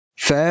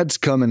Fads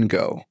come and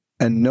go,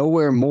 and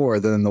nowhere more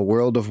than in the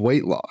world of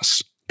weight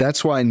loss.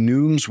 That's why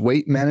Noom's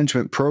weight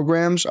management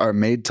programs are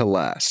made to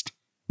last.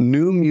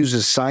 Noom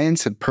uses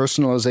science and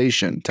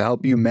personalization to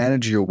help you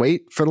manage your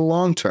weight for the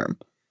long term.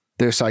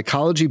 Their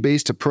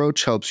psychology-based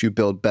approach helps you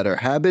build better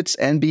habits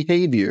and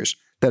behaviors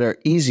that are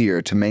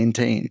easier to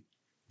maintain.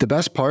 The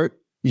best part?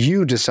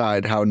 You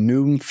decide how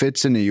Noom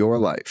fits into your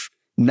life,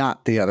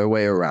 not the other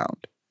way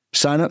around.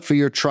 Sign up for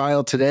your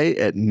trial today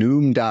at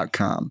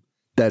Noom.com.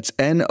 That's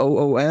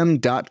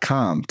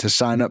Noom.com to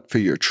sign up for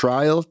your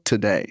trial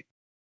today.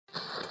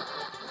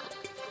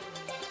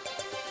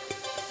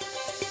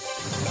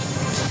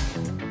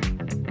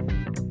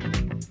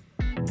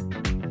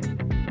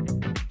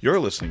 You're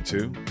listening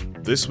to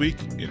This Week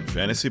in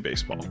Fantasy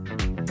Baseball.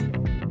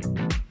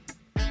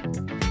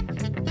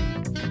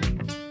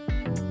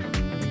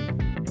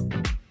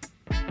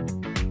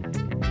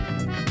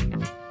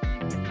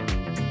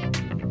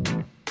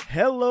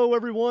 Hello,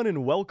 everyone,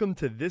 and welcome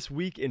to This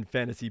Week in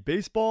Fantasy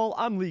Baseball.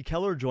 I'm Lee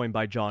Keller, joined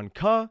by John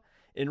Kuh.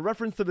 In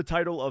reference to the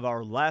title of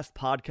our last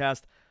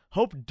podcast,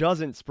 hope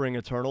doesn't spring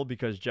eternal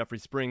because Jeffrey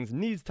Springs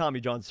needs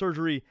Tommy John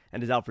surgery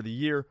and is out for the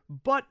year.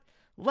 But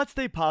let's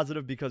stay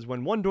positive because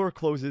when one door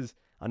closes,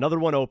 another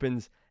one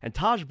opens, and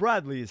Taj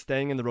Bradley is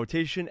staying in the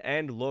rotation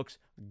and looks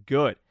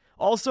good.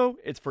 Also,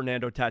 it's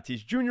Fernando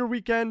Tatis Jr.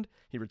 weekend.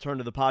 He returned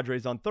to the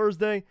Padres on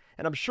Thursday,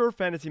 and I'm sure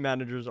fantasy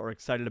managers are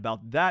excited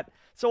about that.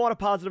 So on a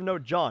positive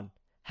note, John,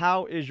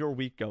 how is your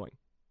week going?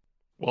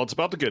 Well, it's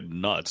about to get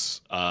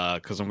nuts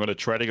because I'm going to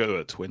try to go to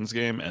a Twins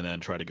game and then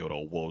try to go to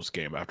a Wolves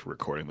game after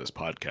recording this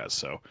podcast.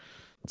 So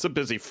it's a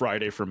busy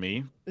Friday for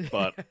me.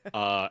 But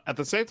at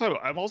the same time,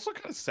 I'm also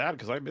kind of sad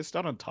because I missed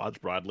out on Taj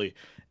Bradley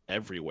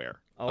everywhere.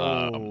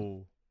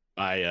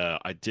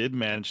 I did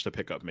manage to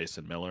pick up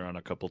Mason Miller on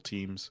a couple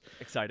teams.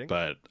 Exciting.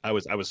 But I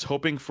was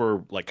hoping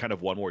for like kind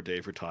of one more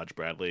day for Taj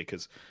Bradley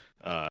because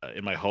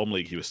in my home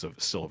league he was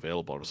still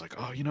available. I was like,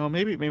 oh,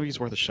 maybe he's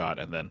worth a shot.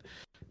 And then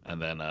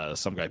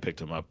some guy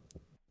picked him up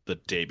the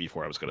day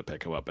before I was going to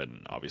pick him up,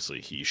 and obviously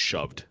he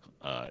shoved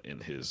in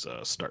his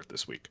start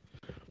this week.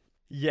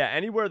 Yeah,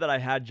 anywhere that I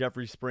had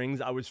Jeffrey Springs,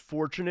 I was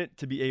fortunate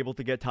to be able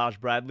to get Taj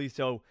Bradley.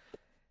 So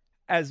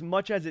as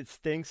much as it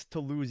stinks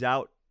to lose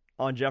out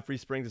on Jeffrey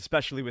Springs,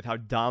 especially with how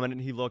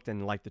dominant he looked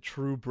and like the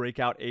true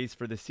breakout ace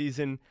for the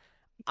season,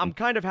 I'm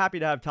kind of happy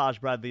to have Taj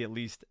Bradley at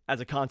least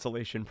as a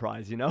consolation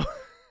prize, you know?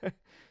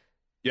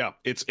 Yeah,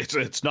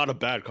 it's not a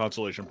bad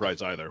consolation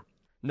prize either.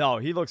 No,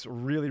 he looks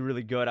really,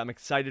 really good. I'm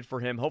excited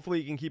for him.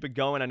 Hopefully he can keep it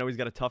going. I know he's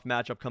got a tough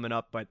matchup coming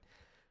up, but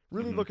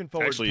really looking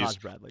forward to Taj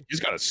Bradley. He's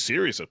got a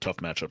series of tough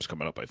matchups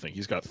coming up, I think.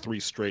 He's got 3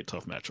 straight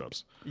tough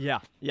matchups. Yeah,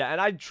 and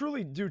I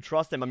truly do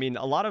trust him. I mean,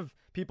 a lot of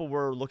people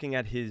were looking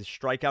at his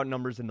strikeout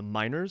numbers in the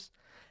minors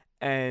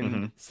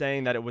and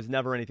saying that it was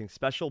never anything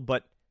special,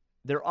 but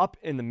they're up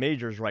in the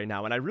majors right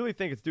now, and I really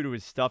think it's due to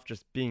his stuff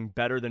just being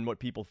better than what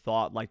people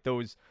thought. Like,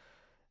 those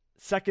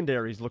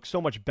secondaries look so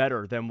much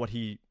better than what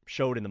he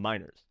showed in the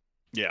minors.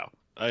 Yeah,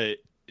 and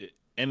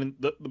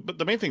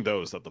the main thing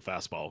though is that the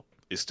fastball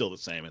is still the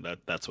same, and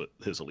that's what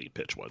his elite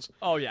pitch was.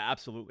 Oh yeah,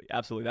 absolutely.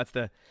 That's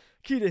the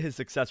key to his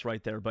success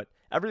right there. But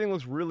everything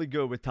looks really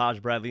good with Taj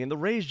Bradley, and the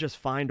Rays just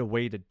find a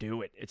way to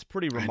do it. It's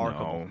pretty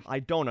remarkable. I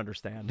don't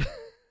understand.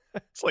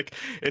 It's like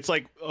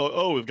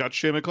oh, we've got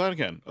Shea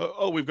McClanahan.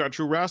 Oh, we've got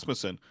Drew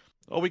Rasmussen.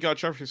 Oh, we got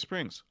Jeffrey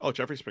Springs. Oh,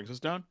 Jeffrey Springs is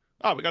down.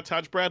 Oh, we got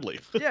Taj Bradley.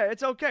 Yeah,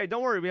 it's okay.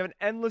 Don't worry. We have an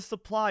endless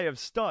supply of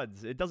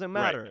studs. It doesn't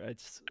matter. Right.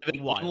 It's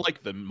wild.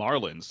 Unlike the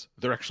Marlins,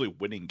 they're actually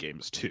winning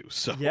games too.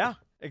 So yeah,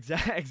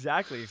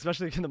 exactly.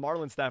 Especially the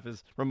Marlins staff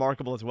is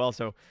remarkable as well.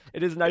 So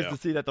it is nice to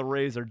see that the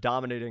Rays are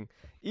dominating,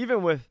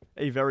 even with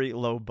a very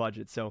low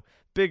budget. So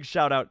big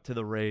shout out to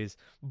the Rays.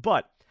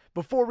 But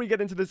before we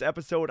get into this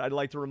episode, I'd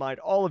like to remind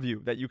all of you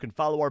that you can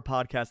follow our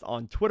podcast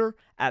on Twitter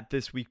at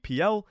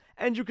ThisWeekPL,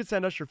 and you can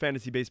send us your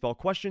fantasy baseball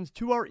questions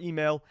to our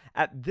email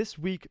at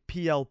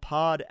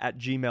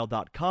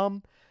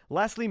thisweekplpod@gmail.com.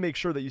 Lastly, make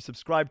sure that you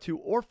subscribe to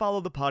or follow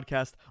the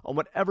podcast on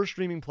whatever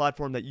streaming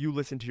platform that you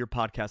listen to your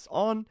podcasts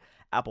on.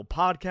 Apple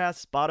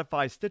Podcasts,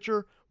 Spotify,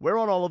 Stitcher, we're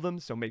on all of them,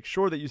 so make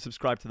sure that you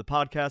subscribe to the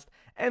podcast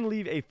and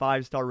leave a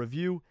 5-star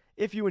review.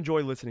 If you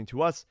enjoy listening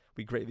to us,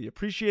 we greatly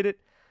appreciate it.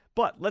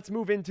 But let's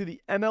move into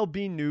the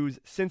MLB news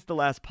since the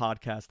last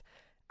podcast.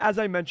 As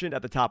I mentioned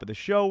at the top of the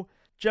show,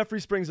 Jeffrey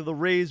Springs of the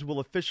Rays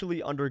will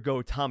officially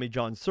undergo Tommy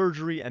John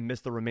surgery and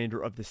miss the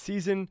remainder of the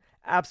season.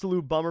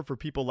 Absolute bummer for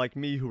people like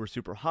me who were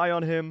super high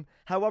on him.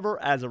 However,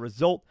 as a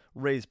result,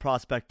 Rays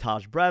prospect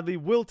Taj Bradley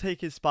will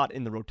take his spot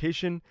in the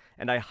rotation,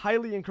 and I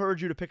highly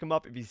encourage you to pick him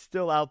up if he's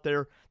still out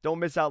there. Don't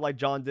miss out like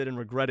John did and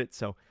regret it,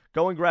 so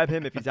go and grab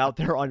him if he's out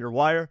there on your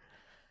wire.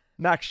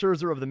 Max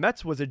Scherzer of the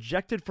Mets was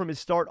ejected from his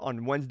start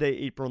on Wednesday,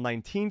 April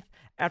 19th,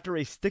 after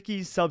a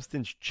sticky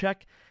substance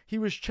check. He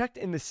was checked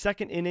in the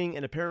second inning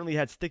and apparently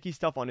had sticky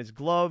stuff on his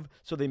glove,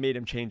 so they made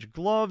him change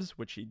gloves,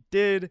 which he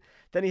did.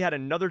 Then he had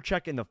another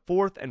check in the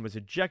fourth and was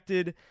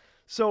ejected.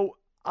 So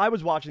I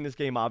was watching this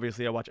game,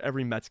 obviously. I watch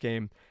every Mets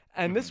game,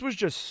 and this was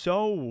just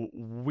so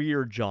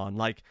weird, John.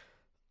 Like,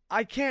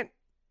 I can't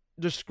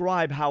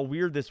describe how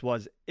weird this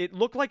was. It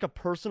looked like a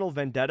personal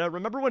vendetta.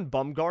 Remember when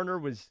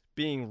Bumgarner was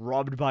being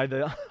rubbed by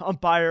the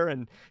umpire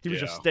and he was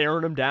just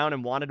staring him down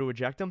and wanted to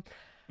eject him?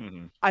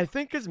 Mm-hmm. I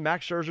think because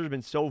Max Scherzer has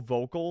been so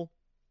vocal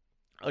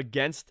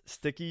against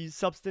sticky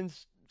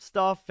substance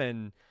stuff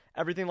and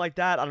everything like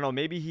that. I don't know.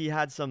 Maybe he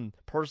had some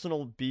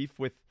personal beef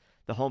with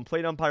the home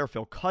plate umpire,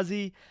 Phil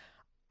Cuzzi.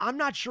 I'm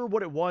not sure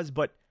what it was,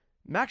 but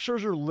Max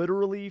Scherzer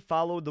literally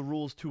followed the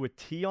rules to a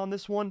T on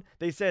this one.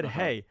 They said,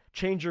 hey,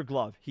 change your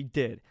glove. He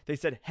did. They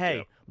said,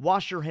 hey,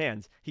 wash your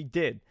hands. He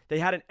did. They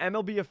had an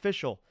MLB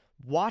official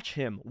watch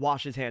him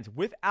wash his hands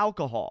with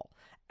alcohol.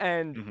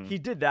 And he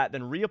did that,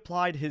 then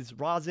reapplied his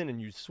rosin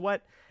and used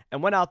sweat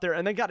and went out there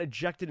and then got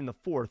ejected in the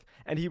fourth.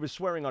 And he was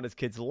swearing on his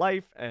kid's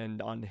life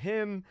and on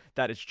him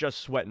that it's just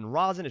sweat and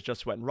rosin. It's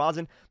just sweat and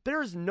rosin.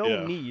 There's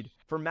no need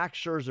for Max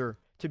Scherzer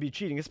to be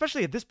cheating,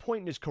 especially at this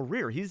point in his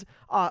career. He's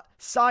a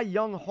Cy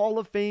Young Hall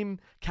of Fame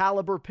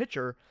caliber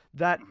pitcher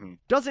that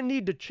doesn't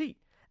need to cheat.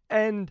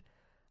 And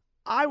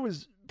I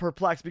was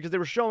perplexed because they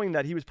were showing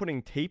that he was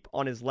putting tape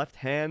on his left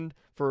hand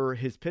for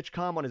his pitch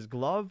comm on his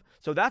glove.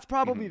 So that's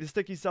probably the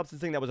sticky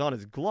substance thing that was on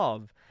his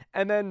glove.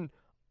 And then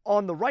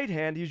on the right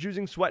hand, he's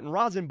using sweat and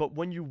rosin. But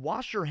when you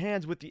wash your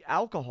hands with the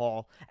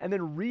alcohol and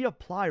then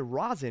reapply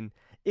rosin,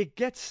 it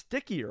gets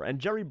stickier. And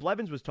Jerry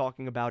Blevins was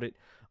talking about it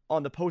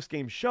on the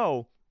post-game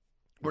show,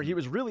 where he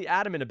was really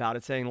adamant about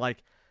it, saying,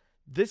 like,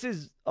 this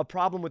is a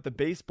problem with the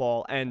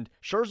baseball, and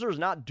Scherzer's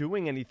not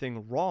doing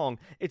anything wrong.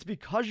 It's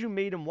because you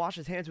made him wash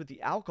his hands with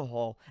the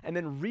alcohol and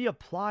then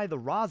reapply the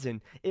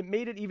rosin. It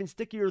made it even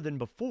stickier than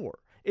before.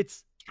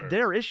 It's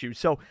their issue.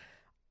 So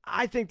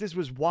I think this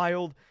was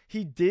wild.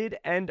 He did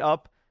end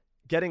up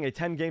getting a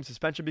 10-game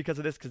suspension because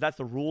of this, because that's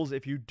the rules.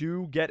 If you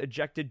do get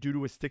ejected due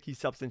to a sticky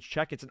substance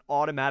check, it's an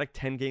automatic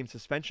 10-game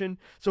suspension.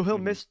 So he'll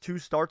miss 2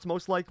 starts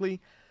most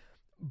likely.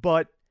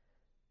 But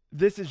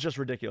this is just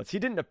ridiculous. He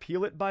didn't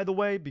appeal it, by the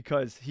way,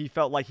 because he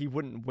felt like he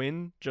wouldn't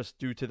win just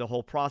due to the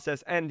whole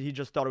process, and he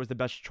just thought it was the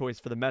best choice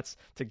for the Mets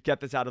to get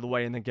this out of the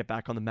way and then get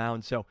back on the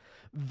mound. So,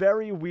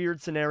 very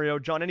weird scenario.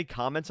 John, any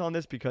comments on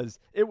this? Because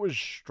it was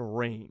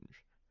strange.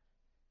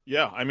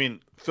 Yeah, I mean,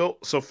 Phil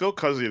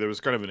Cuzzi, there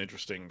was kind of an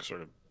interesting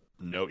sort of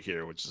note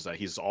here, which is that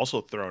he's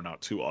also thrown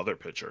out 2 other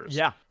pitchers.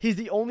 Yeah, he's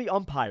the only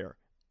umpire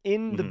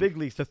in the big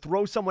leagues to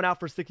throw someone out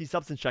for sticky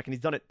substance check, and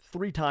he's done it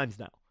 3 times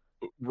now.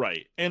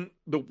 Right. And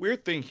the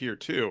weird thing here,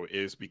 too,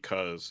 is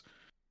because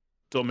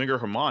Domingo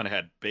Germán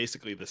had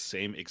basically the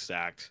same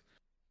exact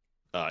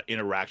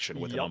interaction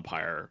with an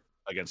umpire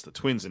against the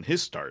Twins in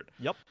his start.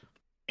 Yep.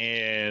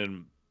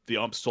 And the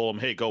umps told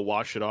him, hey, go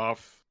wash it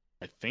off.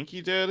 I think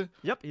he did.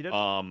 Yep, he did.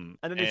 And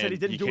then they said he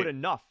didn't do it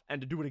enough and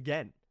to do it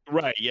again.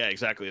 Right, yeah,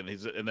 exactly.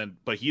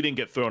 But he didn't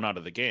get thrown out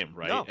of the game,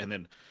 right? No. And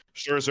then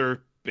Scherzer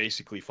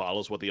basically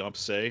follows what the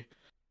umps say,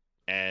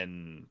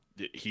 and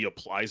he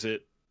applies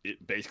it.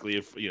 Basically,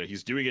 if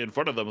he's doing it in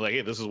front of them, like,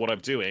 hey, this is what I'm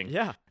doing.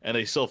 Yeah. And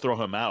they still throw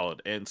him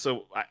out. And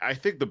so I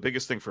think the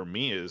biggest thing for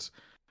me is,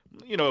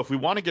 if we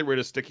want to get rid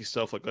of sticky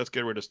stuff, like, let's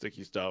get rid of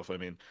sticky stuff. I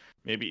mean,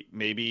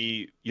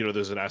 maybe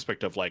there's an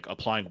aspect of like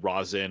applying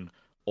rosin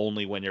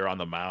only when you're on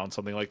the mound,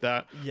 something like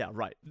that. Yeah,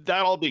 right. That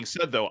all being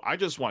said, though, I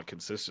just want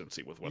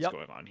consistency with what's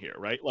going on here,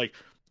 right? Like,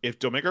 if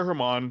Domingo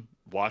Germán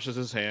washes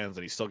his hands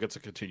and he still gets to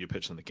continue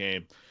pitching the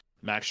game,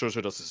 Max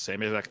Scherzer does the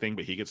same exact thing,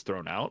 but he gets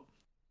thrown out.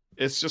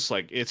 It's just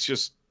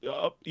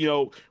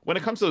when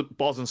it comes to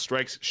balls and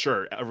strikes,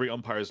 sure, every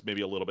umpire is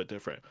maybe a little bit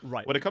different.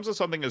 Right. When it comes to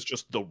something that's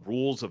just the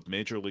rules of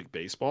Major League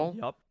Baseball,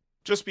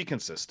 just be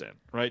consistent,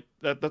 right?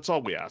 That's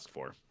all we ask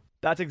for.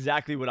 That's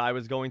exactly what I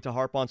was going to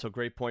harp on, so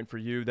great point for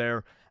you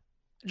there.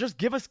 Just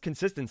give us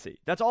consistency.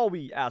 That's all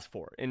we ask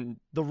for in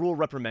the rule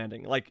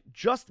reprimanding. Like,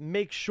 just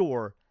make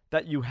sure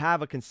that you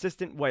have a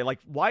consistent way. Like,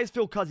 why is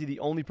Phil Cuzzi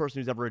the only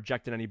person who's ever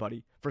ejected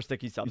anybody for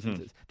sticky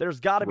substances? There's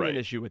got to be an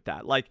issue with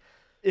that. Like,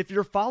 if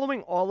you're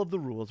following all of the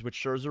rules, which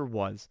Scherzer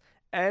was,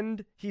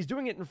 and he's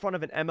doing it in front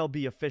of an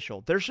MLB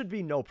official, there should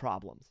be no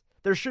problems.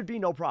 There should be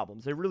no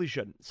problems. They really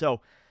shouldn't.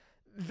 So,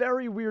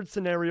 very weird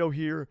scenario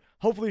here.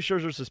 Hopefully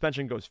Scherzer's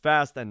suspension goes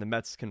fast and the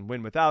Mets can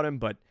win without him,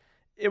 but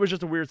it was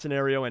just a weird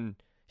scenario, and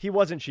he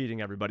wasn't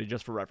cheating, everybody,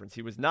 just for reference.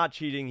 He was not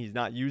cheating. He's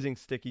not using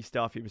sticky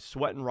stuff. He was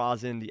sweating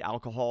rosin. The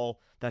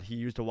alcohol that he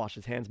used to wash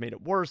his hands made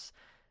it worse.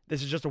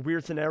 This is just a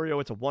weird scenario.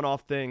 It's a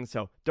one-off thing,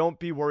 so don't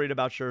be worried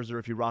about Scherzer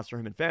if you roster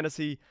him in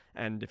fantasy,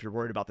 and if you're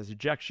worried about this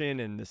ejection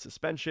and this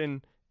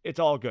suspension, it's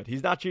all good.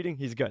 He's not cheating.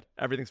 He's good.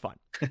 Everything's fine.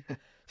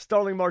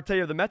 Starling Marte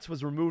of the Mets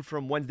was removed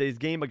from Wednesday's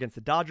game against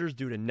the Dodgers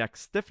due to neck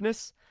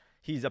stiffness.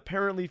 He's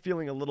apparently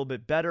feeling a little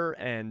bit better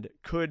and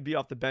could be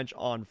off the bench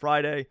on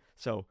Friday,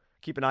 so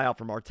keep an eye out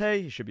for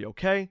Marte. He should be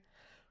okay.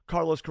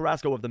 Carlos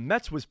Carrasco of the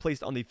Mets was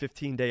placed on the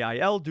 15-day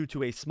IL due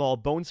to a small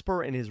bone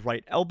spur in his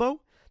right elbow.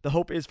 The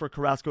hope is for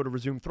Carrasco to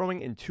resume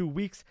throwing in 2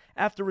 weeks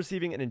after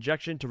receiving an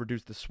injection to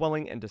reduce the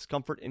swelling and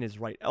discomfort in his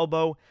right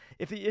elbow.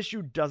 If the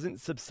issue doesn't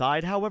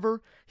subside,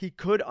 however, he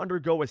could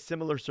undergo a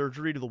similar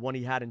surgery to the one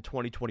he had in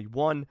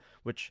 2021,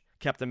 which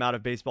kept him out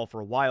of baseball for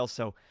a while,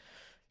 so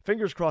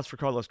fingers crossed for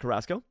Carlos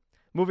Carrasco.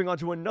 Moving on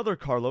to another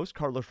Carlos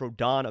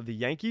Rodon of the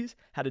Yankees,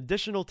 had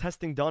additional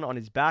testing done on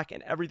his back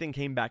and everything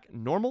came back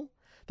normal.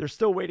 They're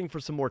still waiting for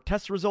some more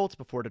test results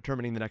before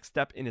determining the next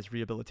step in his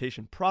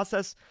rehabilitation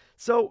process.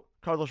 So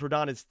Carlos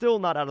Rodon is still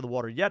not out of the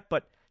water yet,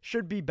 but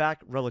should be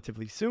back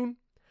relatively soon.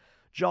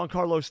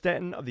 Giancarlo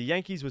Stanton of the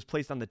Yankees was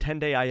placed on the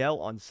 10-day IL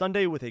on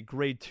Sunday with a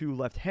grade 2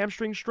 left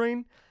hamstring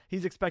strain.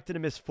 He's expected to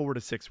miss 4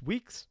 to 6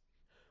 weeks.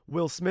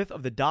 Will Smith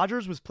of the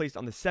Dodgers was placed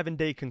on the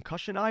 7-day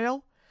concussion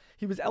IL.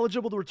 He was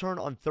eligible to return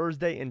on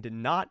Thursday and did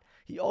not.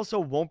 He also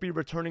won't be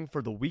returning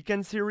for the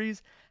weekend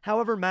series.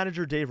 However,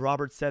 manager Dave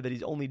Roberts said that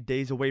he's only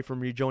days away from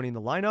rejoining the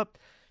lineup.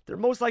 They're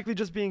most likely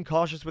just being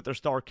cautious with their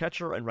star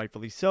catcher, and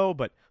rightfully so,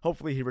 but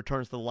hopefully he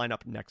returns to the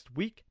lineup next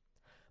week.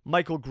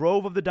 Michael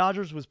Grove of the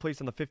Dodgers was placed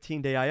on the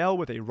 15-day IL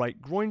with a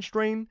right groin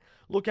strain.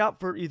 Look out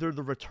for either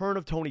the return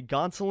of Tony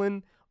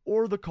Gonsolin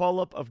or the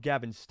call-up of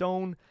Gavin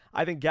Stone.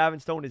 I think Gavin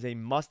Stone is a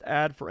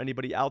must-add for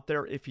anybody out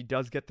there if he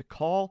does get the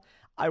call.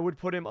 I would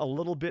put him a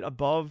little bit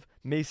above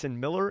Mason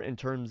Miller in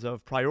terms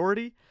of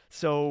priority,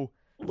 so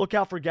look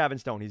out for Gavin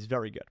Stone. He's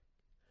very good.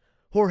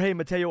 Jorge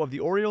Mateo of the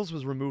Orioles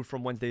was removed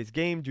from Wednesday's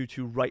game due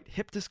to right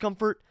hip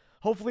discomfort.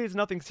 Hopefully it's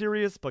nothing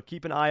serious, but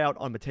keep an eye out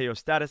on Mateo's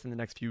status in the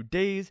next few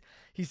days.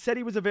 He said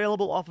he was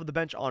available off of the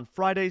bench on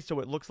Friday, so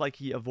it looks like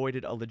he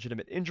avoided a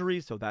legitimate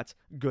injury, so that's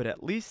good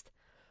at least.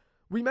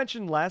 We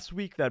mentioned last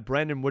week that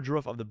Brandon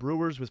Woodruff of the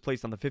Brewers was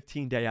placed on the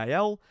 15-day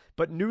IL,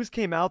 but news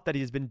came out that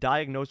he has been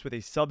diagnosed with a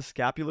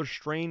subscapular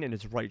strain in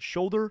his right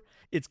shoulder.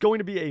 It's going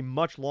to be a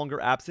much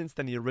longer absence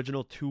than the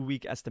original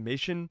 2-week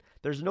estimation.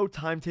 There's no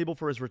timetable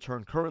for his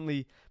return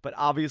currently, but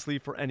obviously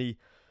for any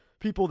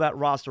people that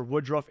roster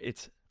Woodruff,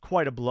 it's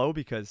quite a blow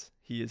because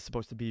he is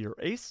supposed to be your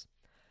ace.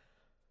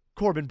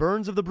 Corbin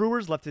Burns of the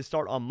Brewers left his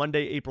start on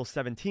Monday, April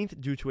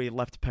 17th due to a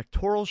left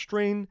pectoral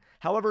strain.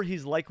 However,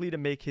 he's likely to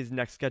make his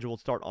next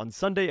scheduled start on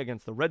Sunday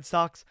against the Red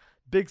Sox.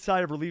 Big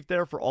sigh of relief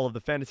there for all of the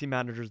fantasy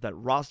managers that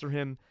roster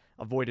him.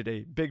 Avoided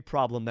a big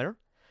problem there.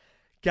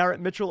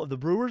 Garrett Mitchell of the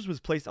Brewers was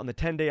placed on the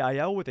 10-day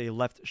IL with a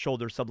left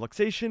shoulder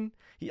subluxation.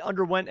 He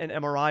underwent an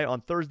MRI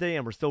on Thursday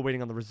and we're still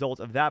waiting on the results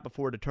of that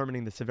before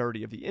determining the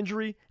severity of the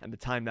injury and the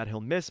time that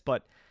he'll miss,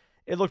 but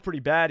it looked pretty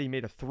bad. He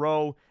made a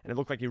throw and it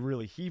looked like he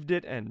really heaved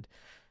it and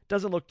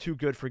doesn't look too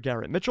good for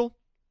Garrett Mitchell.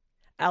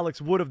 Alex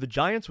Wood of the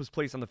Giants was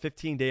placed on the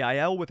 15-day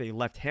IL with a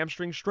left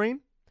hamstring strain.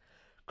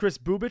 Chris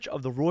Bubich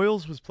of the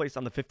Royals was placed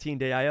on the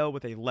 15-day IL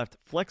with a left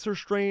flexor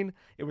strain.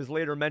 It was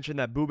later mentioned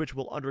that Bubich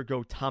will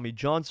undergo Tommy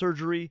John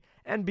surgery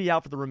and be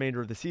out for the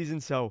remainder of the season.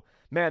 So,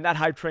 man, that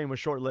hype train was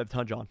short-lived,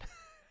 huh, John?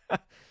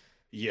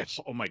 Yes.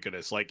 Oh my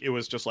goodness. Like it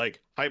was just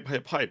like hype,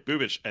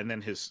 Bubich, and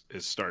then his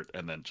start,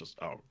 and then just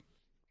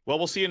well,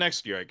 we'll see you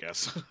next year, I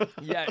guess.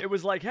 Yeah, it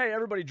was like, hey,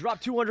 everybody,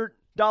 drop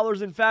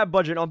 $200 in fab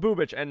budget on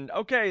Bubich, and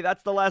okay,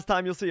 that's the last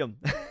time you'll see him.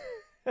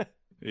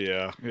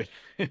 Yeah,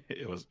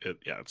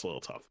 it's a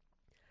little tough.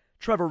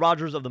 Trevor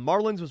Rogers of the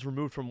Marlins was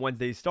removed from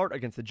Wednesday's start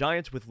against the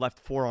Giants with left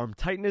forearm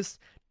tightness.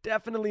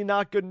 Definitely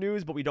not good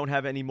news, but we don't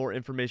have any more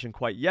information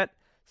quite yet,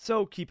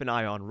 so keep an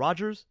eye on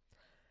Rogers.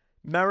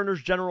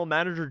 Mariners general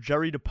manager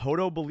Jerry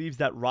Dipoto believes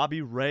that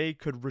Robbie Ray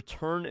could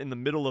return in the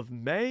middle of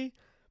May,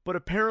 but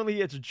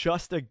apparently it's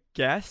just a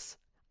guess.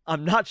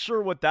 I'm not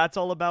sure what that's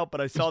all about, but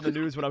I saw the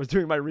news when I was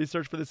doing my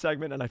research for this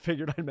segment, and I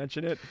figured I'd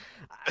mention it.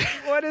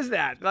 What is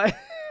that?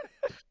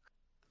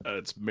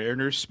 It's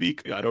Mariners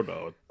speak. I don't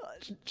know.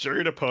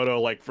 Jerry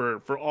Dipoto, like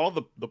for all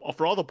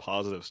the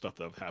positive stuff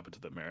that have happened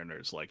to the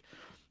Mariners, like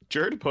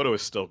Jerry Dipoto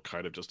is still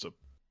kind of just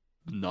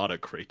not a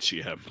great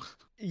GM.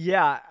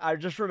 Yeah, I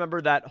just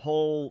remember that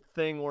whole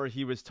thing where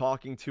he was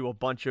talking to a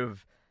bunch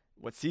of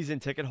season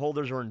ticket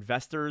holders or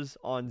investors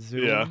on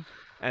Zoom. Yeah.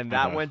 And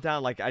that went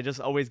down. Like, I just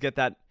always get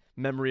that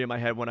memory in my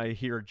head when I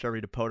hear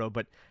Jerry Dipoto.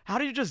 But how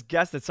do you just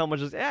guess that someone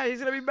just,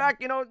 he's going to be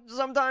back,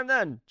 sometime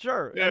then?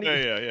 Sure. Yeah,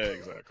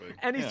 exactly.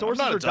 Any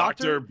sources I'm not or a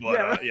doctor,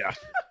 but yeah.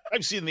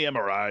 I've seen the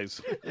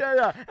MRIs.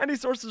 Yeah. Any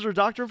sources or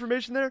doctor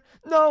information there?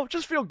 No,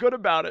 just feel good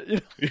about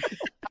it.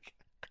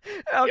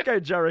 Okay,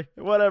 Jerry,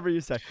 whatever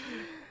you say.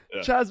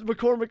 Yeah. Chas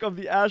McCormick of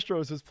the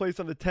Astros was placed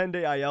on the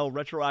 10-day IL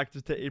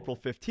retroactive to April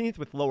 15th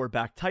with lower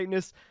back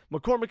tightness.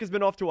 McCormick has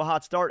been off to a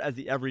hot start as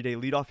the everyday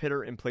leadoff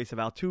hitter in place of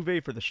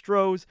Altuve for the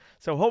Stros,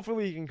 so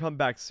hopefully he can come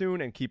back soon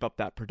and keep up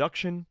that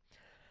production.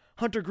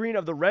 Hunter Greene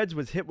of the Reds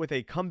was hit with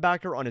a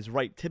comebacker on his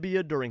right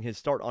tibia during his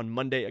start on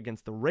Monday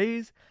against the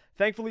Rays.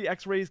 Thankfully,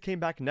 X-rays came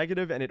back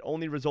negative and it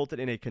only resulted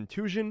in a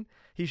contusion.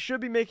 He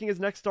should be making his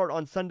next start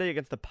on Sunday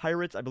against the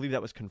Pirates. I believe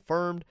that was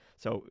confirmed,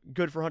 so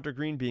good for Hunter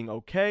Greene being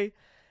okay.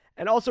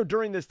 And also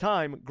during this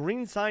time,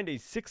 Greene signed a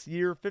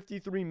 6-year,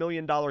 $53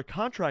 million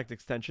contract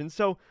extension,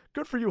 so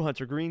good for you,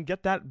 Hunter Greene.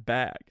 Get that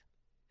bag.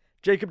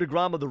 Jacob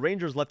deGrom of the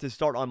Rangers left his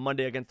start on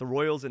Monday against the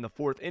Royals in the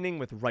 4th inning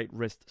with right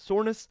wrist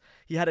soreness.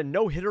 He had a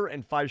no-hitter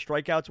and 5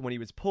 strikeouts when he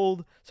was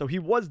pulled, so he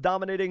was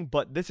dominating,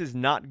 but this is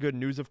not good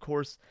news, of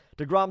course.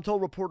 deGrom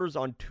told reporters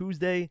on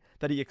Tuesday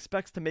that he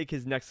expects to make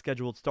his next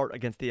scheduled start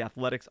against the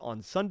Athletics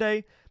on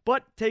Sunday,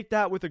 but take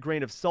that with a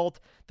grain of salt.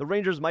 The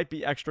Rangers might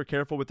be extra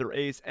careful with their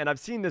ace, and I've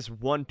seen this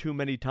one too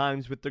many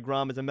times with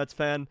deGrom as a Mets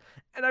fan,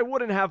 and I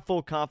wouldn't have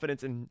full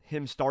confidence in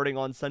him starting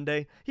on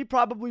Sunday. He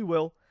probably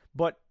will,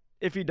 but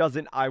if he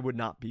doesn't, I would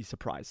not be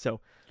surprised.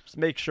 So just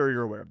make sure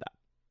you're aware of that.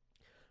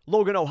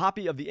 Logan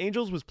O'Hoppe of the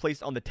Angels was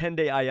placed on the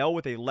 10-day IL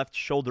with a left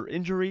shoulder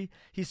injury.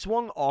 He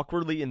swung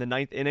awkwardly in the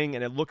 9th inning,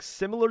 and it looks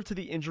similar to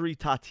the injury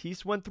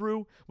Tatis went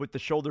through with the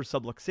shoulder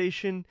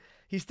subluxation.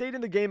 He stayed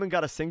in the game and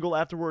got a single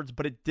afterwards,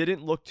 but it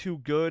didn't look too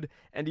good,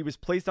 and he was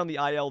placed on the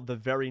IL the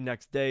very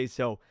next day.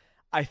 So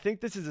I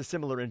think this is a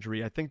similar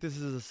injury. I think this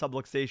is a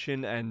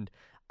subluxation, and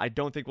I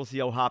don't think we'll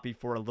see O'Hoppe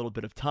for a little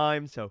bit of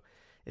time. So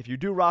if you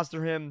do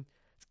roster him,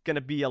 going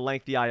to be a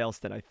lengthy IL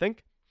stint, I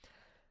think.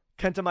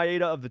 Kenta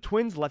Maeda of the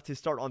Twins left his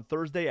start on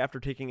Thursday after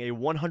taking a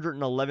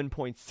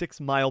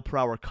 111.6 mile per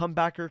hour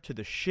comebacker to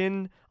the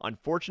shin.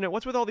 Unfortunate.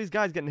 What's with all these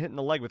guys getting hit in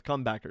the leg with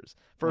comebackers?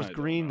 First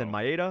Green, then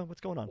Maeda. What's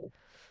going on?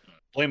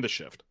 Blame the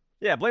shift.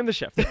 Yeah, blame the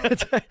shift.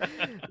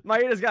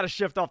 Maeda's got to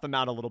shift off the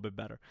mound a little bit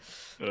better.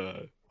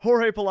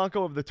 Jorge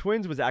Polanco of the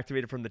Twins was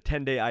activated from the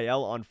 10-day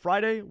IL on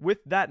Friday.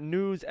 With that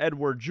news,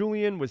 Edward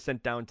Julian was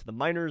sent down to the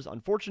minors.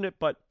 Unfortunate,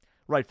 but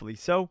rightfully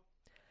so.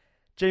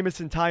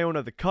 Jamison Tyone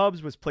of the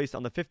Cubs was placed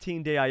on the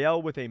 15-day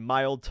IL with a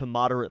mild to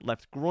moderate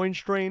left groin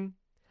strain.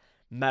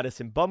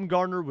 Madison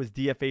Bumgarner was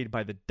DFA'd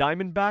by the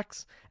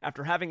Diamondbacks.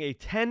 After having a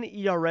 10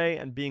 ERA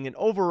and being an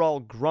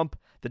overall grump,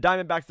 the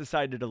Diamondbacks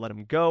decided to let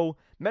him go.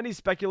 Many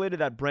speculated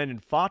that Brandon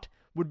Pfaadt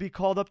would be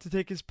called up to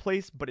take his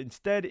place, but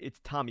instead it's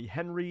Tommy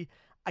Henry.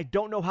 I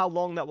don't know how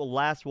long that will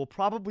last. We'll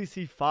probably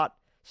see Pfaadt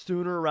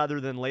sooner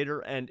rather than later,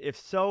 and if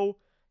so,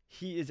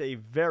 he is a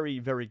very,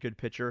 very good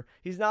pitcher.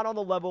 He's not on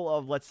the level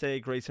of, let's say,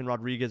 Grayson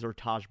Rodriguez or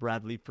Taj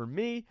Bradley for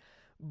me,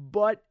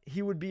 but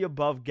he would be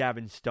above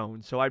Gavin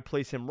Stone. So I'd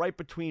place him right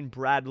between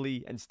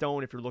Bradley and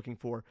Stone. If you're looking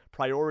for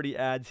priority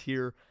ads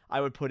here,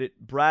 I would put it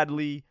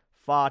Bradley,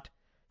 Pfaadt,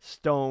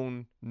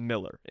 Stone,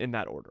 Miller in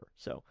that order.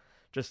 So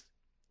just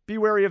be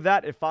wary of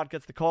that. If Pfaadt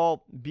gets the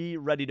call, be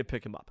ready to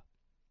pick him up.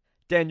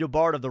 Daniel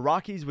Bard of the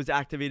Rockies was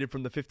activated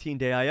from the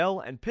 15-day IL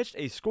and pitched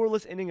a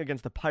scoreless inning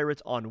against the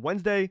Pirates on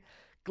Wednesday.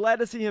 Glad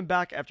to see him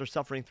back after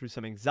suffering through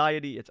some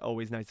anxiety. It's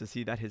always nice to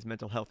see that his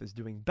mental health is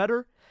doing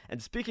better.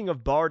 And speaking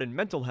of Bard and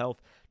mental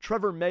health,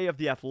 Trevor May of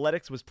the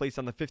Athletics was placed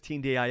on the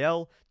 15-day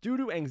IL due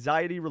to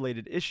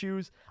anxiety-related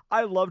issues.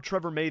 I love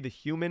Trevor May, the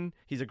human.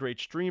 He's a great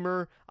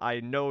streamer. I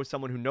know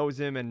someone who knows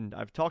him, and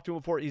I've talked to him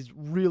before. He's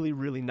really,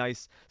 really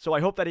nice. So I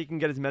hope that he can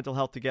get his mental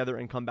health together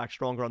and come back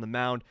stronger on the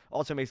mound.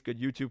 Also makes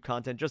good YouTube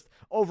content. Just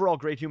overall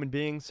great human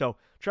being. So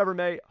Trevor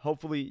May,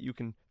 hopefully you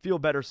can feel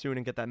better soon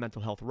and get that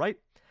mental health right.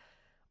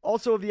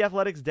 Also of the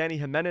Athletics, Danny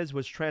Jimenez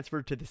was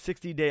transferred to the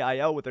 60-day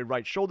IL with a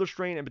right shoulder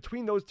strain, and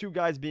between those two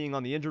guys being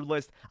on the injured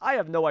list, I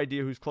have no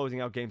idea who's closing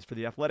out games for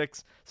the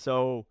Athletics,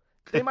 so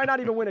they might not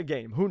even win a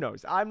game. Who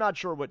knows? I'm not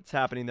sure what's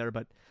happening there,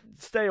 but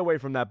stay away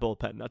from that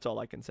bullpen. That's all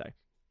I can say.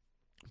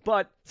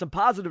 But some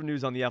positive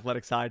news on the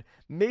Athletic side,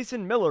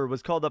 Mason Miller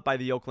was called up by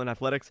the Oakland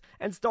Athletics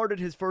and started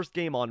his first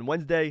game on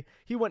Wednesday.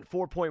 He went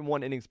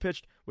 4.1 innings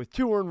pitched with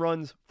 2 earned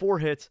runs, 4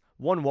 hits,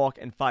 1 walk,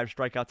 and 5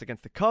 strikeouts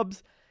against the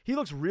Cubs. He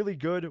looks really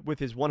good with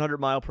his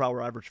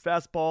 100-mile-per-hour average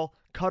fastball,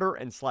 cutter,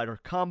 and slider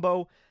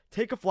combo.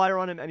 Take a flyer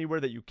on him anywhere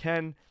that you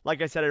can.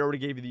 Like I said, I already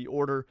gave you the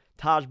order.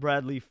 Taj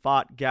Bradley,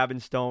 Pfaadt, Gavin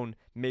Stone,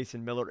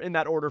 Mason Miller in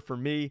that order for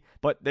me,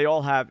 but they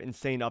all have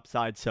insane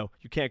upside, so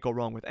you can't go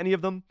wrong with any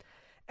of them.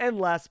 And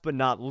last but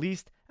not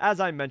least, as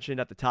I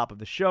mentioned at the top of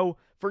the show,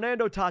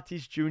 Fernando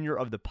Tatis Jr.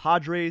 of the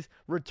Padres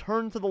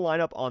returned to the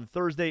lineup on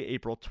Thursday,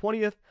 April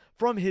 20th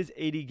from his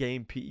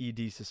 80-game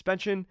PED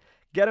suspension.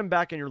 Get him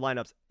back in your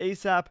lineups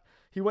ASAP.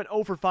 He went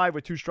 0 for 5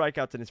 with 2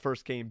 strikeouts in his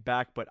first game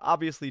back, but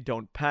obviously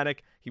don't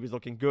panic. He was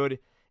looking good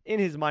in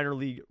his minor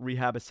league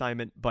rehab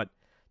assignment, but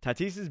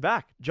Tatis is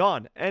back.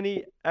 John,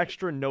 any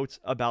extra notes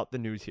about the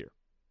news here?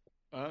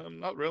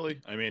 Not really.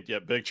 I mean, yeah,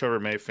 big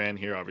Trevor May fan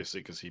here, obviously,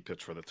 because he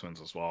pitched for the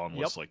Twins as well and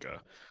was like a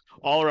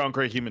all-around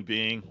great human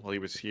being while he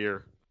was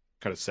here.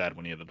 Kind of sad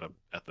when he ended up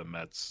at the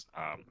Mets.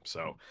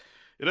 So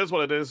it is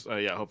what it is.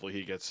 Yeah, hopefully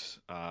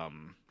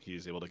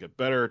he's able to get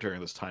better during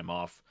this time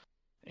off.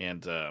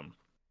 And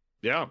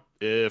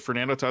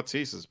Fernando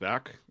Tatis is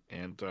back,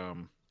 and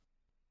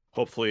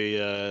hopefully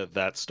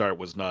that start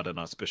was not an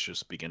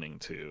auspicious beginning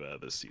to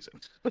this season.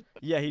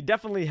 Yeah, he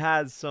definitely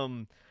has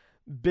some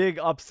big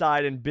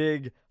upside and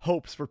big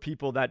hopes for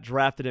people that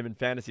drafted him in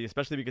fantasy,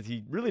 especially because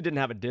he really didn't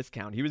have a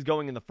discount. He was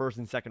going in the first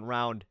and second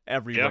round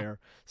everywhere.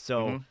 Yeah.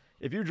 So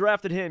if you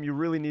drafted him, you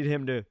really need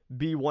him to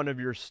be one of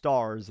your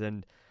stars.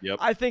 And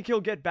I think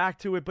he'll get back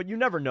to it, but you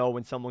never know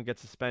when someone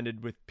gets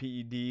suspended with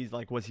PEDs.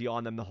 Like, was he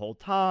on them the whole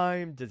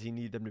time? Does he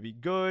need them to be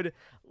good?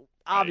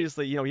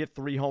 Obviously, he hit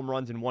 3 home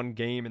runs in 1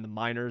 game in the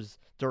minors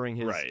during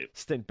his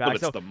stint back. But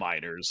it's the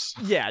minors.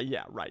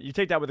 Yeah, right. You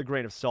take that with a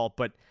grain of salt,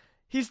 but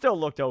he still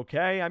looked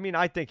okay. I mean,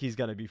 I think he's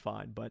going to be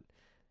fine, but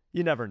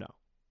you never know.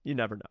 You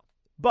never know.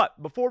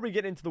 But before we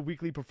get into the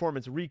weekly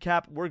performance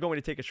recap, we're going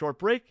to take a short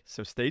break,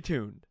 so stay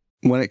tuned.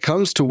 When it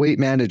comes to weight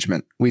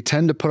management, we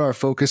tend to put our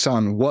focus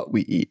on what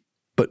we eat,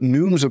 but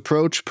Noom's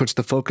approach puts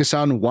the focus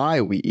on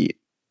why we eat,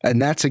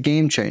 and that's a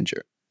game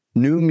changer.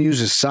 Noom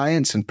uses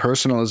science and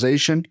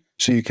personalization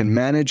so you can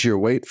manage your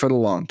weight for the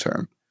long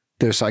term.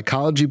 Their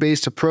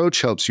psychology-based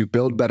approach helps you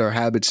build better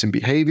habits and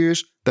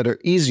behaviors that are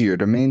easier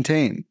to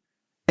maintain.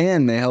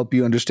 And they help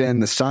you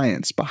understand the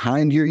science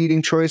behind your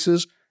eating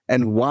choices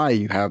and why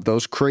you have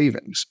those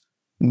cravings.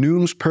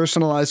 Noom's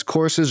personalized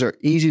courses are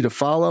easy to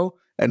follow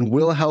and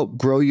will help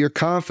grow your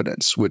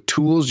confidence with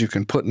tools you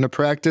can put into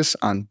practice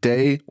on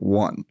day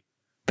one.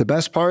 The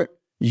best part?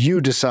 You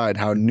decide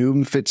how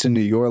Noom fits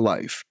into your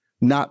life,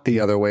 not the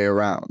other way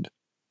around.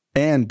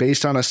 And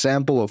based on a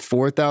sample of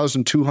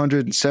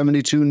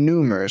 4,272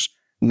 Noomers,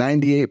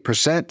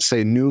 98%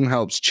 say Noom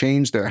helps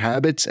change their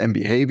habits and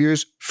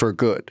behaviors for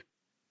good.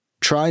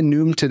 Try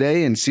Noom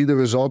today and see the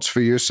results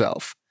for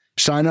yourself.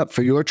 Sign up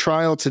for your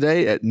trial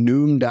today at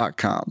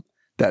Noom.com.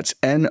 That's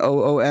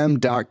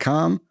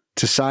Noom.com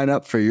to sign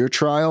up for your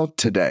trial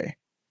today.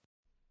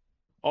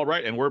 All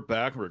right, and we're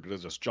back. We're going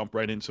to just jump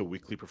right into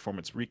weekly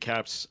performance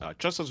recaps.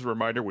 Just as a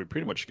reminder, we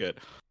pretty much get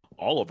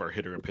all of our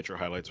hitter and pitcher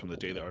highlights from the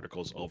daily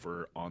articles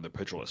over on the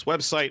Pitcher List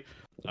website.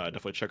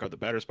 Definitely check out the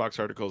Batter's Box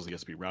articles, the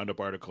SB Roundup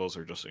articles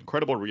are just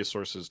incredible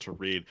resources to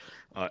read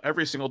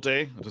every single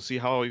day to see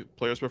how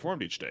players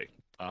performed each day.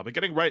 But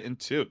getting right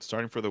into it,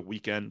 starting for the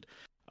weekend,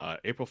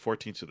 April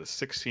 14th to the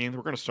 16th,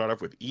 we're going to start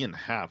off with Ian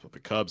Happ of the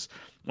Cubs.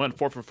 Went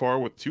 4 for 4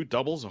 with 2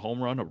 doubles, a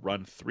home run, a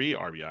run, 3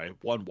 RBI,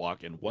 1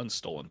 walk, and 1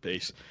 stolen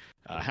base.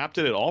 Happ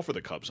did it all for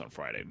the Cubs on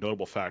Friday.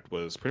 Notable fact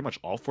was pretty much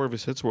all 4 of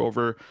his hits were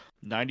over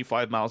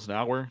 95 miles an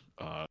hour,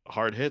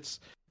 hard hits,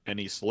 and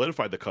he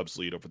solidified the Cubs'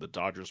 lead over the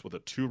Dodgers with a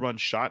 2-run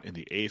shot in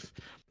the 8th.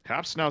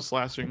 Happ's now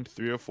slashing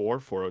 304,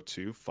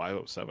 402,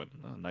 507.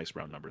 Nice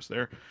round numbers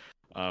there.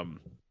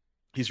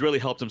 He's really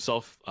helped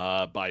himself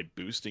by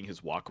boosting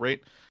his walk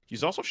rate.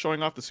 He's also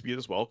showing off the speed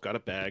as well. Got a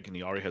bag, and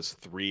he already has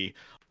 3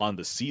 on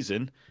the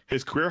season.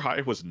 His career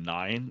high was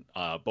 9,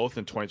 both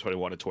in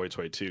 2021 and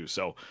 2022.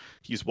 So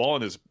he's well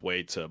on his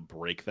way to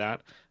break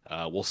that.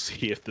 We'll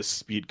see if the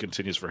speed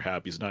continues for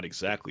Happ. He's not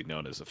exactly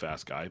known as a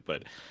fast guy,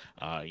 but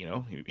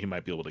he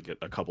might be able to get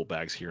a couple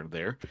bags here and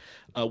there.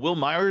 Will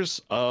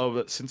Myers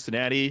of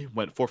Cincinnati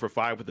went 4 for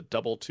 5 with a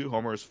double, 2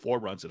 homers, 4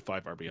 runs, and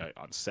 5 RBI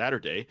on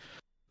Saturday.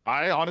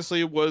 I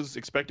honestly was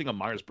expecting a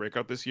Myers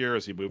breakout this year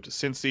as he moved to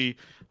Cincy.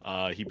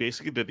 He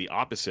basically did the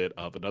opposite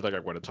of another guy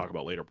we're going to talk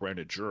about later,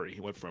 Brandon Drury. He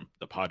went from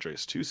the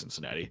Padres to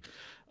Cincinnati.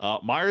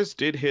 Myers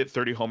did hit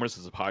 30 homers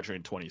as a Padre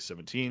in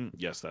 2017.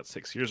 Yes, that's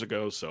 6 years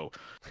ago, so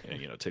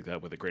take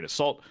that with a grain of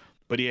salt.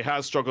 But he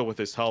has struggled with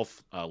his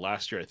health.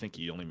 Last year, I think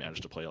he only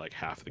managed to play like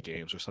half the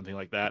games or something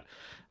like that.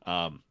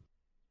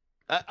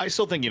 I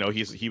still think he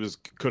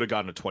could have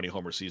gotten a 20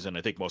 homer season.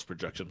 I think most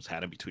projections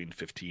had him between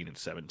 15 and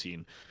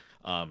 17.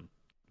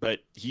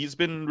 But he's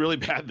been really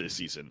bad this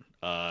season.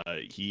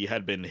 He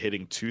had been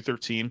hitting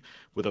 .213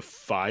 with a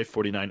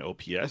 .549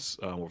 OPS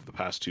over the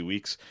past 2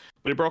 weeks.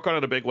 But he broke out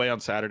in a big way on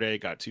Saturday,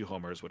 got 2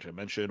 homers, which I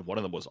mentioned. One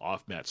of them was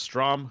off Matt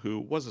Strahm,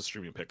 who was a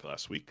streaming pick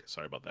last week.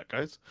 Sorry about that,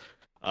 guys.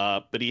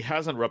 But he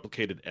hasn't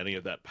replicated any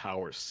of that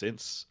power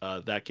since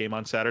that game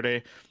on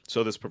Saturday.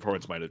 So this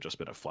performance might have just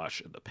been a flash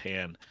in the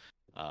pan.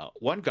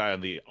 One guy on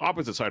the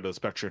opposite side of the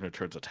spectrum in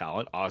terms of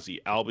talent, Ozzie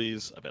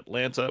Albies of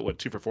Atlanta, went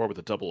 2 for 4 with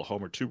a double, a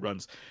homer, 2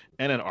 runs,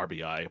 and an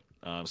RBI.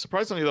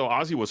 Surprisingly, though,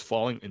 Ozzie was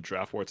falling in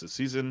draft boards this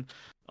season.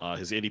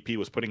 His ADP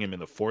was putting him in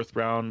the 4th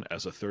round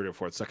as a 3rd or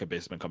 4th second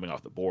baseman coming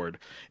off the board,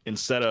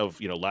 instead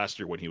of last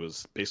year when he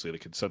was basically the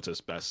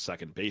consensus best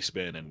second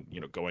baseman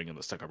and going in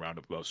the 2nd round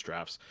of most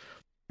drafts.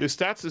 His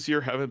stats this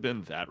year haven't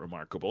been that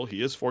remarkable.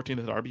 He is 14th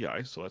in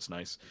RBI, so that's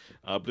nice.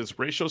 But his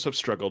ratios have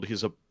struggled.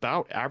 He's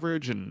about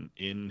average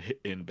in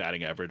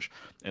batting average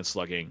and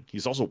slugging.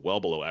 He's also well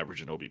below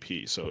average in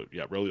OBP. So,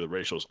 yeah, really the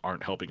ratios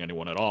aren't helping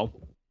anyone at all.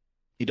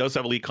 He does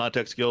have elite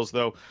contact skills,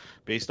 though.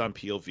 Based on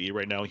PLV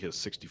right now, he has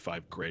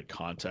 65 grade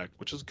contact,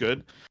 which is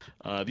good.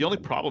 The only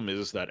problem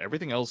is that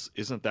everything else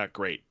isn't that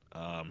great.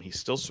 He's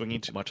still swinging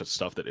too much at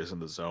stuff that isn't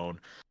the zone.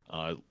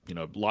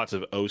 Lots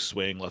of O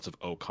swing, lots of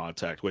O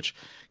contact, which,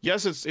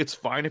 yes, it's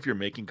fine if you're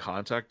making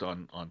contact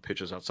on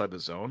pitches outside the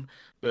zone,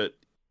 but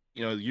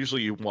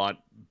usually you want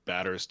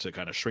batters to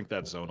kind of shrink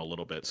that zone a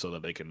little bit so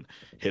that they can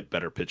hit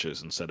better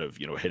pitches instead of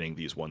hitting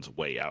these ones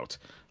way out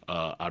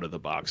of the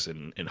box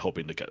and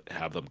hoping to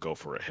have them go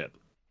for a hit.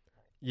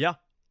 Yeah,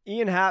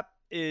 Ian Happ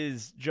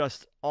is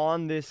just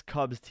on this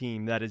Cubs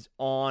team that is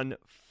on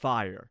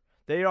fire.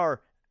 They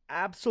are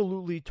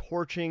absolutely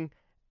torching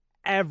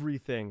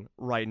everything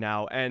right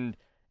now, and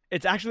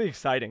it's actually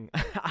exciting.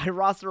 I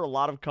roster a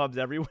lot of Cubs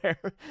everywhere,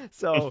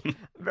 so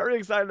very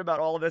excited about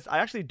all of this. I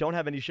actually don't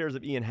have any shares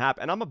of Ian Happ,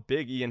 and I'm a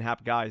big Ian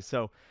Happ guy,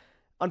 so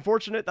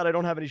unfortunate that I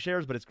don't have any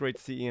shares, but it's great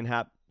to see Ian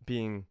Happ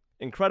being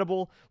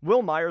incredible.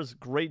 Will Myers,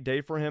 great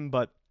day for him,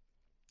 but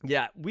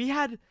yeah, we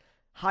had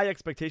high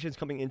expectations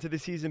coming into the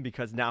season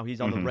because now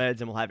he's on the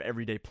Reds and will have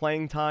everyday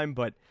playing time,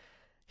 but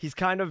he's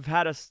kind of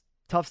had a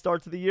tough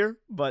start to the year,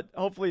 but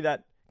hopefully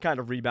that kind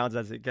of rebounds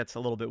as it gets a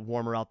little bit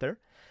warmer out there.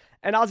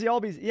 And Ozzy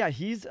Albies, yeah,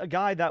 he's a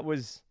guy that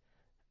was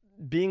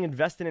being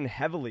invested in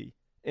heavily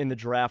in the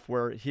draft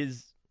where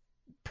his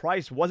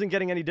price wasn't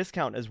getting any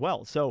discount as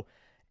well. So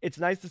it's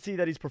nice to see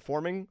that he's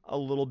performing a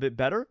little bit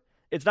better.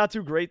 It's not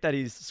too great that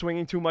he's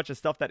swinging too much of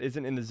stuff that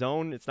isn't in the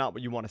zone. It's not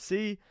what you want to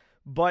see,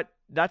 but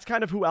that's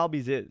kind of who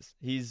Albies is.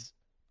 He's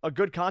a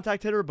good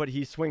contact hitter, but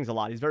he swings a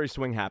lot. He's very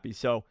swing happy.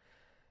 So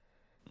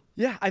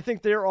yeah, I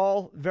think they're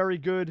all very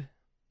good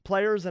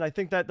players, and I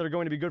think that they're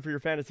going to be good for your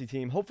fantasy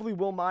team. Hopefully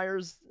Will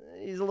Myers,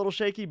 he's a little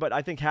shaky, but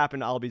I think Happ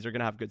and Albies are going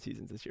to have good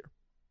seasons this year.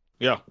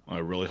 Yeah,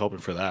 I'm really hoping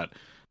for that.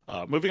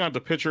 Moving on to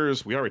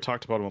pitchers, we already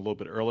talked about him a little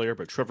bit earlier,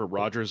 but Trevor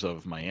Rogers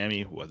of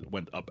Miami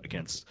went up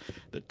against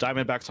the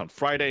Diamondbacks on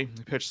Friday.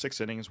 He pitched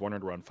 6 innings, 1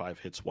 earned run, 5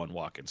 hits, 1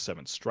 walk, and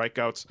 7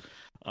 strikeouts.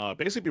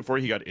 Basically, before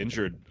he got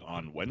injured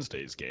on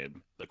Wednesday's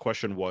game, the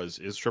question was,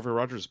 is Trevor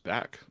Rogers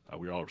back?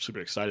 We were all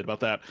super excited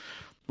about that.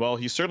 Well,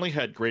 he certainly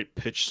had great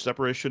pitch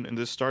separation in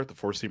this start. The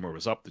 4-seamer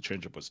was up, the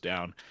changeup was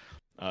down.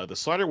 The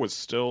slider was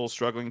still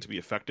struggling to be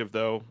effective,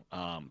 though,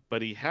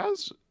 but he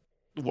has...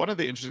 One of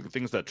the interesting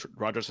things that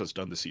Rogers has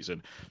done this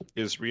season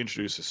is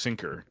reintroduce a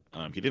sinker.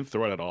 He didn't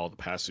throw it at all the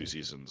past 2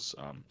 seasons.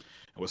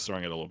 Was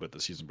throwing it a little bit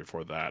the season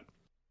before that.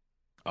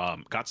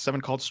 Got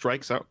 7 called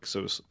strikes out,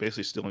 so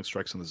basically stealing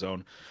strikes in the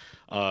zone.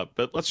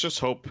 But let's just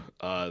hope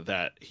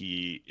that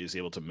he is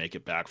able to make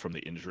it back from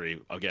the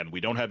injury. Again, we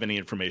don't have any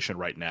information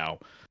right now,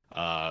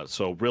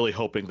 so really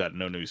hoping that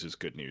no news is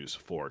good news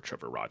for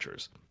Trevor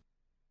Rogers.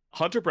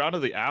 Hunter Brown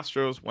of the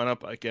Astros went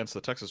up against the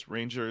Texas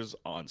Rangers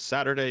on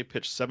Saturday,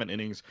 pitched 7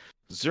 innings,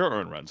 0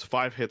 earned runs,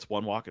 5 hits,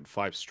 1 walk, and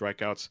 5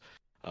 strikeouts.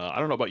 I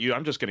don't know about you.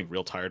 I'm just getting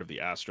real tired of the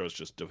Astros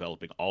just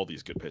developing all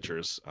these good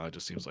pitchers. It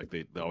just seems like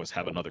they always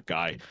have another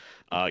guy.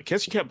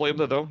 Guess you can't blame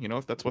them, though. You know,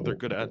 if that's what they're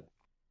good at,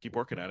 keep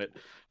working at it.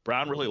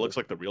 Brown really looks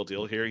like the real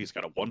deal here. He's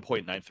got a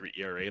 1.93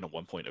 ERA and a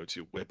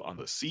 1.02 whip on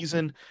the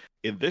season.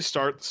 In this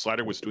start, the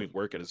slider was doing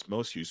work at his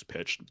most used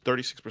pitch,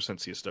 36%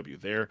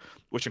 CSW there,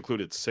 which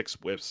included 6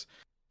 whiffs.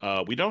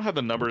 We don't have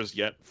the numbers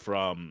yet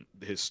from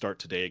his start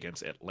today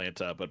against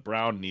Atlanta, but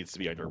Brown needs to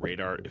be on your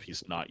radar if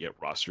he's not yet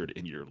rostered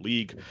in your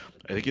league.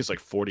 I think he's like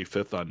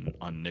 45th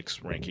on Nick's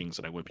rankings,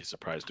 and I wouldn't be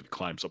surprised if he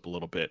climbs up a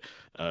little bit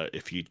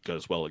if he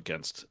goes well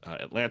against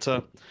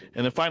Atlanta.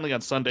 And then finally on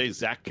Sunday,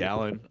 Zach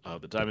Gallen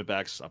of the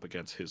Diamondbacks up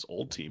against his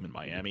old team in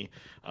Miami.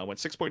 Went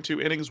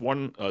 6.2 innings,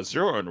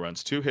 0 earned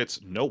runs, 2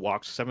 hits, no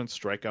walks, 7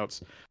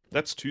 strikeouts.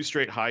 That's 2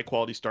 straight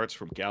high-quality starts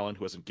from Gallen,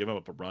 who hasn't given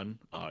up a run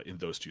in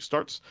those 2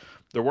 starts.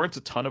 There weren't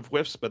a ton of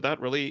whiffs, but that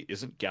really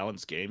isn't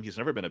Gallen's game. He's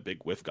never been a big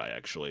whiff guy,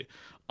 actually.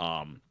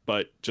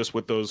 But just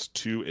with those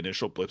 2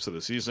 initial blips of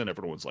the season,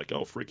 everyone's like,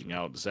 oh, freaking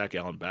out. Zach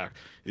Gallen back.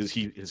 Is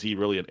he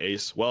really an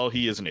ace? Well,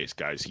 he is an ace,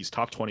 guys. He's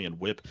top 20 in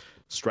whip,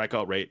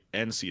 strikeout rate,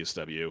 and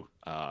CSW.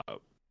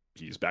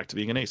 He's back to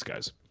being an ace,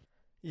 guys.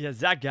 Yeah,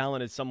 Zach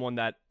Gallen is someone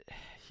that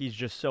he's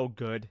just so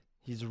good.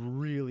 He's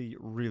really,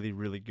 really,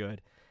 really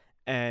good.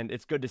 And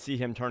it's good to see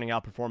him turning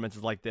out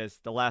performances like this.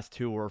 The last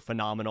 2 were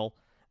phenomenal.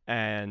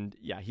 And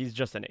yeah, he's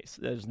just an ace.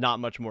 There's not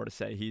much more to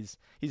say. He's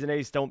an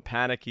ace. Don't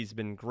panic. He's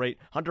been great.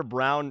 Hunter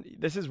Brown,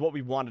 this is what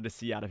we wanted to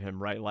see out of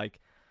him, right? Like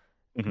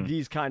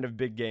these kind of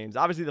big games.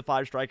 Obviously, the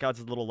 5 strikeouts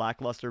is a little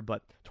lackluster,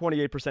 but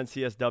 28%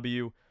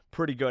 CSW,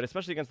 pretty good,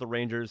 especially against the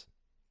Rangers,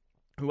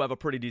 who have a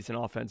pretty decent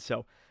offense.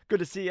 So good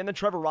to see. And then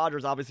Trevor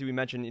Rogers, obviously, we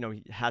mentioned,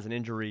 he has an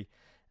injury.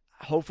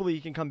 Hopefully, he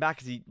can come back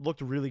because he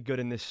looked really good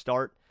in this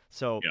start.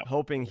 So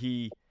hoping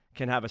he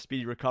can have a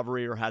speedy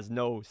recovery or has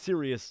no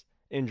serious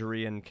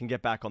injury and can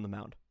get back on the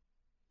mound.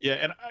 Yeah,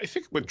 and I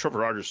think with Trevor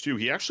Rogers, too,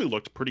 he actually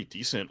looked pretty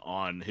decent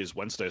on his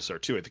Wednesday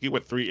start, too. I think he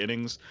went 3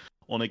 innings,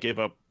 only gave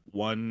up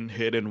 1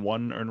 hit and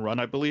 1 earned run,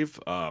 I believe.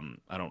 I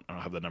don't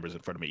have the numbers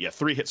in front of me. Yeah,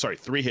 3 hits,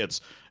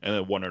 and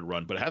then 1 earned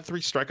run, but it had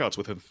 3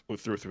 strikeouts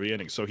through 3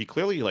 innings. So he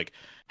clearly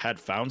had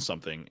found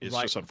something. It's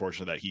just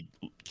unfortunate that he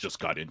just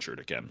got injured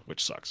again,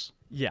 which sucks.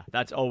 Yeah,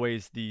 that's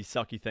always the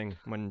sucky thing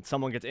when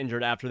someone gets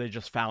injured after they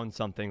just found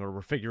something or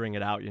we're figuring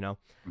it out,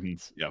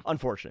 It's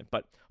unfortunate,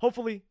 but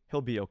hopefully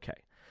he'll be okay.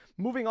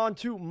 Moving on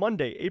to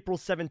Monday, April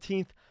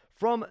 17th,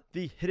 from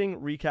the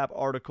Hitting Recap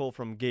article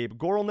from Gabe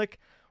Gorelnick,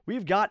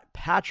 we've got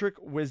Patrick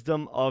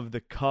Wisdom of the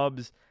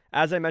Cubs.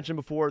 As I mentioned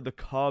before, the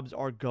Cubs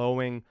are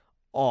going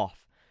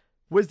off.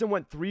 Wisdom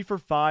went 3 for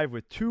 5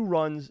 with 2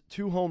 runs,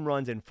 2 home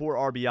runs, and 4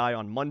 RBI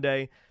on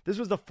Monday. This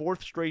was the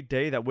 4th straight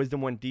day that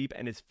Wisdom went deep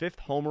and his 5th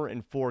homer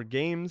in 4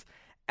 games.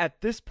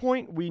 At this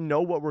point, we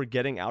know what we're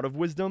getting out of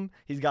Wisdom.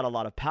 He's got a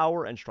lot of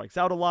power and strikes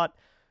out a lot.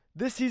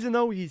 This season,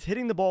 though, he's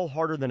hitting the ball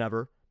harder than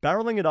ever,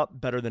 barreling it up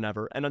better than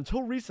ever, and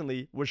until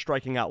recently was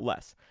striking out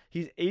less.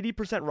 He's 80%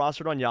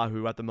 rostered on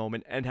Yahoo at the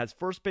moment and has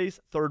first base,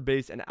 third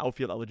base, and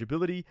outfield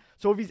eligibility.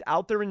 So if he's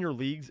out there in your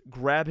leagues,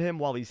 grab him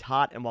while he's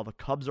hot and while the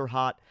Cubs are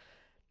hot.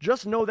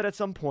 Just know that at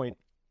some point,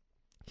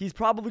 he's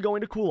probably going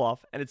to cool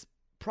off, and it's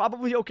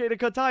probably okay to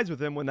cut ties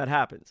with him when that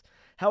happens.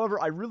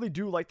 However, I really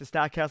do like the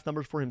StatCast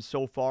numbers for him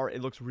so far.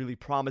 It looks really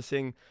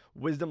promising.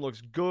 Wisdom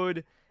looks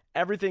good.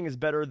 Everything is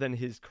better than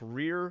his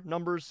career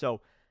numbers,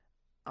 so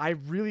I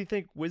really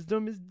think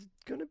Wisdom is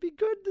going to be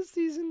good this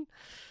season.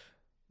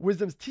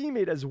 Wisdom's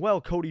teammate as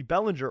well, Cody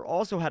Bellinger,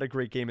 also had a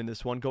great game in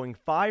this one, going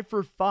 5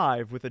 for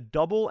 5 with a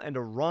double and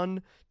a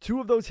run. 2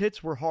 of those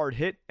hits were hard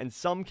hit, and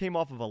some came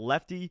off of a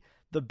lefty.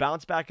 The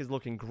bounce back is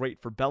looking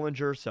great for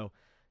Bellinger, so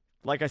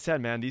like I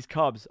said, man, these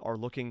Cubs are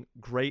looking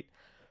great.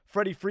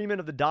 Freddie Freeman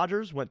of the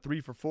Dodgers went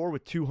 3 for 4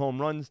 with 2 home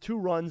runs, 2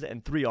 runs,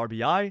 and 3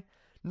 RBI.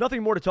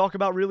 Nothing more to talk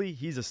about, really.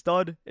 He's a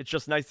stud. It's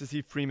just nice to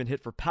see Freeman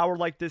hit for power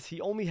like this.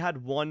 He only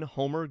had 1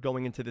 homer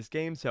going into this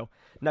game, so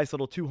nice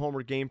little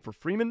 2-homer game for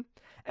Freeman.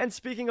 And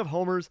speaking of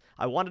homers,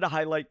 I wanted to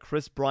highlight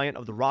Chris Bryant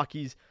of the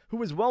Rockies,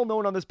 who is well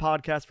known on this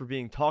podcast for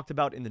being talked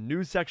about in the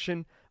news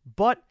section,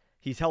 but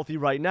he's healthy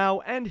right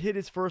now and hit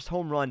his first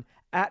home run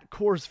at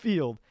Coors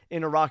Field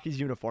in a Rockies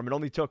uniform. It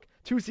only took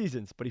 2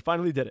 seasons, but he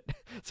finally did it.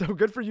 So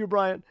good for you,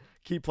 Bryant.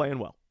 Keep playing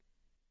well.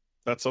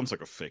 That sounds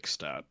like a fake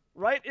stat.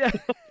 Right? Yeah,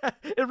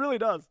 it really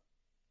does.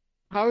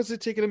 How is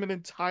it taking him an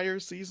entire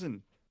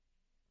season?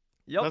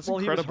 Yep, That's well,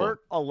 incredible. he was hurt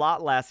a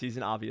lot last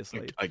season,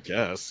 obviously. I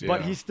guess, yeah.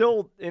 But he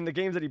still, in the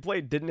games that he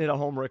played, didn't hit a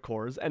homer at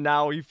Coors, and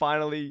now he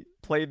finally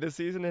played this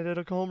season and hit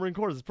a homer in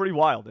Coors. It's pretty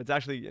wild. It's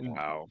actually,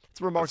 wow, it's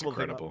a remarkable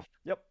That's incredible. thing.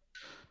 Yep.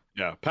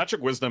 Yeah,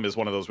 Patrick Wisdom is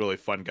one of those really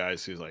fun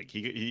guys who's like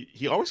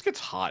he always gets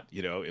hot,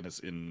 you know,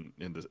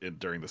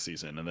 during the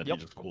season, and then he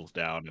just cools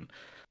down.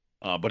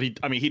 And but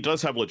he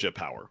does have legit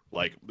power.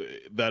 Like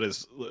that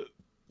is,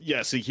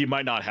 yes, he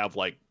might not have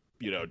like,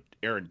 you know,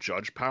 Aaron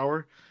Judge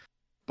power,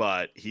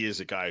 but he is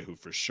a guy who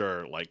for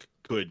sure like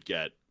could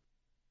get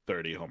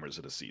 30 homers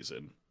in a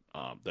season.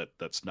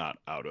 That's not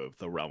out of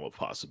the realm of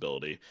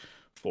possibility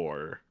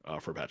for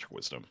Patrick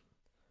Wisdom.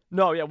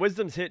 No, yeah,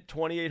 Wisdom's hit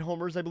 28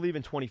 homers, I believe,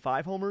 and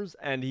 25 homers,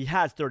 and he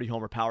has 30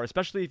 homer power,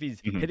 especially if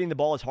he's hitting the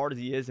ball as hard as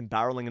he is and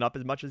barreling it up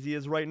as much as he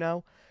is right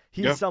now.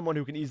 He's someone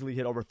who can easily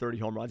hit over 30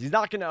 home runs. He's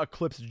not going to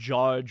eclipse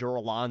Judge or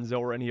Alonso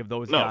or any of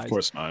those guys. No, of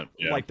course not.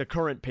 Yeah. Like the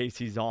current pace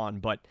he's on,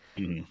 but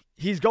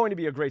he's going to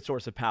be a great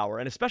source of power,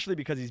 and especially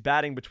because he's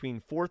batting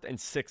between 4th and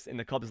 6th in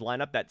the Cubs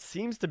lineup. That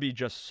seems to be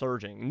just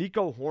surging.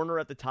 Nico Horner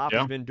at the top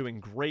has been doing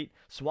great.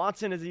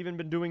 Swanson has even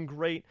been doing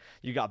great.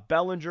 You got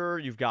Bellinger.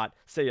 You've got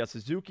Seiya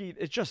Suzuki.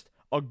 It's just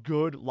a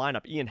good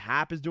lineup. Ian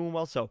Happ is doing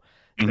well. So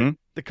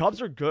the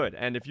Cubs are good,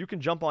 and if you can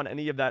jump on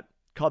any of that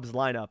Cubs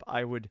lineup,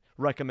 I would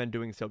recommend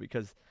doing so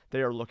because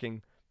they are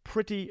looking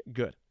pretty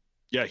good.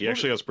 Yeah, he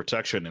actually has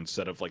protection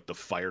instead of like the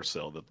fire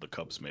sale that the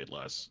Cubs made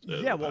last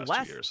 2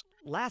 years.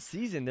 Last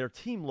season their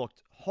team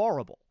looked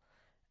horrible.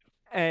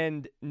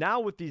 And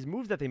now with these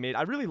moves that they made,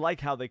 I really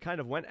like how they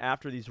kind of went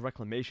after these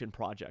reclamation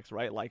projects,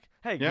 right? Like,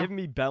 hey, give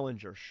me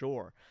Bellinger,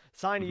 sure.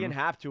 Sign Ian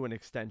Happ to an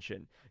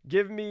extension.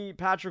 Give me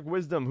Patrick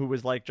Wisdom, who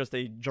was like just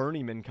a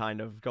journeyman kind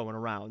of going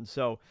around.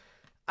 So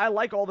I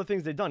like all the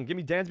things they've done. Give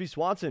me Dansby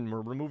Swanson.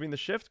 We're removing the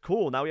shift.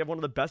 Cool. Now we have one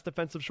of the best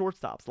defensive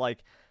shortstops.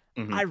 Like,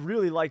 I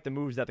really like the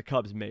moves that the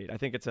Cubs made. I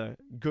think it's a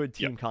good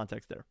team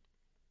context there.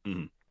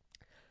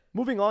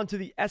 Moving on to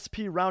the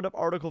SP Roundup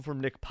article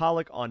from Nick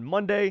Pollock on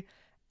Monday.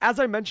 As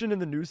I mentioned in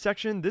the news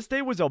section, this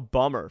day was a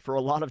bummer for a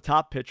lot of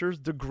top pitchers.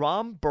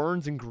 DeGrom,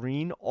 Burns, and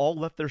Green all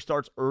left their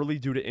starts early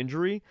due to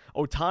injury.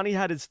 Ohtani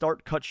had his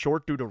start cut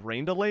short due to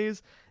rain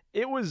delays.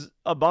 It was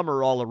a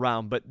bummer all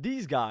around, but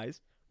these guys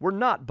were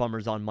not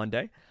bummers on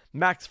Monday.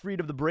 Max Fried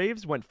of the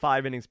Braves went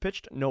 5 innings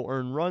pitched, no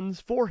earned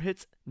runs, 4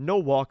 hits, no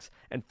walks,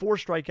 and 4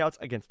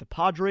 strikeouts against the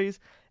Padres.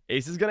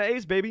 Ace is going to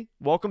ace, baby.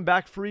 Welcome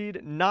back,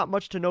 Fried. Not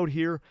much to note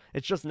here.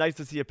 It's just nice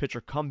to see a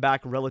pitcher come back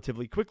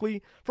relatively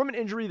quickly from an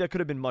injury that could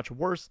have been much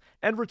worse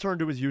and return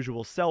to his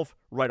usual self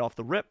right off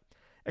the rip.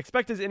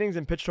 Expect his innings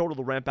and pitch total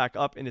to ramp back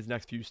up in his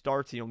next few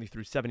starts. He only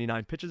threw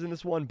 79 pitches in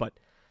this one, but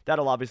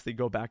that'll obviously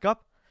go back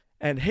up.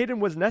 And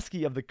Hayden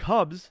Wesneski of the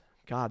Cubs,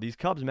 God, these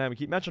Cubs, man, we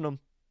keep mentioning them.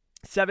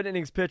 7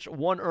 innings pitched,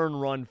 1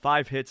 earned run,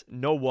 5 hits,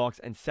 no walks,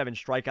 and 7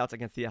 strikeouts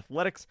against the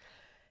Athletics.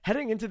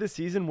 Heading into this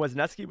season,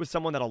 Wesneski was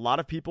someone that a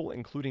lot of people,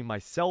 including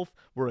myself,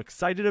 were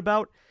excited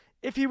about.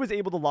 If he was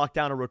able to lock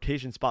down a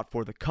rotation spot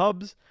for the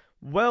Cubs,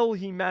 well,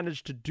 he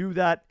managed to do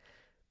that,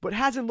 but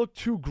hasn't looked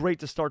too great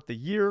to start the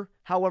year.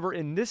 However,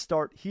 in this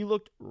start, he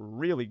looked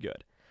really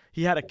good.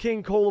 He had a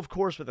King Cole, of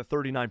course, with a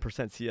 39%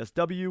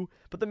 CSW,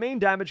 but the main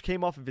damage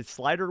came off of his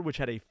slider, which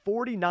had a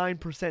 49%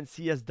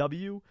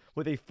 CSW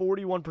with a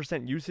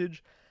 41%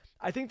 usage.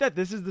 I think that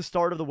this is the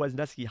start of the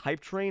Wesneski hype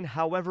train.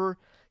 However,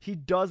 he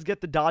does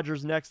get the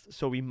Dodgers next,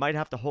 so we might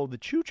have to hold the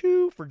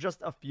choo-choo for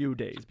just a few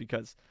days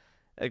because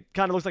it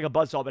kind of looks like a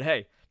buzzsaw. But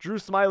hey, Drew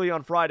Smyly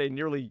on Friday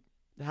nearly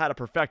had a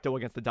perfecto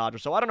against the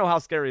Dodgers, so I don't know how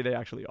scary they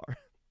actually are.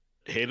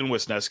 Hayden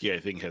Wesneski, I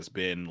think, has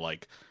been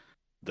like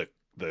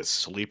the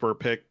sleeper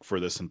pick for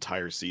this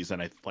entire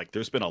season.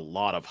 There's been a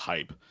lot of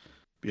hype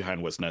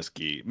behind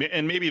Wesneski,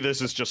 and maybe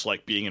this is just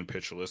like being in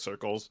pitcher list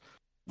circles.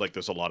 Like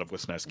there's a lot of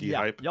Wesneski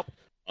hype. Yep.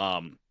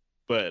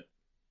 But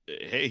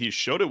hey, he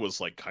showed it was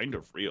like kind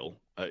of real.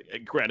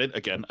 Granted,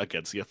 again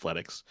against the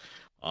Athletics,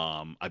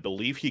 I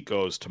believe he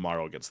goes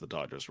tomorrow against the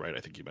Dodgers, right? I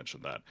think you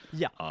mentioned that.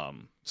 Yeah.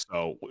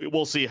 So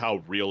we'll see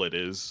how real it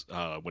is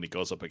when he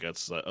goes up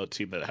against a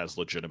team that has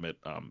legitimate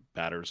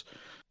batters.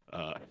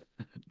 Uh,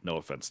 no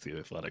offense to the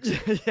Athletics.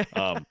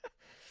 Yeah.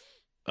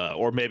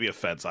 Or maybe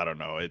offense. I don't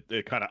know.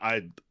 It kind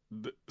of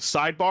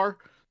sidebar.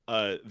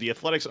 The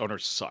Athletics owner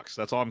sucks.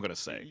 That's all I'm gonna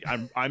say.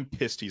 I'm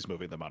pissed he's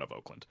moving them out of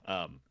Oakland.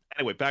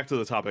 Anyway, back to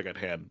the topic at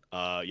hand.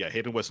 Yeah,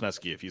 Hayden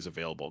Wesneski, if he's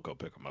available, go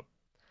pick him up.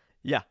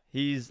 Yeah,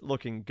 he's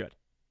looking good.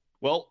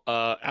 Well,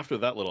 after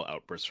that little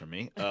outburst from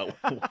me,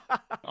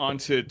 on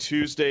to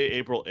Tuesday,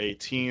 April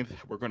 18th,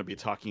 we're going to be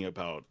talking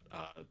about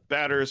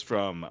batters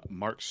from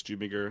Mark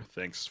Stubiger.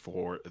 Thanks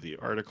for the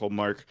article,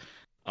 Mark.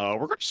 We're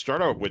going to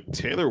start out with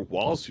Taylor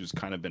Walls, who's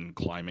kind of been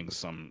climbing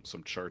some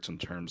charts in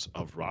terms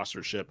of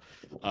rostership.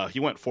 He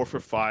went 4 for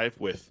 5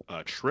 with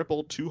a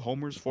triple, 2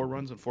 homers, 4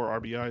 runs, and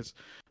 4 RBIs.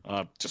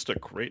 Just a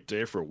great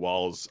day for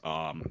Walls.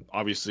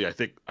 Obviously, I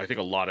think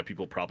a lot of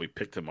people probably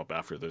picked him up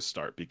after this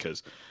start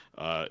because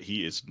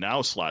he is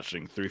now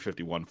slashing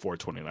 351,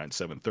 429,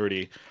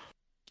 730.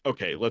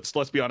 Okay,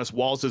 let's be honest.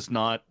 Walls is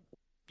not,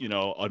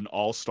 an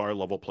all-star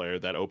level player.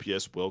 That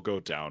OPS will go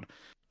down.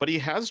 But he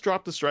has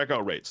dropped the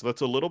strikeout rate, so that's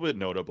a little bit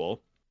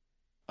notable.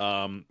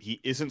 He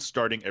isn't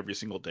starting every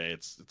single day.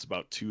 It's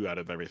about 2 out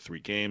of every 3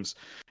 games,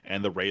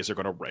 and the Rays are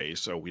going to raise,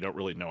 so we don't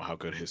really know how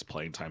good his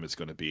playing time is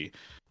going to be.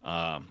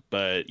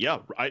 But yeah,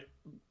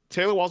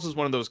 Taylor Walls is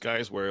one of those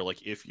guys where,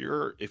 like, if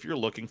you're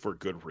looking for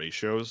good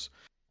ratios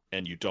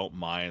and you don't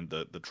mind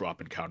the drop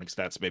in counting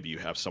stats, maybe you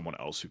have someone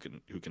else who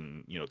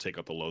can take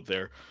up the load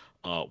there.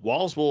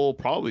 Walls will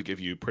probably give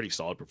you pretty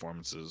solid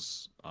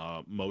performances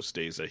most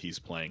days that he's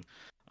playing.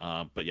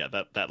 But yeah,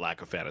 that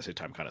lack of fantasy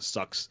time kind of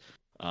sucks.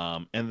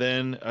 And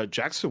then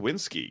Jack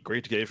Sawinski,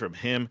 great day from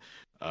him.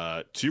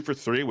 2 for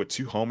 3 with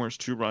 2 homers,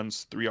 2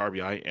 runs, 3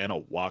 RBI, and a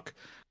walk.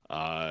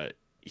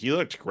 He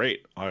looked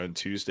great on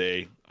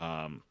Tuesday.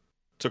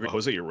 Took a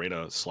Jose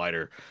Urena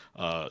slider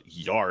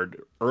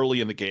yard early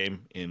in the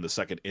game in the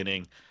second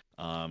inning,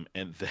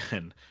 and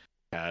then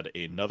had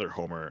another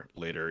homer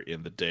later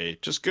in the day.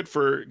 Just good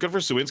for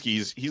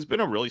Sawinski. He's been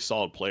a really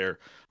solid player.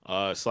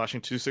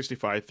 Slashing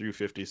 265,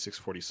 350,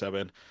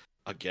 647.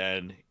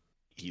 Again,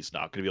 he's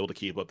not going to be able to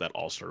keep up that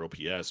all-star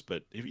OPS,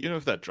 but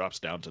if that drops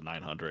down to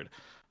 900,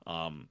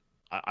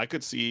 I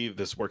could see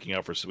this working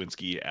out for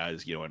Sawinski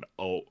as an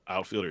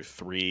outfielder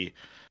 3,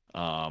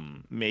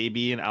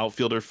 maybe an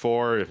outfielder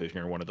 4 if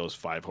you're in one of those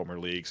 5 homer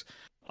leagues.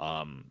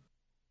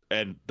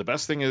 And the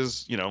best thing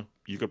is,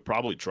 you could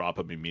probably drop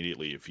him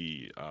immediately if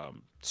he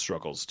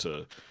struggles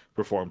to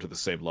perform to the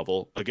same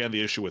level. Again,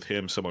 the issue with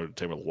him, similar to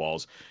Taylor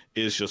Walls,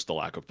 is just the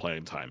lack of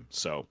playing time.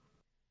 So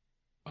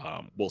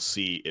we'll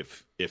see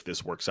if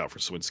this works out for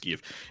Sawinski.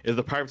 If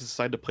the Pirates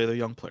decide to play the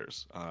young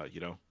players,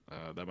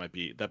 that might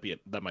be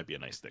a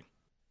nice thing.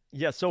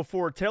 Yeah. So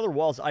for Taylor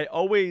Walls, I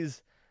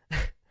always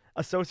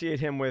associate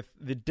him with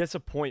the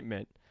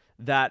disappointment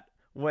that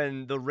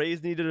when the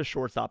Rays needed a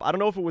shortstop, I don't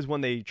know if it was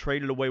when they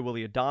traded away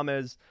Willy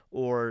Adames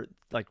or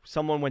like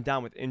someone went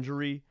down with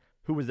injury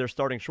who was their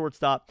starting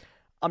shortstop.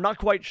 I'm not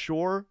quite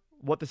sure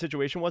what the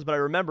situation was, but I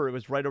remember it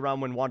was right around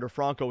when Wander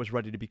Franco was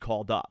ready to be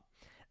called up.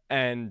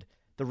 And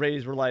the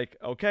Rays were like,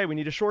 okay, we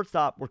need a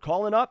shortstop. We're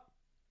calling up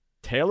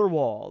Taylor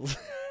Walls.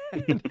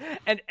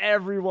 and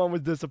everyone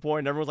was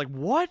disappointed. Everyone was like,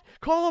 what?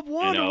 Call up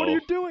Wander. What are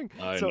you doing?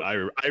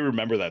 I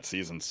remember that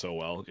season so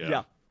well.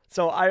 Yeah.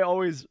 So I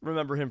always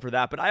remember him for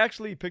that. But I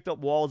actually picked up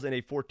Walls in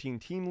a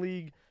 14-team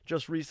league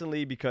just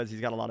recently because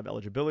he's got a lot of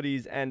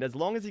eligibilities. And as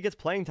long as he gets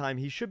playing time,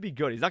 he should be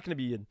good. He's not going to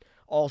be an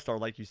all-star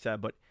like you said,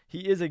 but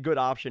he is a good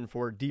option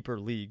for deeper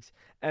leagues.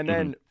 And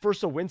then for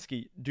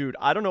Sawinski, dude,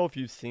 I don't know if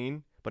you've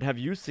seen, but have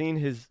you seen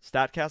his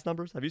StatCast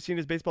numbers? Have you seen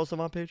his Baseball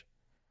Savant page?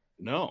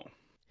 No.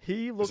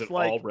 He looks is it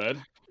like all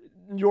red?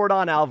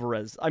 Yordan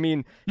Alvarez. I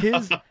mean,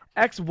 his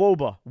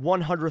ex-WOBA,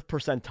 100th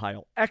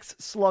percentile.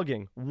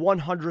 Ex-slugging,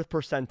 100th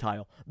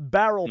percentile.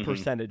 Barrel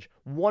percentage,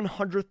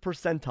 100th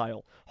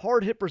percentile.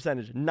 Hard hit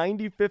percentage,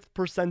 95th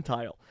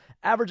percentile.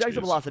 Average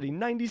exit velocity,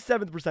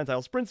 97th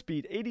percentile. Sprint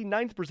speed,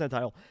 89th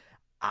percentile.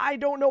 I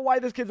don't know why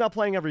this kid's not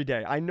playing every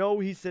day. I know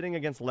he's sitting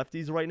against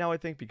lefties right now, I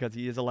think, because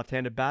he is a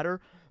left-handed batter.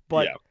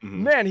 But,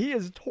 man, he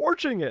is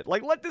torching it.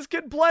 Like, let this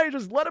kid play.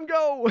 Just let him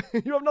go.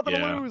 You have nothing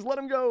to lose. Let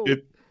him go.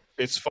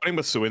 It's funny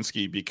with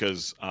Sawinski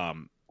because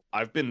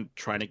I've been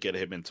trying to get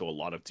him into a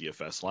lot of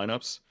DFS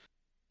lineups,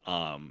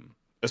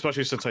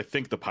 especially since I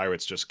think the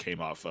Pirates just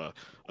came off a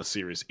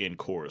series in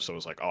Coors. So I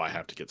was like, I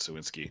have to get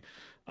Sawinski.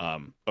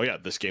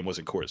 This game was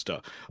in Coors, duh.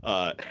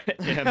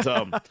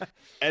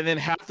 And then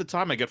half the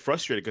time I get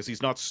frustrated because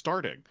he's not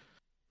starting.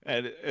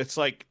 And it's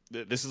like,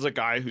 this is a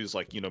guy who's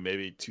like,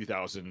 maybe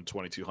 2,000,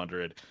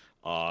 2,200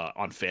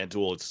 on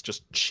FanDuel. It's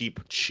just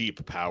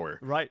cheap power.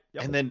 Right.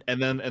 Yep.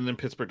 And then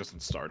Pittsburgh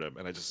doesn't start him.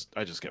 And I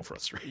just get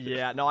frustrated.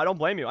 Yeah, no, I don't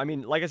blame you. I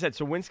mean, like I said,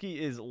 Sawinski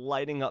is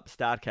lighting up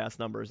StatCast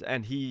numbers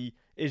and he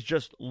is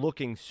just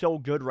looking so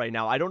good right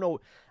now. I don't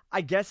know.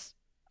 I guess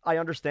I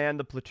understand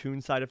the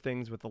platoon side of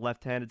things with the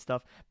left-handed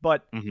stuff,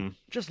 but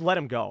just let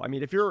him go. I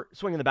mean, if you're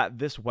swinging the bat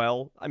this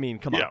well, I mean,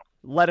 come on,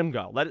 let him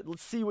go.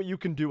 Let's see what you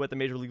can do at the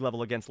major league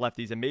level against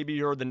lefties, and maybe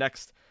you're the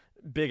next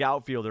big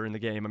outfielder in the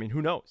game. I mean,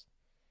 who knows?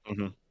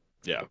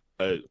 Yeah,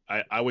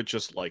 I would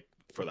just like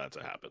for that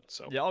to happen.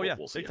 So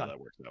we'll see how that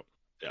works out.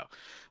 Yeah.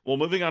 Well,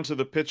 moving on to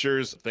the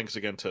pitchers. Thanks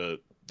again to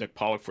Nick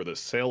Pollock for the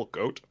Sale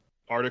Goat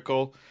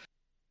article.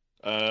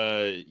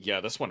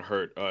 This one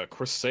hurt.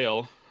 Chris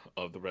Sale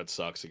of the Red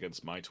Sox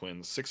against my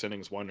Twins. 6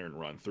 innings, 1 earned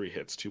run, 3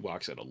 hits, 2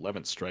 walks, and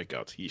 11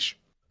 strikeouts. Yeesh.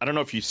 I don't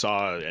know if you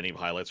saw any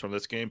highlights from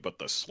this game, but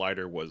the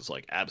slider was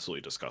like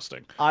absolutely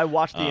disgusting. I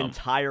watched the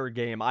entire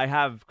game. I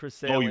have Chris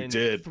Sale in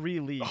 3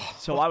 leagues,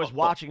 so I was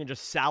watching and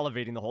just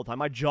salivating the whole time.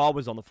 My jaw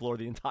was on the floor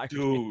the entire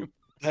game. Dude,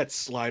 that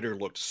slider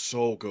looked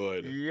so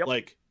good. Yep.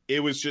 Like, it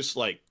was just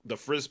like the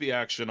frisbee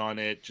action on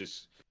it.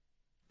 Just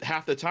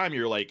half the time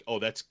you're like, oh,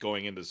 that's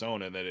going in the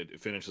zone, and then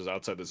it finishes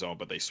outside the zone,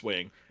 but they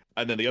swing.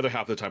 And then the other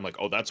half of the time, like,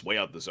 oh, that's way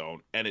out the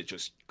zone, and it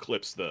just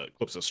clips the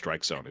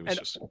strike zone. It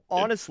was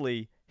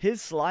honestly,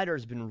 his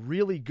slider's been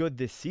really good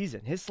this season.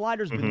 His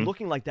slider's been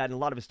looking like that in a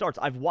lot of his starts.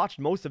 I've watched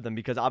most of them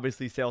because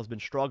obviously Sale's been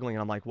struggling,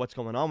 and I'm like, what's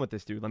going on with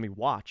this dude? Let me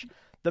watch.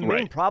 The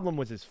main problem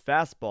was his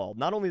fastball,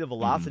 not only the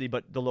velocity,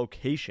 but the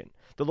location.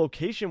 The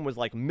location was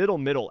like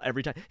middle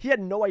every time. He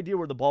had no idea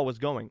where the ball was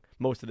going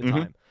most of the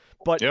time.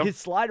 But his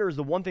slider is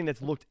the one thing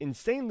that's looked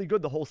insanely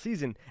good the whole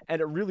season,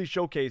 and it really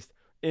showcased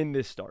in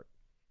this start.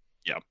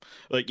 Yeah.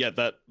 Like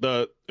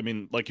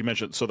you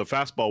mentioned, so the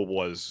fastball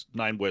was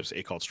 9 whiffs,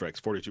 8 called strikes,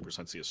 42%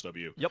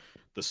 CSW. Yep.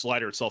 The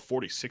slider itself,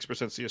 46%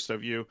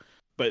 CSW.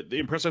 But the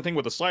impressive thing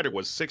with the slider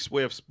was 6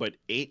 whiffs, but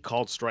 8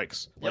 called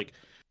strikes. Yep. Like,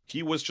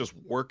 he was just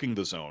working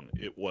the zone.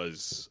 It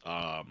was,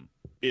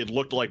 it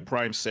looked like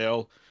prime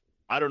Sale.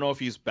 I don't know if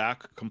he's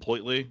back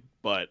completely,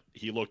 but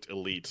he looked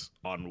elite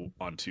on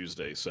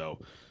Tuesday. So,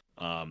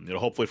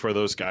 hopefully for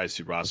those guys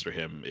who roster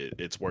him,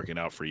 it's working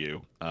out for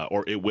you,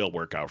 or it will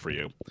work out for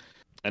you.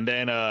 And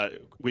then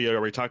we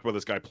already talked about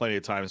this guy plenty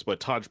of times, but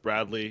Taj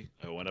Bradley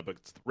went up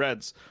against the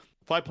Reds,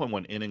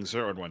 5.1 innings,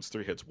 0 runs,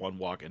 3 hits, 1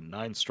 walk, and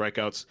 9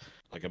 strikeouts.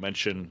 Like I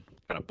mentioned,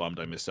 kind of bummed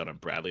I missed out on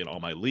Bradley in all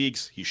my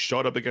leagues. He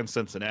showed up against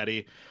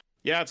Cincinnati.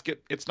 Yeah,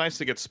 it's nice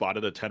to get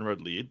spotted a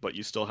 10-run lead, but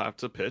you still have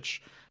to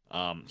pitch.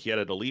 He had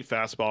an elite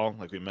fastball,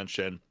 like we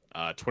mentioned,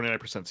 29%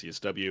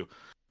 CSW,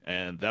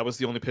 and that was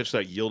the only pitch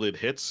that yielded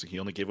hits. He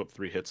only gave up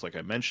 3 hits, like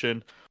I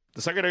mentioned.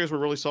 The secondaries were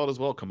really solid as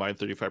well, combined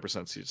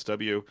 35%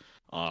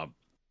 CSW.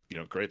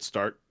 Great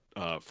start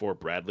for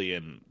Bradley,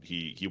 and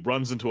he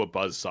runs into a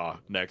buzzsaw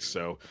next,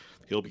 so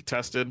he'll be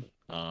tested.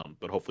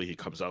 But hopefully he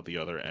comes out the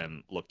other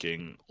end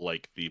looking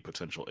like the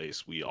potential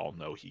ace we all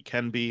know he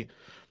can be.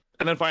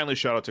 And then finally,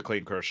 shout out to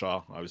Clayton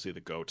Kershaw, obviously the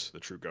GOAT, the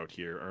true GOAT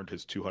here, earned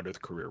his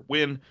 200th career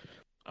win.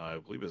 I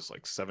believe it was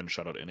like 7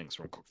 shutout innings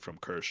from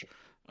Kersh.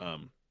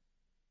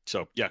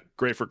 So yeah,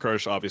 great for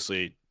Kersh.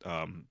 Obviously,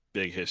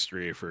 big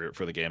history for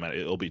the game.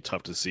 It'll be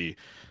tough to see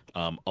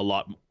a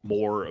lot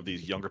more of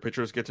these younger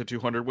pitchers get to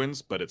 200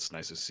 wins, but it's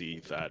nice to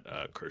see that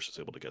Kersh is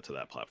able to get to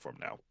that platform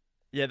now.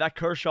 Yeah, that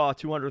Kershaw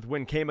 200th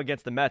win came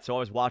against the Mets, so I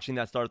was watching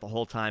that start the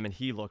whole time, and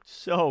he looked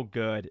so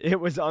good. It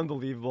was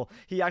unbelievable.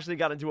 He actually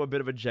got into a bit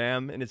of a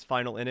jam in his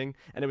final inning,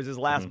 and it was his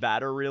last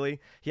batter, really.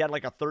 He had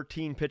like a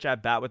 13-pitch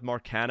at-bat with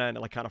Mark Canha, and it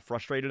like kind of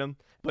frustrated him.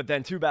 But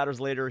then 2 batters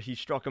later, he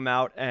struck him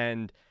out,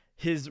 and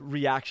his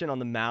reaction on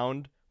the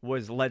mound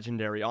was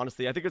legendary.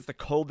 Honestly, I think it's the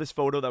coldest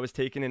photo that was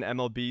taken in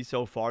MLB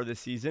so far this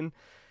season.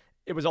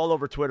 It was all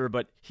over Twitter,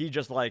 but he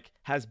just like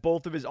has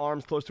both of his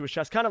arms close to his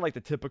chest, kind of like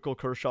the typical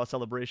Kershaw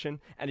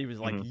celebration, and he was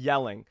like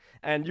yelling.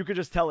 And you could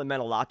just tell it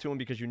meant a lot to him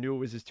because you knew it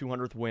was his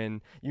 200th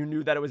win. You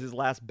knew that it was his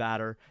last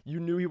batter. You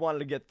knew he wanted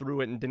to get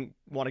through it and didn't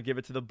want to give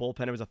it to the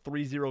bullpen. It was a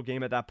 3-0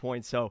 game at that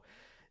point, so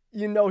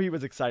you know he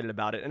was excited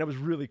about it, and it was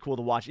really cool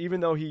to watch.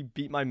 Even though he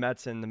beat my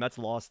Mets and the Mets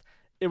lost,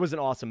 it was an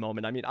awesome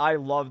moment. I mean, I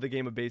love the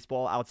game of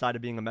baseball outside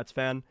of being a Mets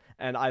fan,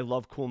 and I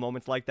love cool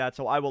moments like that.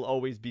 So I will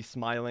always be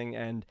smiling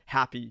and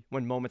happy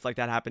when moments like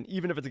that happen,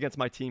 even if it's against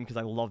my team, because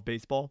I love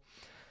baseball.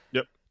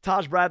 Yep.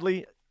 Taj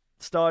Bradley,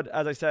 stud,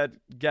 as I said,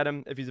 get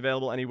him if he's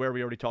available anywhere. We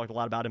already talked a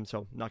lot about him, so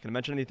I'm not going to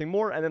mention anything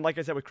more. And then, like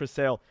I said, with Chris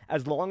Sale,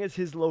 as long as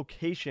his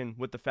location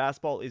with the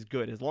fastball is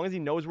good, as long as he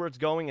knows where it's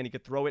going and he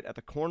could throw it at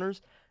the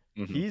corners,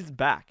 he's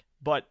back.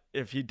 But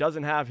if he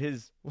doesn't have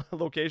his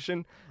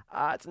location,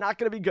 it's not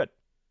going to be good.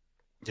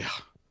 Yeah.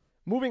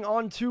 Moving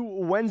on to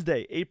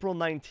Wednesday, April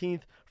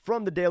 19th,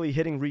 from the Daily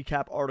Hitting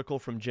Recap article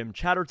from Jim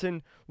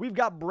Chatterton, we've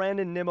got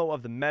Brandon Nimmo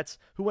of the Mets,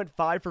 who went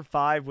 5 for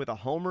 5 with a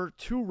homer,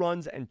 2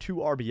 runs, and 2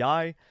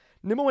 RBI.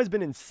 Nimmo has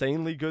been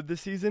insanely good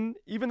this season,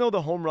 even though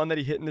the home run that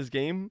he hit in this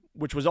game,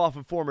 which was off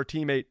of former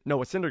teammate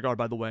Noah Syndergaard,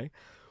 by the way,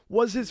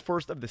 was his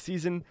first of the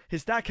season.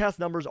 His StatCast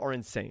numbers are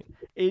insane.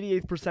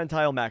 88th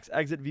percentile max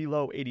exit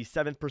velo,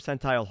 87th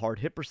percentile hard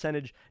hit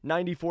percentage,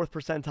 94th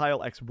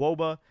percentile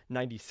ex-WOBA,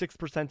 96th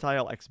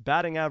percentile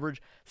ex-batting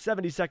average,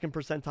 72nd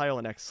percentile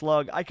in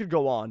ex-slug. I could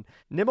go on.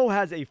 Nimmo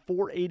has a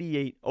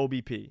 488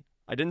 OBP.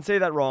 I didn't say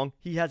that wrong.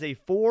 He has a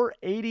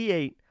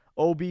 488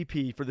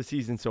 OBP for the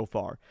season so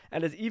far,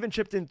 and has even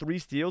chipped in 3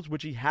 steals,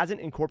 which he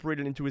hasn't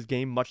incorporated into his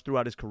game much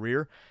throughout his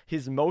career.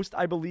 His most,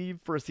 I believe,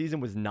 for a season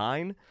was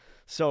 9.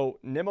 So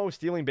Nimmo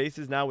stealing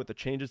bases now with the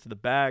changes to the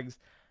bags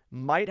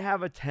might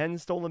have a 10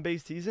 stolen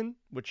base season,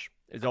 which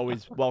is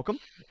always welcome.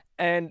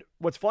 And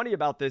what's funny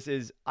about this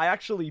is I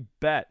actually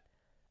bet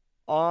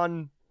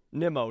on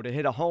Nimmo to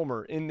hit a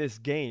homer in this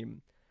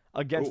game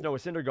against Noah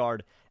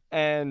Syndergaard,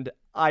 and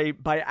I,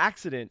 by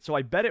accident, so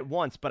I bet it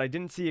once, but I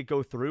didn't see it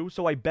go through,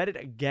 so I bet it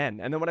again.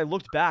 And then when I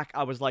looked back,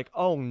 I was like,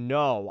 oh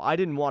no, I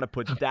didn't want to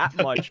put that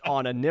much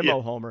on a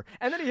Nimmo homer.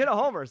 And then he hit a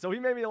homer, so he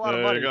made me a lot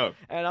of money. There you go.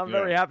 And I'm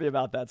very happy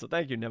about that, so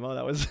thank you, Nimmo.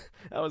 That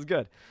was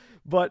good.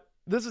 But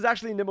this is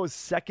actually Nimmo's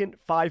second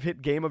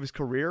 5-hit game of his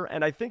career,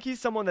 and I think he's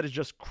someone that is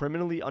just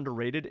criminally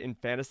underrated in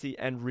fantasy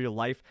and real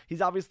life.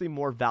 He's obviously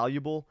more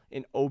valuable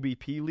in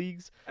OBP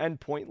leagues and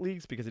point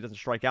leagues because he doesn't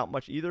strike out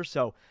much either,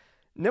 so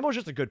Nimmo's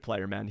just a good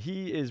player, man.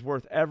 He is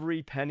worth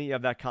every penny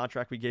of that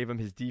contract we gave him.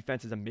 His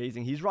defense is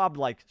amazing. He's robbed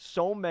like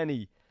so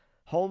many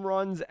home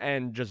runs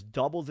and just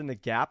doubles in the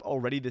gap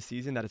already this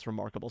season that it's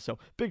remarkable. So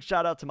big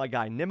shout out to my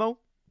guy Nimmo.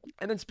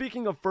 And then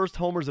speaking of first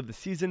homers of the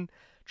season,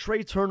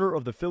 Trey Turner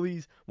of the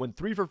Phillies went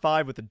 3 for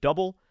 5 with a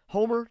double,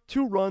 homer,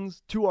 2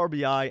 runs, 2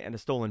 RBI, and a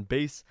stolen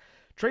base.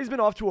 Trey's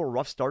been off to a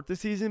rough start this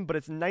season, but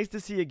it's nice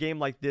to see a game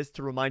like this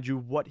to remind you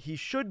what he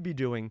should be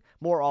doing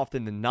more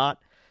often than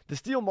not. The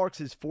steal marks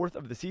his 4th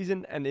of the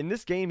season, and in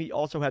this game, he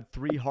also had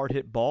 3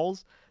 hard-hit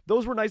balls.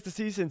 Those were nice to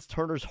see since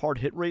Turner's hard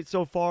hit rate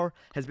so far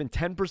has been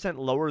 10%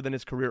 lower than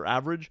his career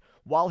average,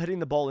 while hitting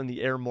the ball in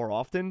the air more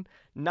often.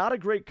 Not a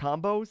great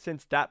combo,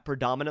 since that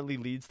predominantly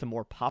leads to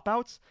more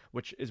pop-outs,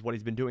 which is what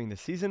he's been doing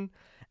this season.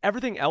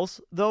 Everything else,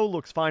 though,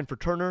 looks fine for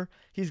Turner.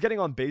 He's getting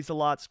on base a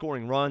lot,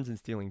 scoring runs and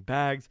stealing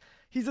bags.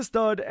 He's a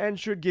stud and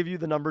should give you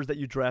the numbers that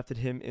you drafted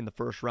him in the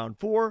first round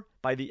for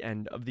by the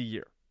end of the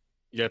year.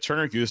 Yeah,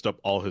 Turner used up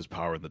all his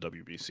power in the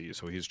WBC,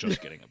 so he's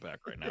just getting it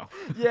back right now.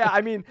 Yeah,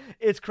 I mean,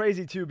 it's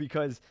crazy too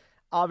because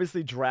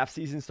obviously draft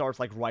season starts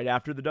like right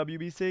after the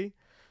WBC.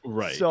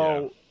 Right.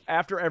 So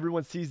after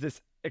everyone sees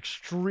this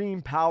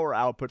extreme power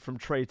output from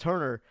Trey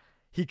Turner,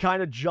 he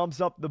kind of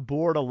jumps up the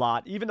board a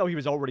lot, even though he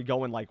was already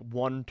going like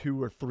 1,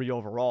 2, or 3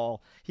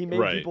 overall. He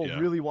made people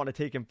really want to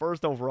take him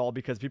first overall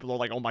because people are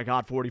like, oh my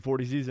God,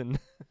 40-40 season.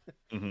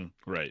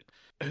 Right.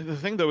 The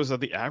thing though is that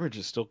the average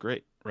is still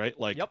great, right?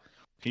 Like,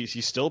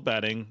 He's still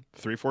batting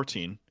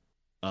 .314.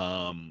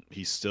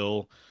 He's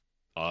still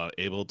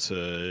able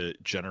to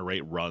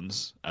generate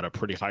runs at a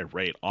pretty high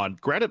rate on,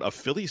 granted, a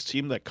Phillies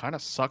team that kind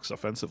of sucks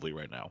offensively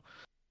right now.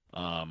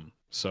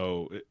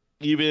 So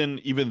even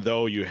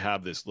though you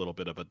have this little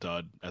bit of a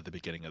dud at the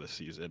beginning of the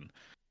season,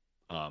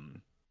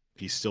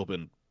 he's still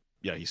been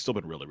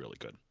really, really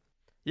good.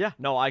 Yeah,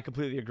 no, I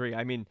completely agree.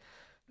 I mean,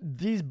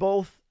 these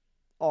both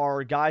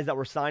are guys that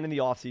were signed in the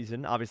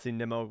offseason. Obviously,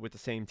 Nimmo with the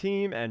same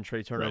team, and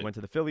Trey Turner went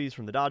to the Phillies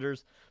from the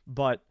Dodgers.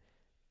 But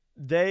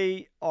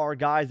they are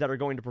guys that are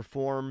going to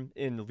perform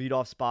in the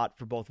leadoff spot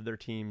for both of their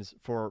teams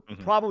for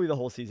probably the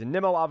whole season.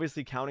 Nimmo,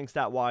 obviously, counting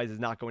stat-wise, is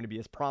not going to be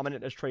as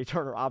prominent as Trey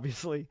Turner,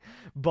 obviously.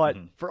 But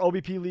for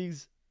OBP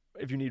leagues,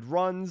 if you need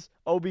runs,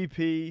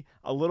 OBP,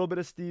 a little bit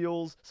of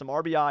steals, some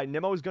RBI,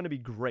 Nimmo is going to be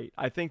great.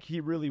 I think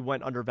he really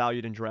went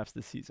undervalued in drafts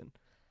this season.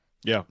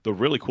 Yeah, the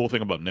really cool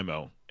thing about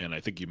Nimmo, and I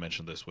think you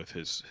mentioned this with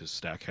his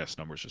StatCast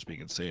numbers just being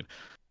insane,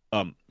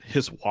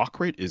 his walk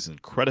rate is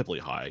incredibly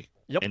high,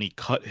 and he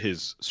cut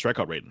his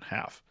strikeout rate in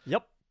half.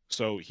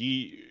 So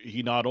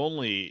he not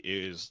only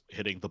is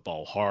hitting the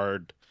ball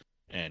hard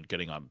and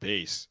getting on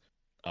base,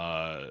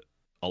 a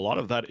lot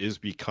of that is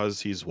because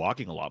he's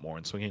walking a lot more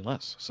and swinging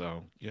less.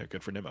 So, yeah,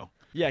 good for Nimmo.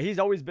 Yeah, he's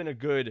always been a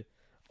good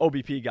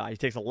OBP guy. He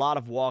takes a lot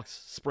of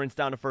walks, sprints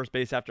down to first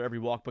base after every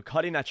walk, but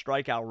cutting that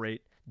strikeout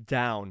rate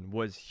down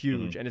was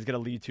huge and is going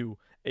to lead to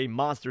a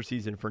monster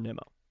season for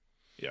Nimmo.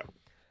 Yeah.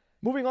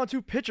 Moving on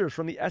to pitchers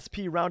from the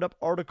SP Roundup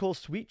article,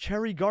 Sweet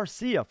Cherry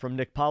Garcia from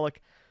Nick Pollock.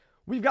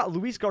 We've got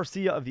Luis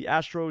Garcia of the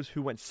Astros,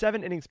 who went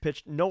 7 innings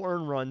pitched, no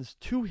earned runs,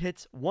 2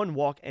 hits, 1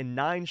 walk, and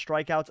 9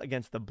 strikeouts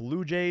against the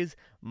Blue Jays.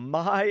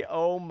 My,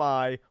 oh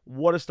my,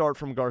 what a start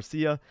from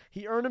Garcia.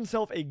 He earned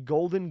himself a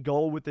golden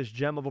goal with this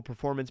gem of a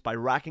performance by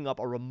racking up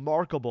a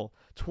remarkable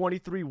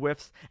 23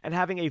 whiffs and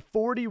having a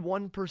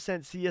 41%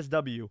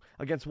 CSW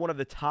against one of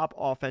the top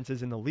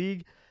offenses in the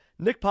league.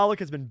 Nick Pollock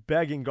has been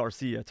begging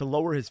Garcia to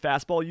lower his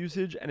fastball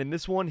usage, and in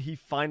this one, he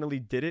finally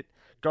did it.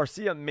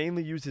 Garcia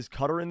mainly used his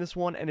cutter in this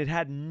one, and it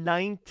had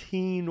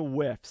 19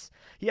 whiffs.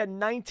 He had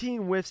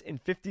 19 whiffs in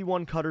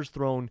 51 cutters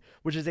thrown,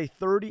 which is a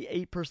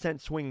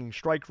 38% swinging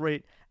strike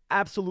rate.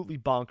 Absolutely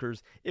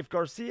bonkers. If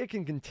Garcia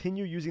can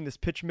continue using this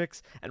pitch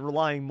mix and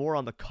relying more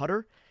on the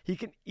cutter, he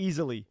can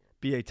easily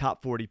be a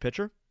top 40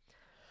 pitcher.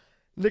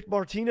 Nick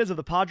Martinez of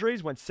the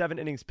Padres went 7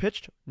 innings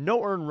pitched,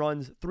 no earned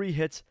runs, 3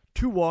 hits,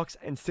 2 walks,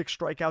 and 6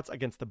 strikeouts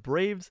against the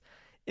Braves.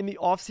 In the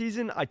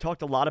offseason, I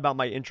talked a lot about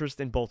my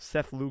interest in both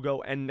Seth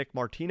Lugo and Nick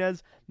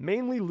Martinez,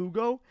 mainly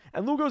Lugo,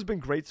 and Lugo's been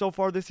great so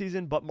far this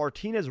season, but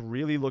Martinez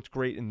really looked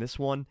great in this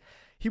one.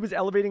 He was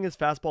elevating his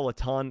fastball a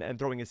ton and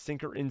throwing his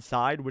sinker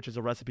inside, which is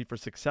a recipe for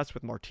success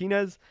with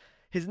Martinez.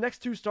 His next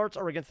 2 starts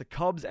are against the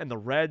Cubs and the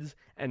Reds,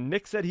 and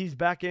Nick said he's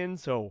back in,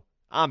 so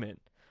I'm in.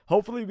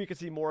 Hopefully we can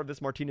see more of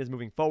this Martinez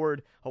moving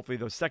forward. Hopefully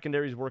those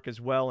secondaries work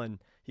as well, and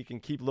he can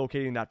keep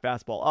locating that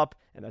fastball up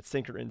and that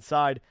sinker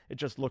inside. It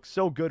just looks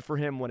so good for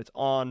him when it's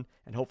on,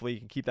 and hopefully he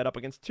can keep that up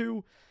against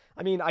 2.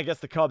 I mean, I guess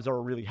the Cubs are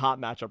a really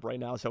hot matchup right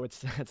now, so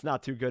it's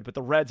not too good, but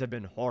the Reds have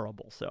been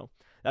horrible, so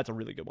that's a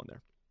really good one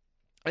there.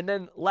 And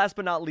then, last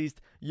but not least,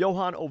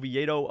 Johan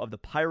Oviedo of the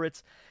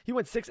Pirates. He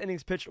went 6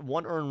 innings pitched,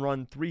 1 earned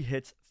run, 3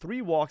 hits,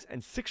 3 walks,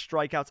 and 6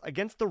 strikeouts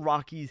against the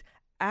Rockies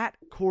at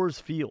Coors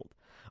Field.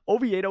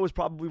 Oviedo was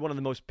probably one of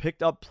the most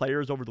picked up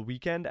players over the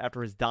weekend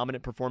after his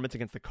dominant performance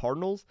against the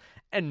Cardinals,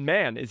 and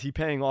man, is he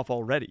paying off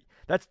already.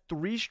 That's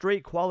 3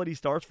 straight quality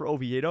starts for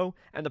Oviedo,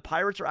 and the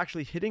Pirates are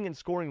actually hitting and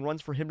scoring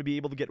runs for him to be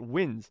able to get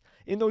wins.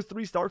 In those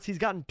 3 starts, he's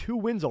gotten 2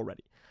 wins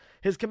already.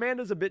 His command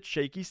is a bit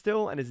shaky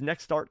still, and his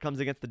next start comes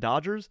against the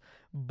Dodgers,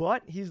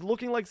 but he's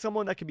looking like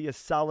someone that could be a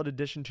solid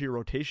addition to your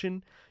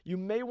rotation. You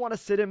may want to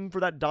sit him for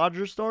that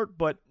Dodgers start,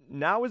 but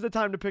now is the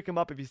time to pick him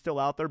up if he's still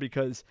out there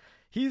because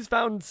he's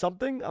found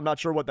something. I'm not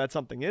sure what that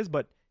something is,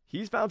 but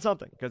he's found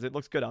something because it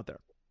looks good out there.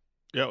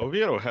 Yeah,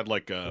 Oviedo had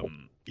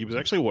he was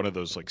actually one of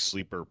those like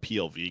sleeper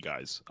PLV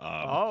guys.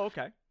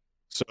 Okay.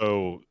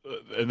 So,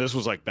 and this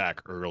was like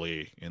back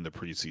early in the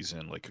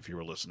preseason, like if you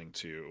were listening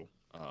to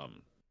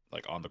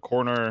like On the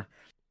Corner,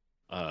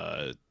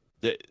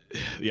 there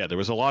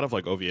was a lot of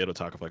like Oviedo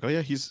talk of like, oh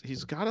yeah,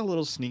 he's got a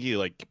little sneaky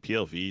like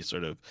PLV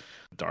sort of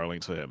darling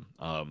to him.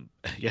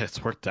 Yeah,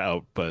 it's worked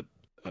out, but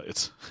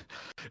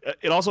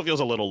it also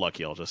feels a little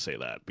lucky. I'll just say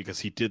that because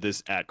he did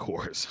this at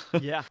Coors.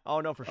 Yeah.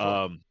 Oh no, for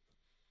sure.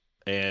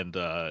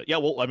 Yeah,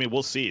 well, I mean,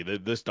 we'll see.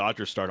 This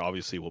Dodgers start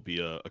obviously will be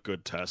a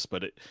good test,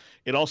 but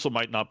it also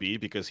might not be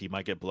because he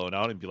might get blown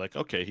out and be like,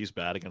 okay, he's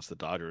bad against the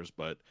Dodgers,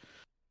 but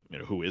you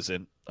know who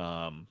isn't.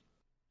 I'm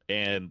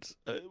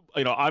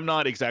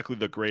not exactly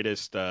the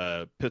greatest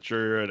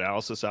pitcher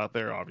analysis out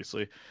there,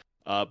 obviously.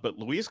 But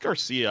Luis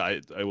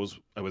Garcia, I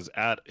was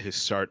at his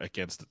start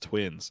against the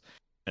Twins,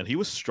 and he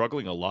was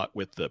struggling a lot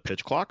with the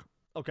pitch clock.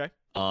 Okay.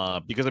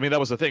 Because I mean that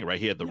was the thing, right?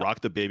 He had the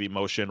rock the baby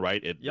motion,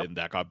 right? And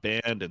that got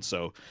banned, and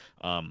so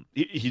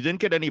he didn't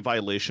get any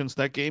violations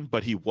that game,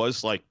 but he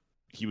was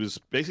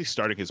basically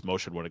starting his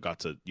motion when it got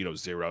to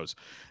zeros,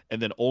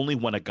 and then only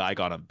when a guy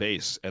got on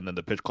base and then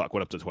the pitch clock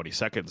went up to 20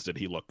 seconds did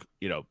he look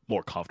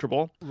more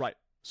comfortable. Right.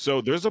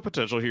 So there's a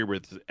potential here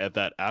at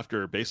that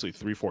after basically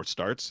 3-4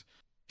 starts.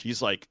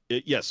 He's like,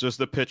 yes, there's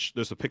the pitch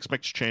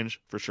mix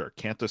change for sure.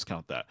 Can't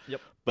discount that.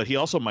 Yep. But he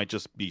also might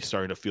just be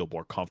starting to feel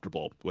more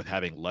comfortable with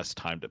having less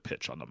time to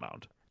pitch on the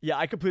mound. Yeah,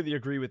 I completely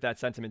agree with that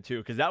sentiment too,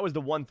 because that was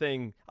the one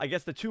thing, I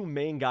guess the 2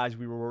 main guys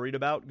we were worried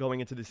about going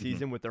into the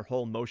season with their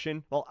whole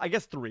motion. Well, I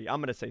guess 3.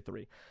 I'm going to say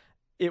 3.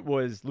 It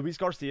was Luis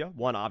Garcia,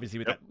 one obviously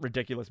with that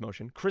ridiculous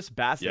motion. Chris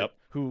Bassett,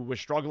 who was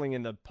struggling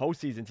in the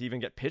postseason to even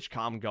get pitch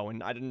comm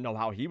going. I didn't know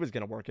how he was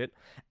going to work it.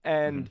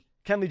 And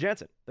Kenley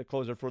Jansen, the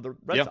closer for the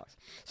Red Sox.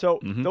 So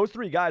those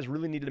 3 guys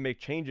really needed to make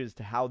changes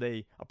to how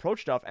they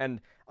approach stuff. And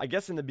I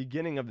guess in the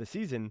beginning of the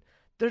season,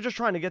 they're just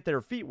trying to get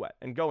their feet wet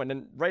and going.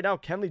 And right now,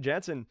 Kenley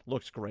Jansen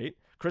looks great.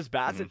 Chris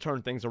Bassett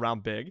turned things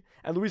around big.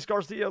 And Luis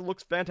Garcia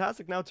looks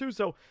fantastic now too.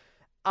 So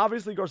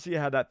obviously Garcia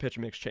had that pitch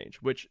mix change,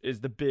 which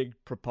is the big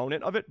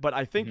proponent of it. But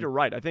I think you're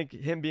right. I think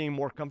him being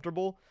more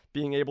comfortable,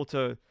 being able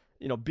to,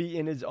 be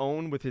in his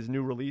own with his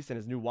new release and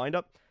his new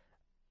windup,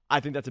 I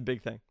think that's a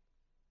big thing.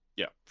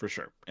 Yeah, for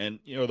sure. And,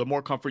 the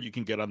more comfort you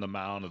can get on the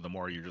mound and the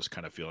more you're just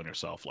kind of feeling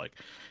yourself like,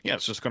 yeah,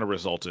 it's just going to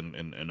result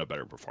in a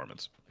better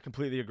performance. I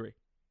completely agree.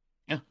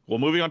 Yeah. Well,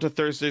 moving on to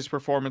Thursday's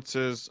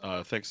performances,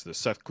 thanks to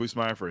Seth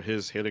Klusmeyer for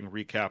his hitting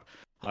recap.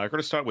 I'm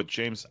going to start with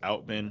James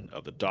Outman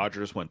of the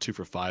Dodgers, went 2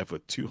 for 5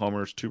 with 2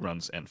 homers, 2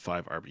 runs, and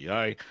 5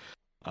 RBI.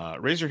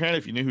 Raise your hand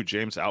if you knew who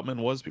James Outman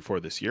was before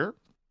this year.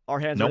 Our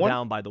hands are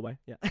down, by the way.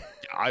 Yeah.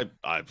 I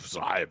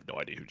have no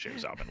idea who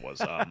James Outman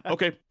was.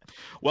 Okay.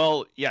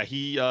 Well, yeah,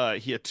 he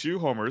had 2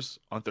 homers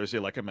on Thursday,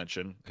 like I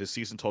mentioned. His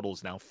season total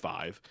is now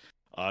 5.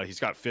 He's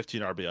got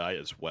 15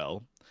 RBI as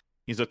well.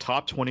 He's a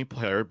top 20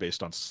 player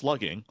based on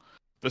slugging.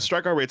 The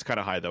strikeout rate's kind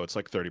of high, though. It's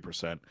like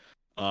 30%.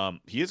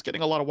 He is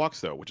getting a lot of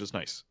walks, though, which is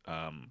nice.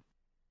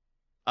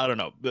 I don't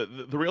know.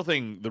 The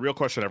real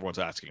question everyone's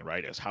asking,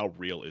 right, is how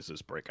real is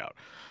this breakout?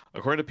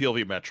 According to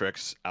PLV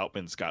metrics,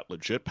 Outman's got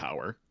legit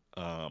power.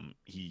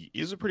 He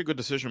is a pretty good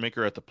decision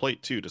maker at the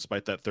plate, too,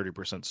 despite that 30%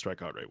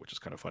 strikeout rate, which is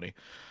kind of funny.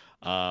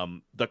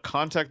 The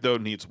contact, though,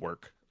 needs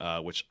work,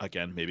 which,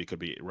 again, maybe could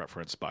be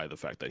referenced by the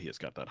fact that he has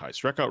got that high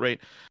strikeout rate.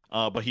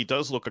 But he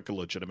does look like a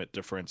legitimate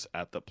difference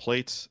at the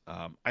plate.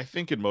 I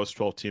think in most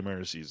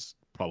 12-teamers, he's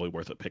probably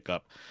worth a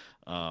pickup,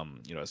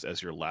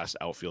 as your last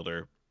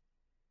outfielder.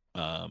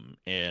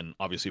 And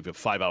obviously, if you have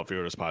 5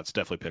 outfielder spots,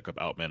 definitely pick up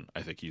Outman.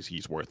 I think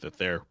he's worth it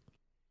there.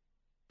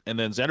 And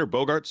then Xander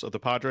Bogaerts of the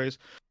Padres,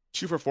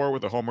 2 for 4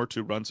 with a homer,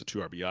 2 runs, and 2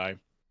 RBI.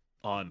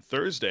 On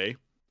Thursday,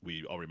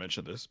 we already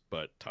mentioned this,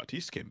 but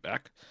Tatis came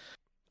back.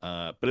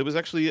 But it was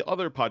actually the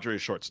other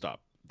Padres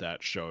shortstop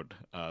that showed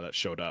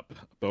up.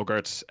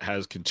 Bogaerts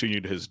has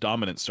continued his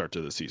dominant start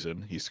to the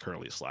season. He's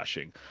currently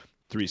slashing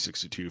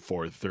 362,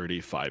 430,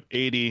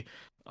 580.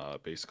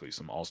 Basically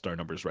some all-star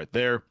numbers right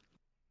there.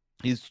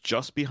 He's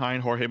just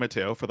behind Jorge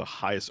Mateo for the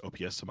highest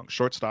OPS among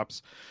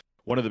shortstops.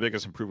 One of the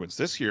biggest improvements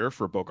this year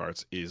for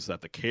Bogaerts is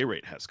that the K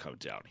rate has come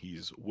down.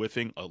 He's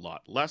whiffing a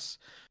lot less,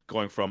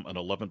 going from an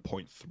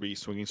 11.3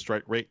 swinging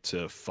strike rate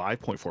to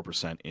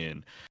 5.4%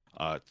 in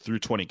through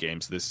 20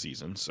 games this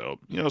season. So,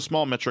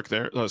 small metric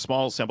there,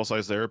 small sample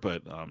size there,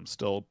 but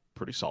still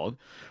pretty solid.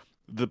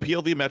 The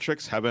PLV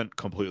metrics haven't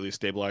completely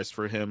stabilized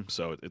for him,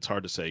 so it's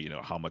hard to say,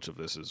 how much of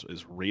this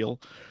is real.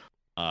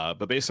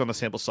 But based on the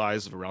sample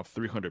size of around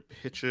 300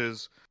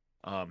 pitches,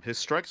 his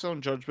strike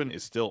zone judgment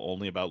is still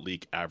only about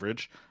league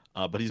average,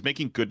 but he's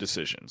making good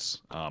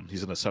decisions.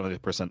 He's in the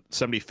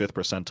 75th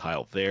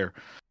percentile there.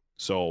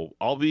 So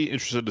I'll be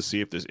interested to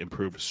see if this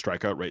improved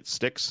strikeout rate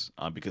sticks,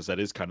 because that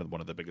is kind of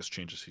one of the biggest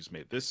changes he's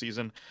made this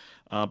season.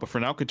 But for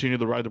now, continue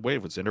the ride the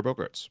wave with Xander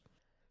Bogaerts.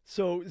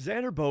 So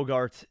Xander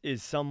Bogaerts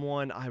is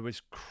someone I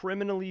was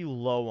criminally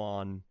low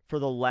on for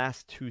the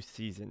last 2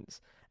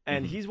 seasons.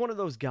 And he's one of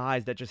those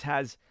guys that just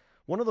has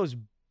one of those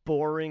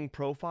boring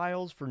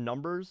profiles for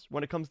numbers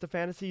when it comes to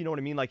fantasy. You know what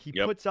I mean? Like he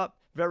puts up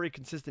very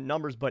consistent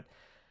numbers, but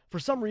for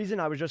some reason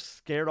I was just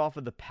scared off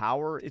of the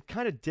power. It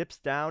kind of dips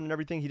down and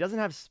everything. He doesn't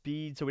have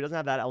speed, so he doesn't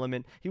have that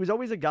element. He was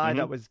always a guy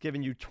that was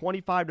giving you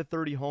 25 to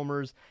 30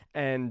 homers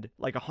and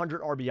like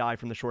 100 RBI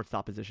from the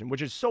shortstop position,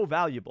 which is so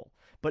valuable.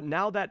 But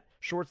now that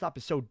shortstop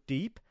is so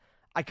deep,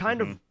 I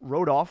kind of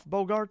wrote off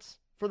Bogaerts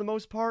for the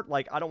most part.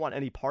 Like, I don't want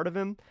any part of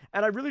him,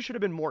 and I really should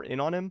have been more in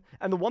on him.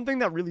 And the one thing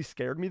that really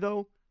scared me,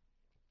 though,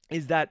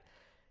 is that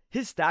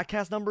his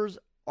StatCast numbers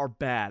are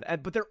bad,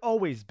 but they're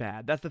always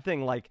bad. That's the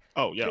thing. Like,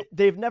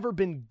 they've never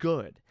been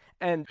good.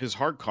 And his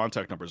hard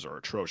contact numbers are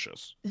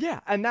atrocious.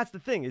 Yeah, and that's the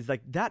thing, is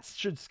like that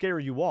should scare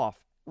you off,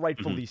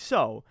 rightfully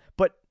so.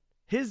 But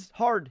his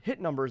hard hit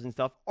numbers and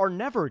stuff are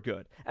never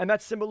good. And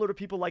that's similar to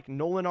people like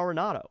Nolan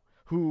Arenado,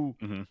 who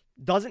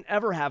doesn't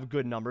ever have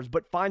good numbers,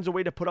 but finds a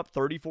way to put up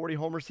 30, 40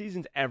 homer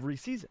seasons every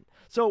season.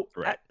 So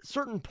at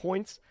certain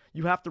points,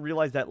 you have to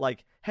realize that,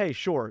 like, hey,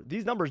 sure,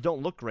 these numbers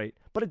don't look great,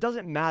 but it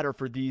doesn't matter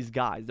for these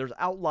guys. There's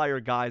outlier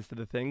guys to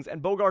the things,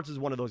 and Bogaerts is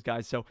one of those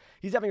guys. So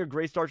he's having a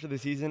great start to the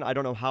season. I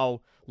don't know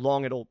how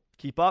long it'll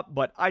keep up,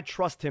 but I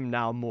trust him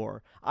now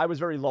more. I was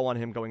very low on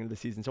him going into the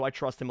season, so I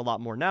trust him a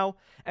lot more now.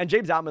 And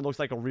James Outman looks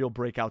like a real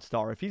breakout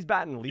star. If he's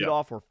batting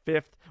leadoff or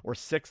 5th or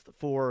 6th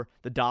for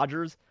the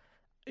Dodgers,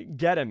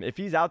 get him. If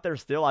he's out there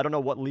still, I don't know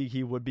what league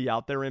he would be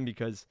out there in,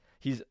 because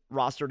he's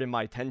rostered in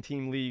my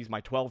 10-team leagues,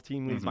 my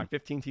 12-team leagues, my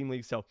 15-team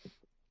leagues. So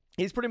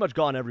he's pretty much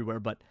gone everywhere.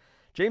 But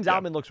James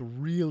Outman looks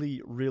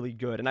really, really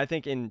good. And I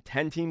think in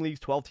 10-team leagues,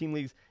 12-team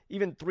leagues,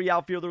 even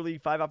 3-outfielder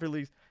league, 5-outfielder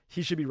leagues,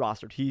 he should be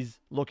rostered. He's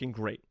looking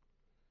great.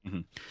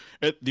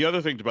 The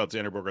other thing about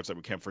Xander Bogaerts that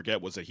we can't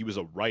forget was that he was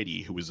a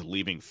righty who was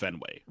leaving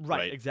Fenway.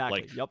 Right?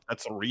 Exactly. Like,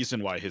 that's the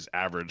reason why his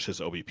average, his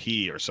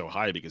OBP are so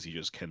high, because he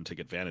just can take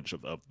advantage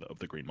of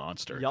the Green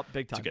Monster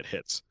big time. to get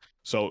hits.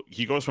 So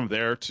he goes from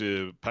there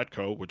to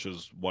Petco, which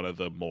is one of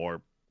the more,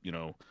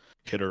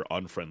 hitter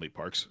unfriendly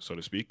parks, so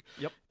to speak.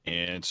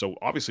 And so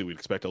obviously we'd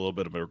expect a little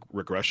bit of a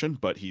regression,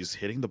 but he's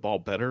hitting the ball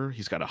better.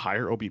 He's got a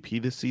higher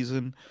OBP this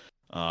season.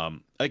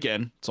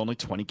 Again, it's only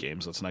 20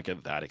 games. Let's not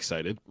get that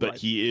excited, but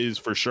he is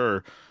for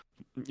sure,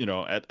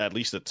 at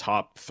least a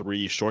top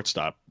 3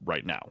 shortstop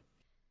right now.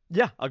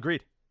 Yeah,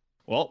 agreed.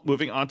 Well,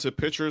 moving on to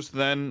pitchers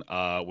then,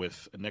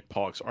 with Nick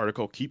Pollock's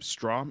article, Keep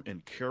Strom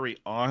and Carry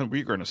On.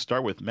 We're going to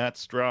start with Matt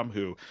Strom,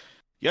 who,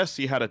 yes,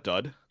 he had a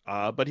dud,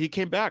 but he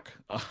came back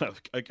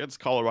against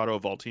Colorado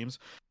of all teams.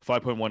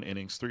 5.1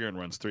 innings, 3 earned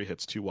runs, 3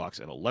 hits, 2 walks,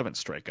 and 11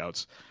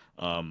 strikeouts.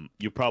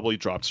 You probably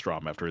dropped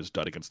Strom after his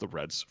dud against the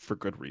Reds for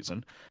good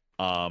reason.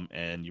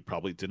 And you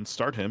probably didn't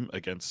start him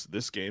against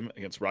this game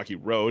against Rocky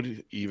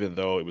Road, even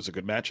though it was a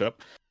good matchup.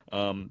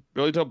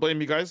 Really don't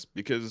blame you guys,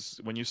 because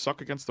when you suck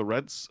against the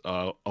Reds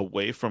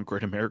away from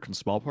Great American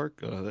Small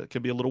Park, that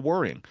can be a little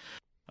worrying.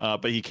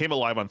 But he came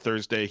alive on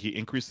Thursday. He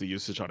increased the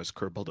usage on his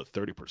curveball to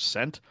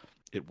 30%.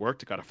 It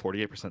worked. It got a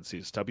 48%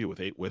 CSW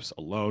with 8 whiffs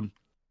alone.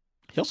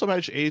 He also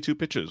managed 82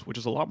 pitches, which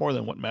is a lot more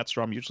than what Matt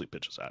Strom usually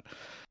pitches at.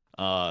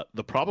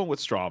 The problem with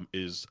Strom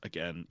is,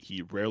 again,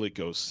 he rarely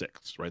goes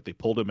 6, right? They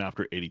pulled him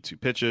after 82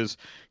 pitches.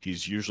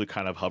 He's usually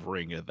kind of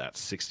hovering in that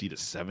 60 to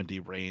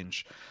 70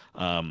 range.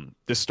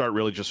 This start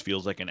really just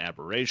feels like an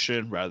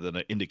aberration rather than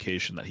an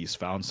indication that he's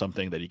found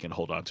something that he can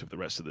hold on to for the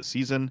rest of the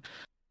season.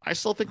 I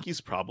still think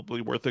he's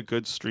probably worth a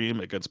good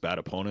stream against bad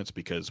opponents,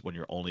 because when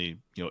you're only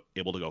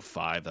able to go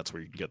 5, that's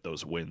where you can get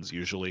those wins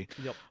usually.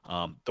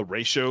 The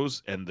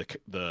ratios and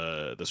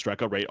the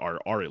strikeout rate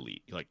are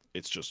elite. Like,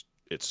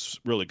 it's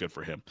really good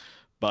for him,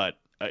 but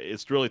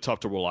it's really tough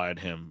to rely on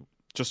him,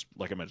 just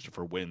like I mentioned,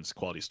 for wins,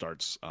 quality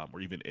starts,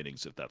 or even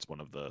innings, if that's one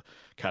of the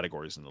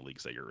categories in the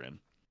leagues that you're in.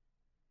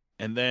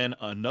 And then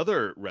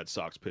another Red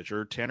Sox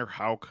pitcher, Tanner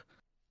Houck,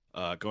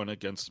 going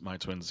against my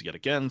Twins yet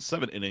again.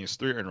 7 innings,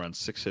 3 earned runs,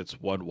 6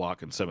 hits, 1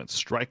 walk, and 7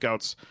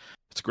 strikeouts.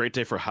 It's a great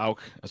day for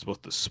Houck, as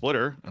both the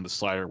splitter and the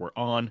slider were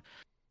on.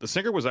 The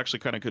sinker was actually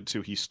kind of good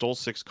too. He stole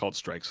 6 called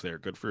strikes there,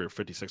 good for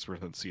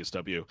 56%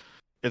 CSW.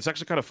 it's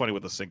actually kind of funny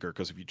with the sinker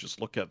because if you just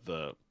look at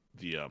the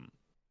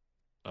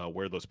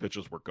where those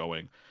pitches were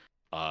going,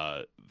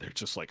 they're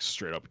just like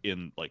straight up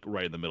in like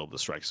right in the middle of the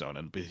strike zone,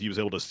 and he was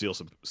able to steal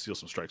some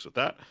strikes with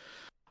that.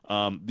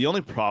 The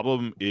only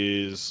problem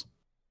is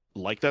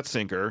like that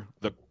sinker,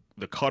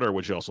 the cutter,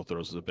 which he also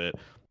throws a bit,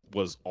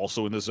 was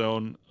also in the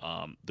zone.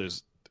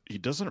 He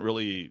doesn't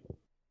really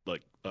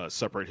like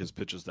separate his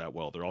pitches that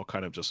well. They're all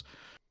kind of just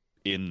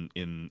in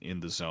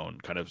the zone,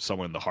 kind of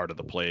somewhere in the heart of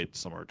the plate.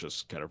 Some are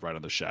just kind of right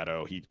on the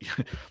shadow. He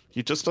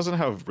he just doesn't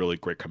have really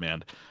great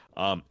command.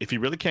 If he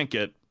really can't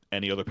get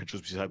any other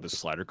pitches besides this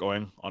slider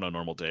going on a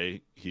normal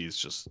day, he's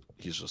just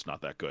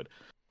not that good.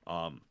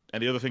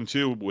 And the other thing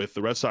too with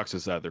the Red Sox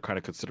is that they're kind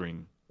of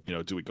considering,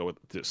 do we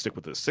stick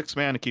with the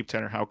 6-man to keep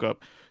Tanner Houck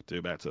up, do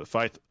we back to a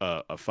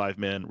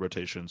 5-man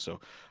rotation? So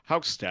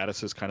Houck's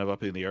status is kind of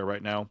up in the air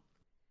right now.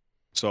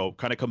 So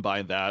kind of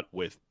combine that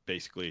with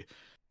basically,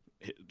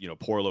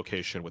 poor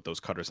location with those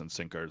cutters and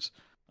sinkers.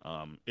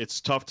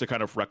 It's tough to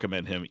kind of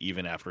recommend him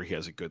even after he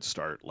has a good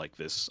start like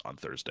this on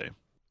Thursday.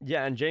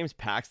 Yeah, and James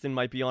Paxton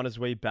might be on his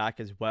way back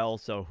as well,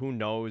 so who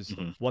knows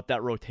what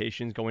that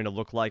rotation is going to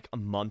look like a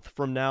month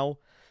from now.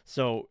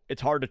 So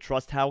it's hard to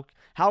trust Houck.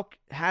 Houck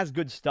has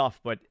good stuff,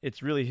 but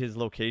it's really his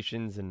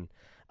locations, and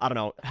I don't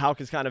know.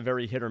 Houck is kind of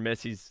very hit or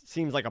miss. He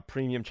seems like a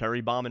premium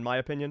cherry bomb in my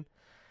opinion.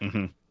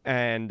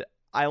 And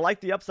I like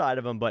the upside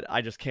of him, but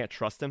I just can't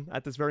trust him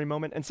at this very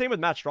moment. And same with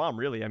Matt Strahm,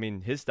 really. I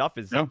mean, his stuff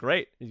is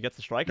great. He gets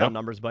the strikeout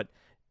numbers, but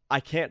I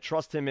can't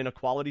trust him in a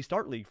quality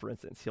start league, for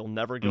instance. He'll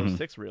never go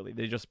 6, really.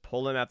 They just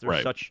pull him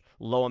after such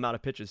low amount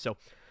of pitches. So,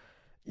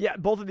 yeah,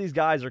 both of these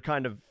guys are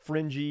kind of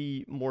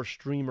fringy, more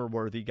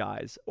streamer-worthy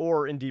guys.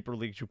 Or in deeper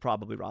leagues, you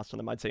probably roster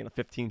them. I'd say in a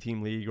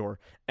 15-team league or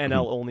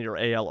NL only or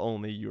AL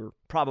only, you're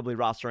probably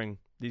rostering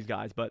these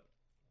guys. But,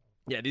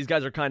 yeah, these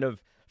guys are kind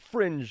of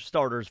fringe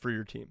starters for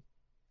your team.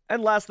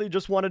 And lastly,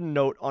 just wanted to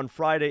note, on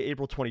Friday,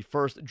 April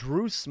 21st,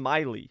 Drew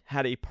Smyly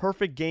had a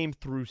perfect game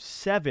through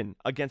 7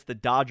 against the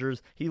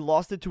Dodgers. He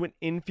lost it to an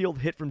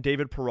infield hit from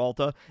David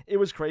Peralta. It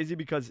was crazy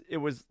because it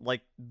was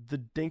like the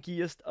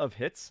dinkiest of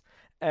hits,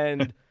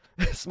 and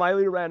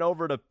Smyly ran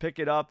over to pick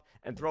it up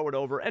and throw it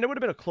over, and it would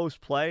have been a close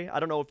play. I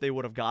don't know if they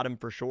would have got him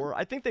for sure.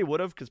 I think they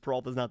would have because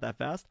Peralta's not that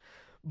fast.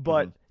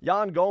 But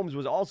Yan Gomes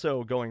was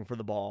also going for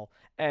the ball,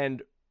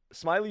 and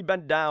Smyly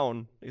bent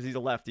down, because he's a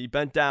lefty,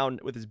 bent down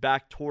with his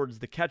back towards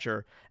the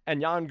catcher, and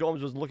Yan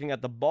Gomes was looking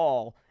at the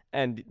ball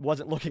and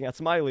wasn't looking at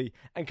Smyly,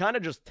 and kind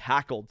of just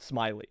tackled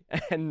Smyly,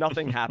 and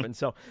nothing happened.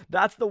 So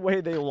that's the way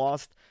they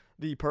lost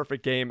the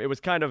perfect game. It was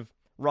kind of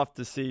rough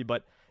to see,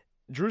 but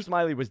Drew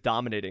Smyly was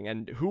dominating,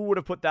 and who would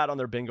have put that on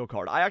their bingo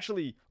card? I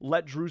actually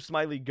let Drew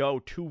Smyly go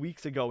 2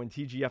 weeks ago in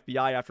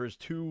TGFBI after his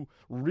 2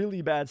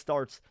 really bad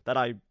starts that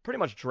I pretty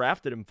much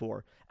drafted him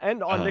for,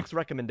 and on Nick's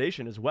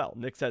recommendation as well.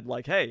 Nick said,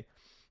 like, hey,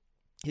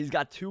 he's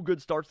got 2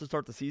 good starts to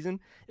start the season.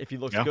 If he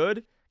looks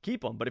good,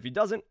 keep him. But if he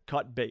doesn't,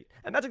 cut bait.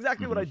 And that's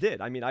exactly what I did.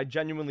 I mean, I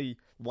genuinely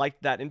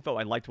liked that info.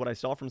 I liked what I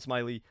saw from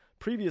Smyly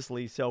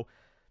previously. So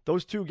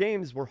those 2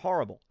 games were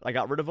horrible. I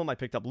got rid of him. I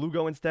picked up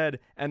Lugo instead.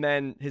 And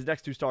then his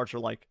next 2 starts are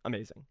like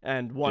amazing.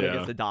 And one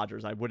against the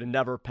Dodgers. I would have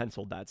never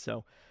penciled that.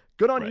 So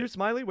good on you,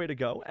 Smyly. Way to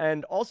go.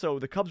 And also,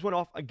 the Cubs went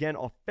off again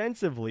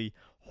offensively.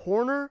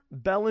 Horner,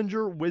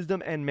 Bellinger,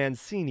 Wisdom, and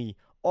Mancini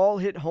all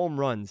hit home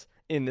runs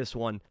in this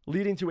one,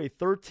 leading to a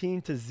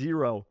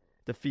 13-0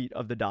 defeat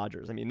of the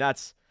Dodgers. I mean,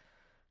 that's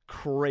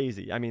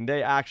crazy. I mean,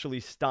 they actually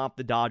stomped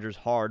the Dodgers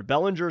hard.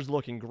 Bellinger's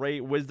looking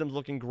great. Wisdom's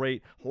looking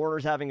great.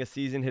 Horner's having a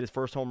season, hit his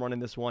first home run in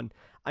this one.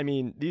 I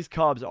mean, these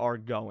Cubs are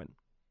going.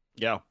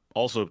 Yeah.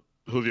 Also,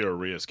 Julio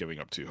Urias giving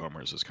up 2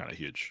 homers is kind of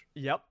huge.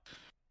 Yep.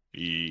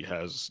 He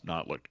has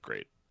not looked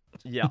great.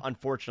 Yeah,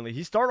 unfortunately.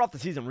 He started off the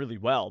season really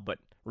well, but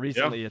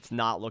recently it's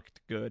not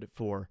looked good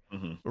for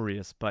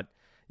Urias. But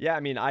yeah, I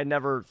mean, I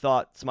never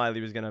thought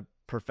Smyly was going to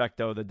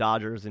perfecto the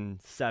Dodgers in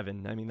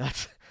 7. I mean,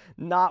 that's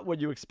not what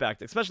you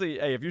expect, especially,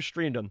 hey, if you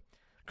streamed them,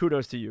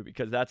 kudos to you,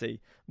 because that's a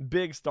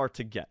big start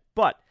to get.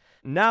 But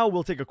now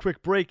we'll take a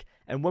quick break,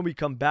 and when we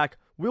come back,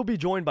 we'll be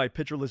joined by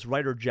Pitcher List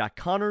writer Jack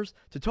Connors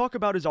to talk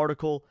about his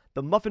article,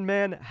 The Muffin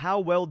Man,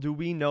 How Well Do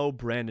We Know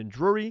Brandon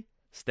Drury?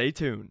 Stay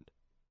tuned.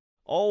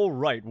 All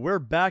right, we're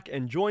back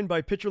and joined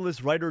by Pitcher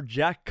List writer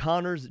Jack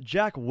Connors.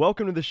 Jack,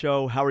 welcome to the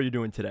show. How are you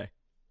doing today?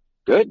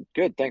 Good.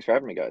 Thanks for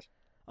having me, guys.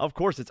 Of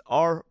course, it's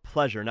our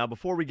pleasure. Now,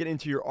 before we get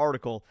into your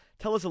article,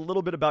 tell us a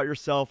little bit about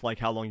yourself, like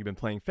how long you've been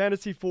playing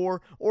fantasy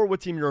for, or what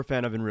team you're a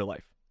fan of in real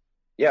life.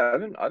 Yeah,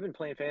 I've been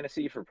playing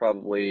fantasy for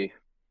probably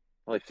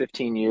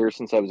 15 years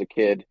since I was a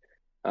kid.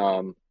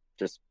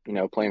 Just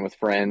playing with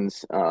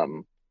friends.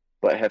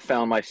 But have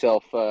found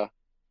myself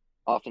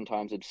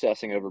oftentimes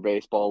obsessing over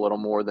baseball a little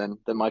more than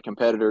my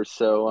competitors.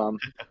 So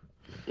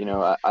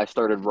I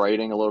started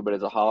writing a little bit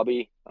as a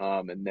hobby,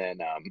 and then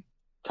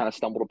kind of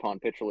stumbled upon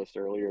Pitcher List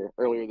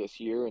earlier this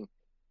year, and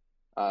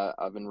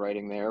I've been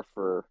writing there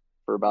for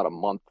about a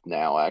month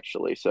now,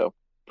 actually. So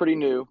pretty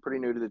new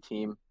to the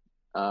team.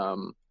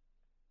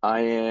 I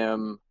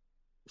am,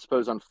 I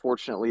suppose,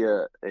 unfortunately,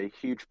 a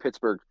huge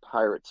Pittsburgh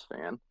Pirates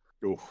fan.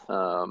 Oof.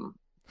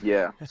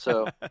 Yeah.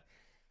 So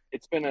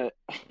it's been a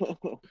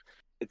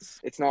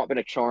it's not been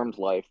a charmed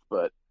life,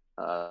 but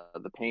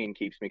the pain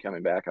keeps me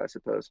coming back, I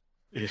suppose.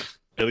 Yeah.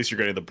 At least you're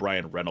getting the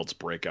Brian Reynolds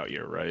breakout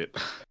year, right?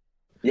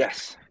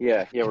 Yes,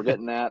 yeah, we're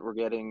getting that. We're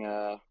getting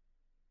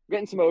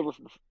some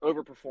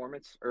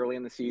overperformance early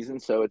in the season,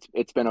 so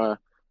it's been a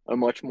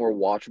much more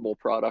watchable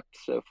product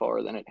so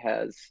far than it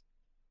has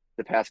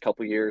the past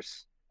couple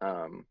years.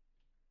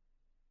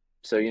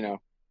 So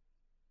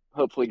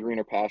hopefully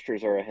greener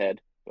pastures are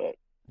ahead, but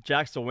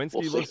Jack we'll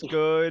Sawinski see. looks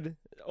good.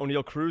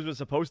 O'Neal Cruz was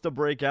supposed to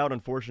break out,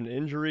 unfortunate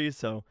injury.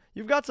 So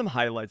you've got some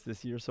highlights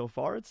this year so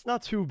far. It's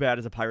not too bad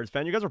as a Pirates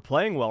fan. You guys are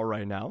playing well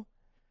right now.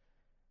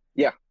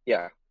 Yeah,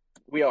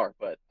 we are,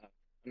 but I'm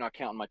not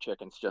counting my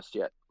chickens just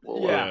yet.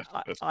 We'll Yeah,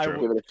 That's I, true.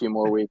 give it a few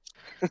more weeks.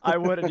 I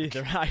wouldn't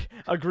either. I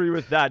agree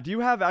with that. Do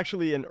you have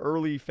actually an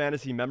early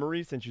fantasy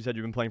memory since you said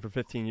you've been playing for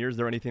 15 years? Is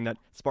there anything that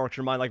sparks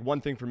your mind? Like one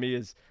thing for me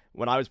is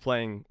when I was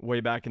playing way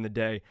back in the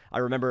day, I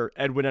remember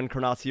Edwin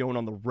Encarnacion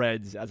on the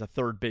Reds as a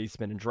third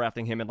baseman and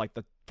drafting him in like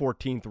the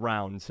 14th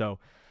round. So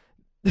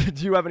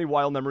do you have any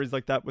wild memories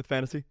like that with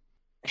fantasy?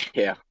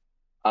 Yeah.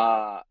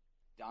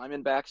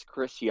 Diamondbacks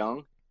Chris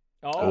Young.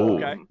 Oh,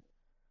 okay.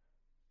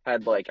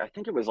 Had I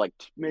think it was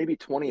maybe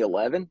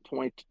 2011,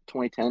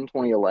 2010,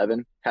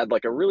 2011, had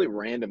like a really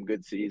random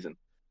good season.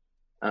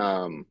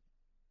 And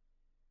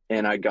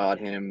I got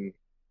him,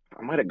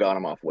 I might have got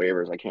him off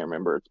waivers. I can't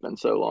remember. It's been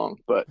so long,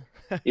 but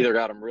either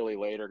got him really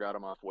late or got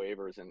him off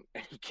waivers and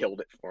he killed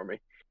it for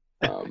me.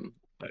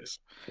 Nice.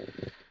 A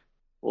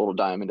little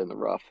diamond in the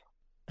rough.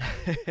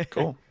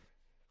 Cool.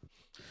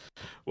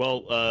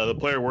 Well, the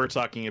player we're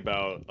talking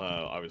about,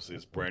 obviously,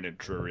 is Brandon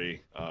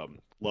Drury.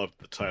 Loved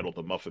the title,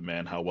 The Muffin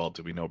Man. How well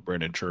do we know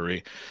Brandon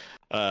Drury?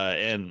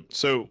 And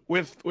so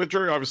with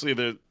Drury,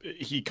 obviously,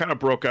 he kind of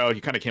broke out. He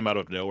kind of came out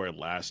of nowhere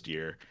last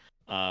year,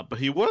 but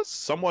he was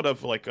somewhat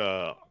of like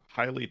a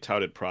highly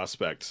touted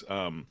prospect.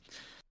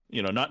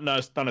 Not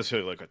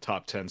necessarily like a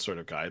top 10 sort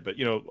of guy, but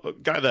a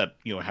guy that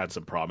had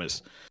some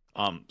promise.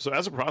 So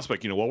as a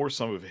prospect, what were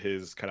some of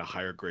his kind of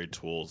higher grade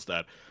tools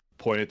that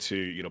pointed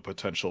to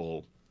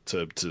potential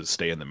to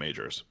stay in the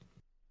majors?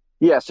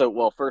 Yeah, so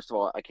well, first of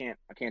all, I can't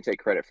take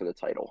credit for the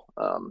title.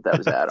 That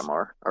was Adam,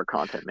 our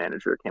content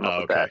manager, came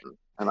up with Okay. that,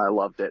 and I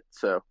loved it.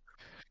 So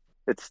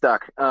it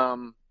stuck.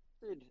 In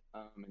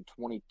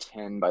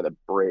 2010 by the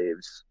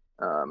Braves,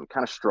 kind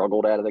of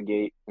struggled out of the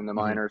gate in the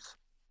minors.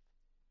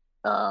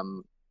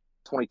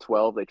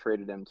 2012 they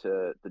traded him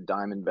to the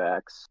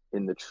Diamondbacks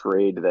in the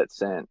trade that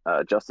sent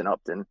Justin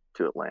Upton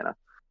to Atlanta.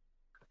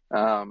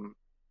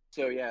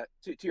 So yeah,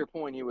 to your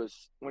point, he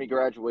was when he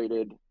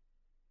graduated.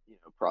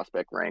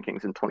 Prospect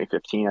rankings in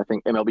 2015. I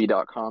think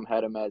MLB.com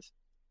had him as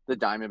the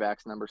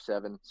Diamondbacks number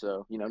 7.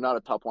 So, not a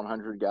top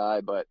 100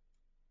 guy, but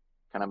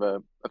kind of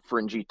a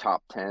fringy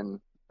top 10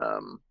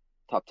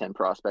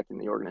 prospect in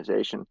the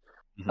organization.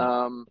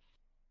 Mm-hmm.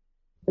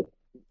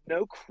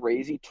 No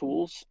crazy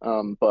tools,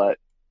 but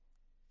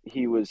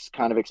he was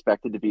kind of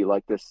expected to be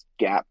like this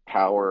gap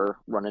power,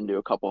 run into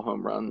a couple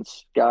home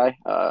runs guy.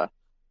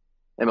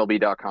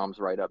 MLB.com's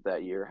write-up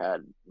that year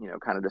had,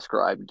 kind of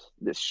described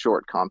this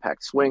short,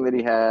 compact swing that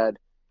he had,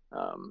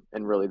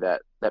 and really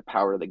that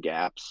power of the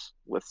gaps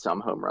with some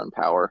home run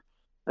power.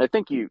 And I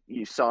think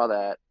you saw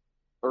that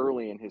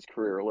early in his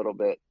career a little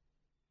bit.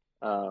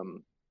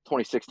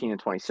 2016 and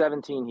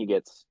 2017, he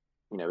gets,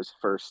 his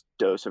first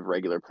dose of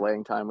regular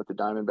playing time with the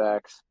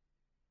Diamondbacks.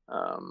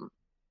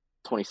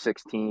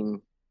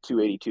 2016,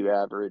 282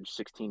 average,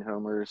 16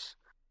 homers,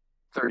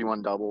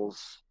 31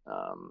 doubles.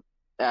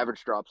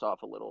 Average drops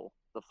off a little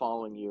the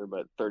following year,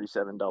 but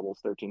 37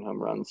 doubles, 13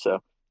 home runs. So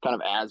kind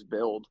of as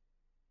build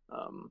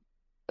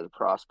as a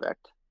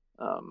prospect.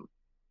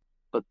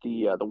 But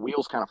the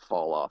wheels kind of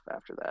fall off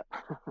after that.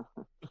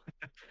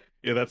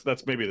 Yeah,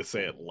 that's maybe to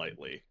say it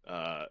lightly.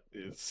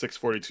 It's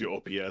 642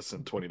 OPS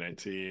in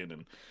 2019,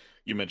 and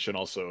you mentioned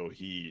also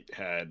he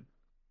had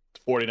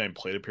 49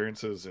 plate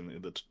appearances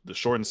in the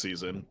shortened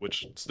season,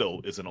 which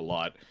still isn't a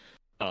lot,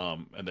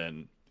 and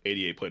then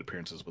 88 plate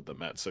appearances with the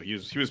Mets. So he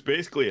was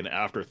basically an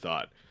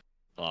afterthought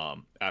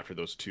after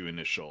those two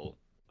initial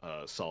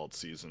solid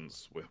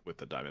seasons with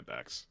the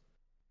Diamondbacks.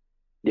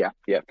 Yeah,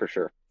 for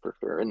sure.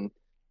 And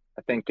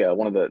I think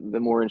one of the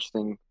more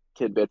interesting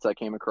tidbits I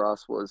came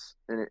across was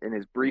in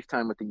his brief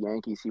time with the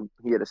Yankees,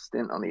 he had a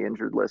stint on the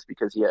injured list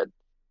because he had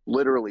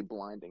literally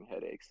blinding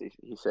headaches.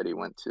 He said he'd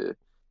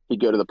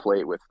go to the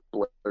plate with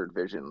blurred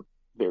vision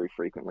very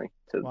frequently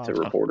to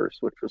reporters,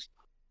 which was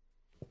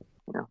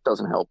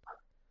doesn't help.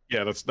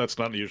 Yeah, that's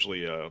not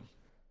usually a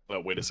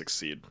way to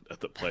succeed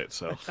at the plate.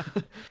 So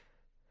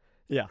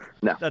yeah,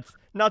 no, that's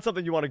not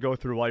something you want to go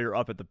through while you're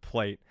up at the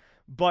plate.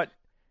 But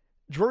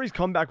Drury's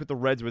comeback with the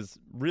Reds was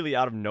really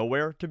out of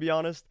nowhere, to be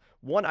honest.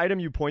 One item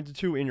you pointed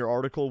to in your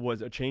article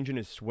was a change in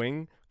his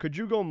swing. Could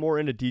you go more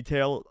into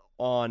detail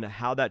on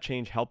how that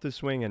change helped his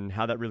swing and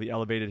how that really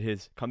elevated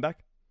his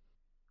comeback?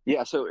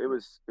 Yeah, so it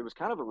was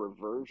kind of a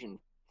reversion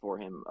for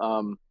him.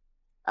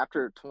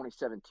 After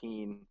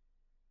 2017,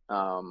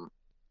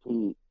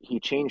 he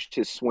changed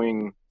his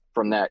swing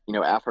from that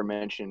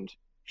aforementioned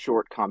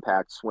short,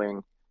 compact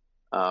swing,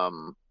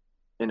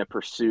 in a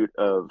pursuit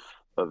of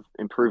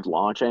improved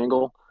launch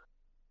angle.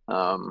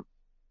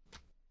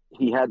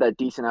 He had that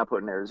decent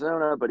output in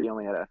Arizona, but he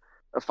only had a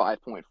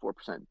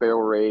 5.4%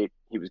 barrel rate.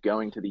 He was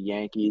going to the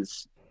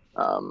Yankees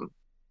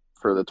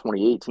for the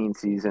 2018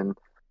 season.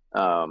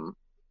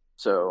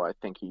 So I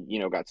think he,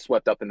 got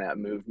swept up in that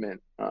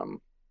movement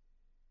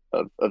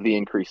of the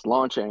increased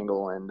launch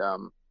angle. And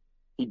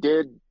he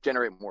did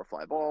generate more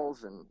fly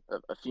balls and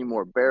a few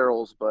more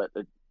barrels, but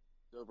the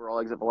overall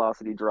exit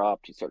velocity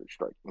dropped. He started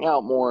striking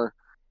out more.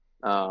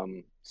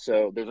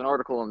 So there's an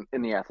article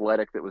in The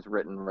Athletic that was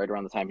written right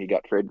around the time he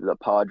got traded to the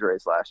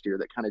Padres last year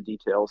that kind of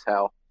details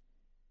how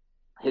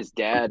his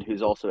dad,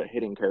 who's also a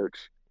hitting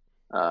coach,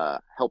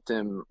 helped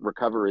him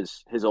recover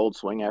his old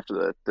swing after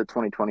the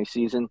 2020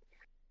 season,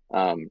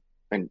 and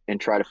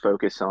try to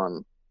focus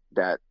on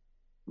that,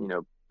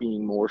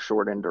 being more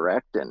short and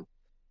direct, and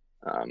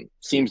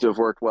seems to have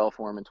worked well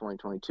for him in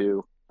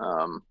 2022.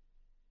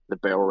 The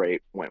barrel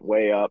rate went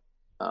way up.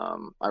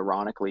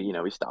 Ironically,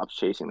 he stops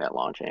chasing that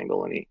launch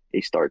angle and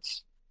he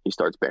starts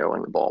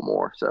barreling the ball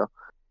more. So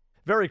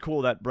very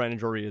cool that Brandon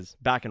Drury is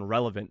back and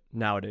relevant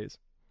nowadays.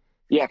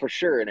 Yeah, for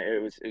sure. And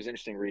it was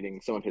interesting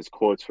reading some of his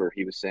quotes where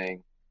he was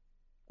saying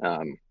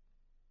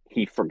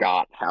he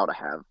forgot how to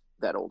have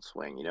that old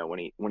swing. When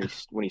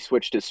he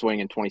switched his swing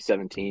in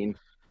 2017,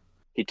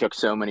 he took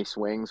so many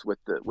swings with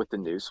the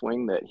new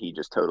swing that he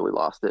just totally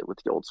lost it with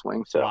the old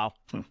swing. So wow.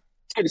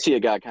 It's good to see a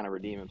guy kind of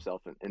redeem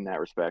himself in that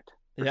respect,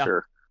 for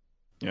sure.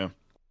 Yeah.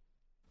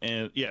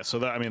 And so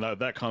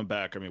that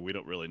comeback, we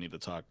don't really need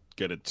to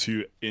get it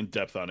too in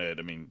depth on it.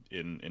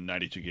 In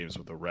 92 games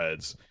with the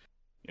Reds,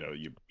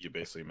 you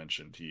basically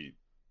mentioned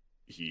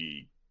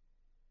he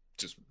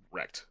just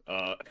wrecked.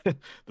 The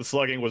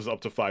slugging was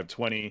up to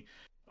 520.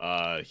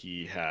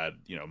 He had,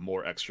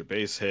 more extra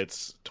base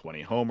hits,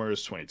 20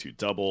 homers, 22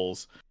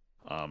 doubles,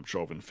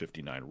 drove in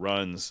 59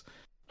 runs.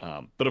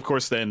 But of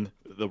course, then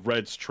the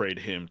Reds trade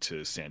him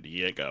to San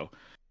Diego,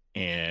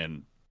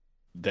 and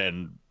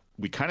then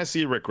we kind of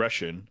see a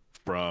regression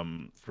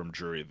from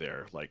Drury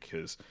there. Like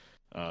his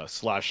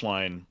slash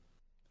line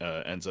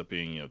ends up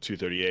being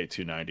 238,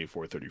 290,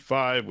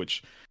 435,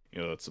 which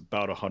it's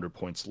about 100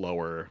 points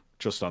lower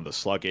just on the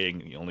slugging.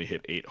 He only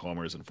hit 8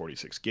 homers in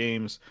 46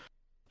 games,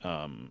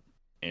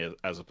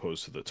 as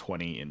opposed to the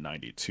 20 in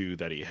 92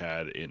 that he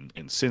had in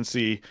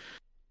Cincy.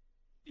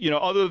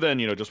 Other than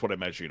just what I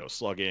mentioned,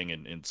 slugging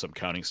and some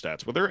counting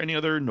stats, were there any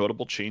other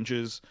notable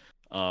changes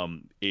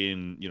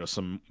in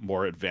some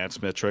more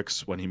advanced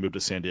metrics when he moved to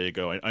San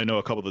Diego? I know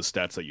a couple of the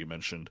stats that you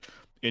mentioned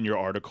in your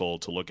article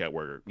to look at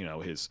were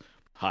his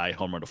high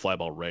home run to fly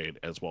ball rate,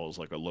 as well as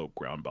like a low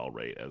ground ball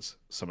rate, as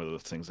some of the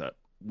things that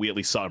we at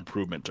least saw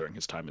improvement during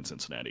his time in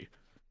Cincinnati.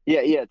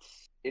 Yeah,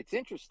 it's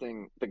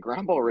interesting. The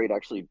ground ball rate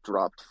actually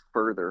dropped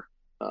further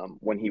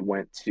when he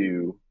went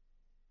to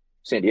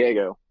San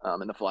Diego,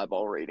 and the fly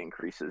ball rate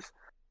increases.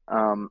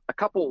 A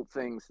couple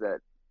things that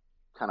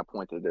kind of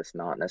point to this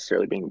not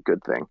necessarily being a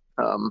good thing.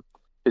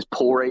 His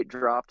pull rate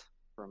dropped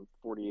from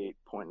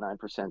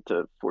 48.9%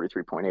 to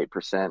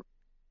 43.8%.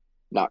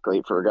 Not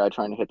great for a guy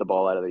trying to hit the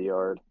ball out of the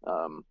yard.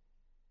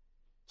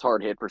 His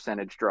hard hit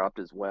percentage dropped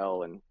as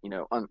well, and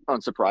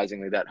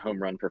unsurprisingly, that home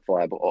run per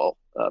fly ball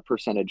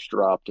percentage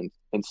dropped,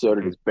 and so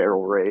did his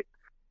barrel rate.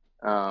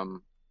 So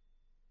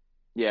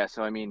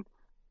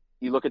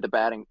you look at the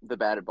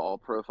batted ball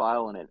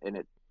profile, and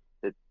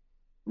it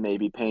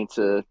maybe paints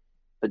a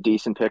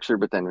decent picture,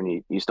 but then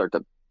when you start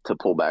to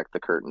pull back the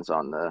curtains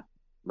on the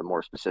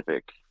more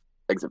specific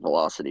exit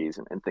velocities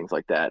and things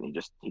like that, and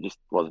he just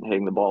wasn't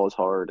hitting the ball as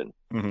hard,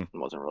 and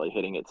wasn't really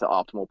hitting it to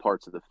optimal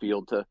parts of the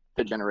field to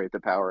generate the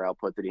power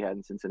output that he had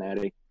in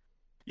Cincinnati.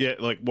 Yeah,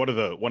 like one of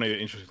the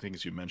interesting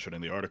things you mentioned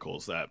in the article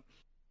is that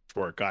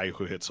for a guy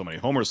who hit so many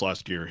homers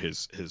last year,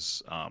 his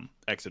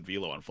exit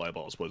velo on fly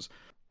balls was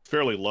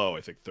fairly low.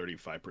 I think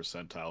 35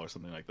 percentile or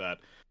something like that.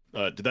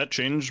 Did that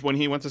change when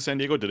he went to San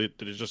Diego? Did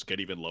it just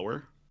get even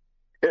lower?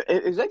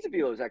 His exit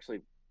velo is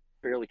actually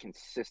fairly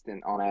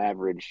consistent on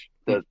average.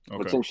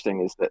 What's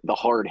interesting is that the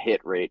hard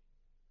hit rate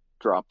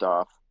dropped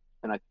off,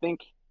 and I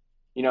think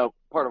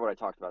part of what I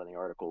talked about in the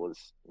article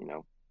is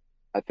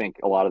I think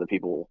a lot of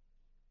people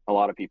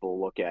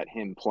look at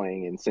him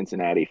playing in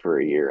Cincinnati for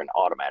a year and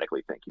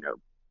automatically think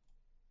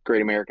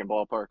Great American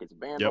Ballpark, it's a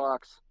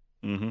bandbox.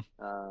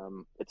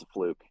 It's a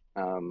fluke.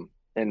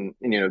 And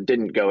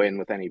didn't go in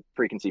with any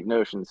preconceived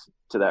notions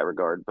to that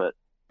regard, but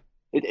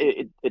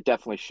it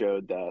definitely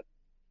showed that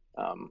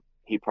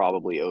he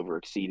probably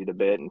overexceeded a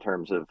bit in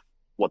terms of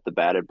what the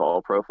batted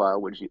ball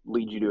profile would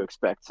lead you to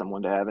expect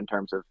someone to have in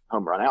terms of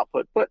home run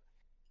output. But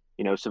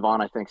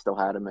Savant, I think, still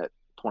had him at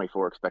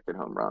 24 expected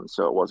home runs,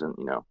 so it wasn't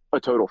a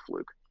total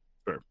fluke.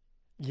 Sure.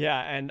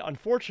 Yeah, and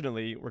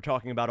unfortunately, we're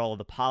talking about all of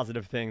the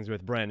positive things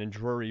with Brandon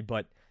Drury,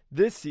 but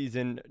this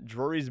season,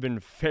 Drury's been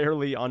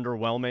fairly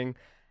underwhelming.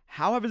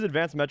 How have his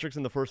advanced metrics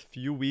in the first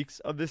few weeks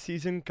of this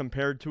season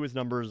compared to his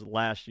numbers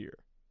last year?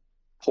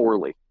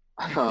 Poorly.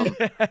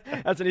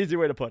 That's an easy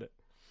way to put it.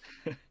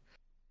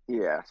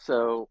 Yeah,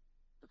 so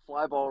the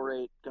fly ball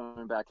rate,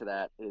 going back to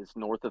that, is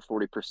north of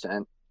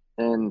 40%.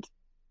 And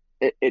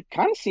it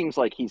kind of seems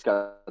like he's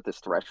got this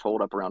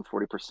threshold up around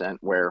 40%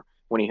 where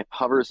when he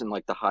hovers in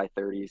like the high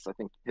 30s, I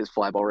think his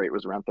fly ball rate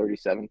was around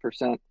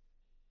 37%.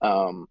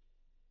 Um,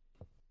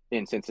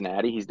 in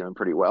Cincinnati, he's doing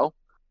pretty well.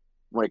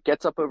 When it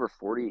gets up over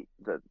 40,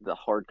 the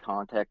hard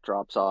contact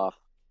drops off.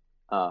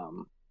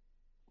 Um,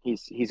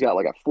 he's got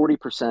like a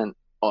 40%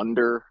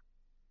 under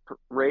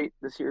rate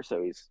this year,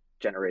 so he's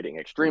generating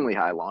extremely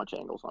high launch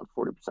angles on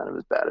 40% of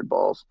his batted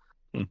balls.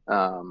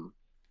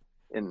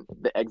 And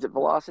the exit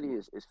velocity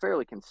is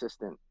fairly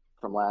consistent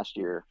from last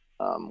year,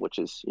 which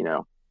is,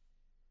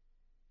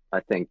 I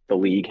think the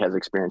league has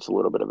experienced a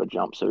little bit of a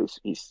jump, so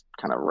he's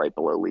kind of right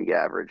below league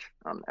average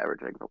on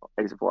average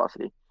exit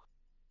velocity.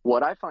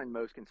 What I find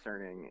most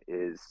concerning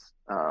is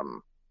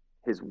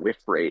his whiff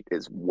rate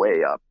is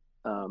way up,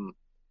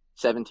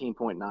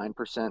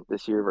 17.9%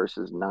 this year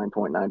versus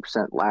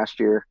 9.9% last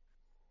year,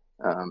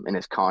 and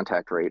his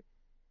contact rate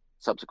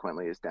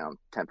subsequently is down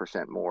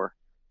 10% more.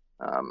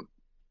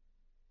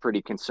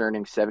 Pretty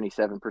concerning,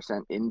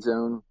 77% in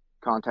zone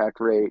contact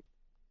rate.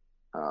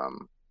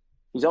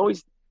 He's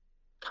always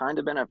kind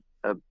of been a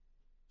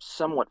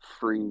somewhat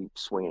free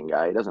swinging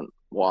guy. He doesn't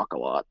walk a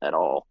lot at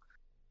all.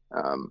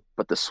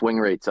 But the swing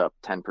rate's up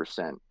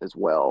 10% as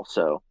well.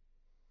 So,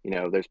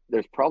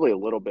 there's probably a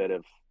little bit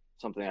of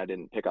something I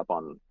didn't pick up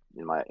on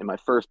in my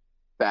first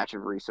batch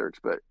of research,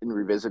 but in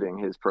revisiting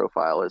his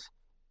profile is,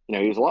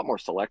 he was a lot more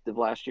selective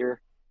last year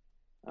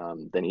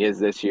than he is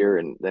this year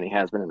and than he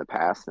has been in the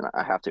past. And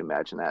I have to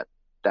imagine that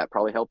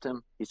probably helped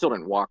him. He still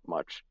didn't walk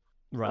much.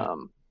 Right.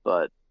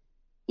 But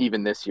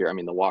even this year, I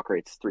mean, the walk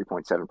rate's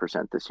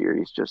 3.7% this year.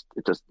 It just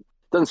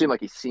doesn't seem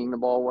like he's seeing the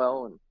ball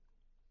well, and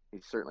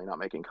he's certainly not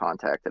making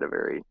contact at a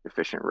very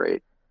efficient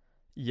rate.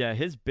 Yeah,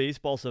 his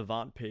Baseball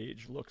Savant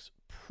page looks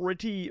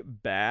pretty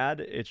bad.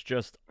 It's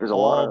just There's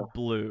all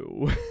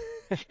blue.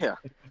 Yeah,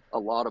 a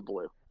lot of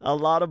blue. A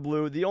lot of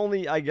blue. The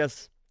only, I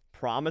guess,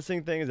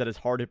 promising thing is that his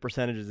hard hit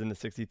percentage is in the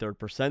 63rd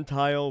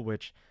percentile,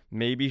 which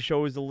maybe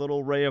shows a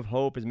little ray of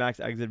hope. His max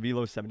exit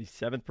velo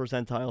 77th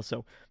percentile,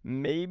 so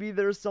maybe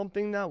there's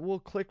something that will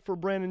click for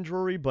Brandon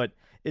Drury, but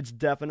it's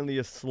definitely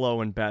a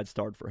slow and bad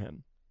start for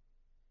him.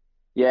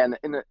 Yeah,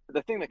 and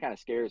the thing that kind of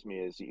scares me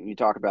is you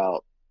talk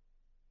about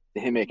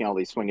him making all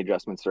these swing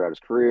adjustments throughout his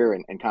career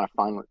and kind of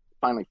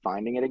finally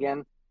finding it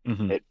again.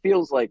 Mm-hmm. It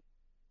feels like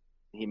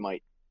he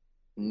might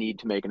need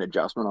to make an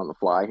adjustment on the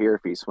fly here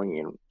if he's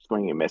swinging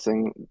and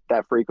missing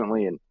that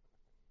frequently, and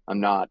I'm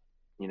not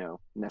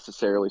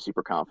necessarily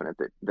super confident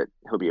that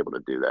he'll be able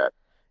to do that.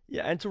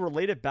 Yeah, and to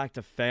relate it back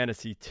to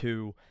fantasy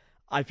too,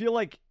 I feel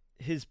like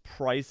his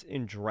price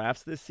in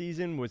drafts this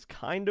season was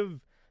kind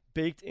of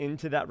baked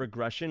into that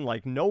regression.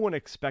 Like, no one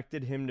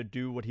expected him to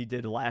do what he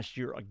did last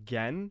year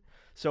again,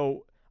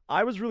 so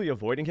I was really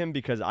avoiding him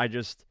because I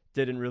just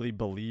didn't really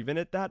believe in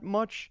it that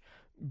much.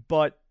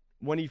 But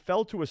when he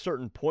fell to a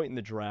certain point in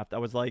the draft, I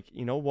was like,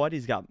 you know what?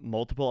 He's got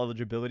multiple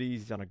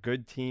eligibilities. He's on a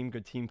good team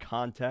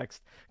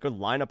context, good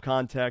lineup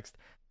context.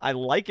 I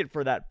like it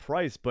for that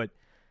price, but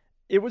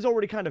it was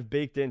already kind of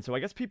baked in. So I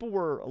guess people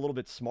were a little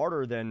bit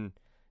smarter than,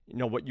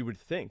 what you would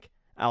think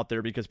out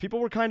there, because people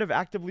were kind of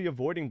actively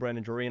avoiding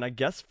Brandon Drury, and I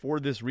guess for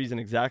this reason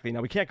exactly.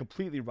 Now, we can't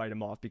completely write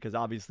him off because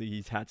obviously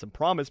he's had some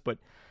promise, but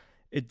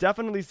it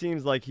definitely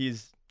seems like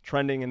he's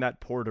trending in that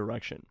poor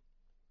direction.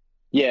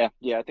 Yeah,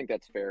 I think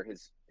that's fair.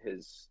 His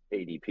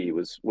ADP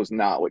was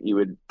not what you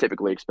would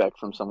typically expect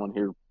from someone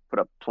who put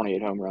up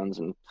 28 home runs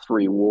and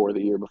 3 WAR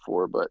the year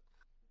before, but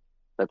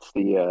that's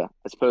I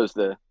suppose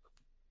the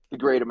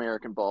great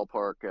American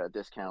ballpark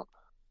discount.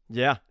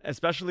 Yeah,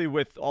 especially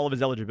with all of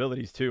his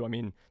eligibilities too. I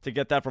mean, to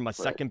get that from a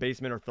second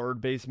baseman or third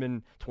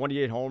baseman,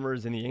 28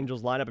 homers in the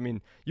Angels lineup, I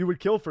mean, you would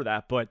kill for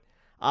that, but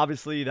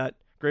obviously that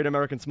great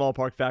American small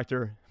park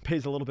factor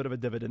pays a little bit of a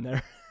dividend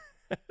there.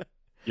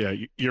 Yeah,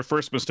 your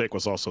first mistake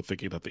was also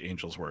thinking that the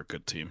Angels were a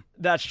good team.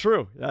 That's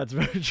true. That's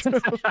very true.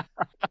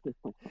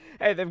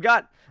 Hey, they've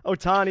got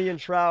Ohtani and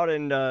Trout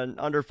and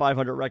under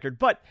 500 record,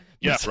 but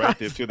yeah, right.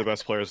 They have 2 of the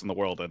best players in the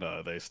world, and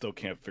they still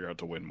can't figure out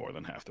to win more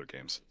than half their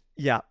games.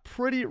 Yeah,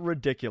 pretty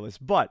ridiculous.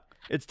 But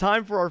it's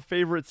time for our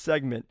favorite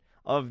segment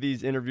of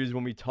these interviews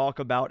when we talk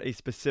about a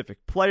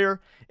specific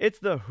player. It's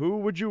the Who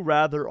Would You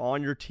Rather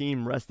on Your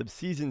Team Rest of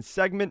Season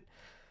segment.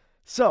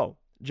 So,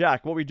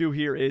 Jack, what we do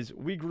here is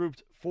we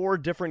grouped 4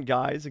 different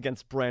guys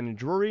against Brandon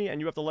Drury, and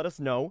you have to let us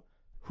know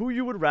who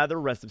you would rather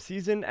rest of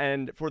season.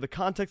 And for the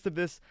context of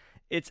this,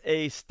 it's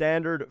a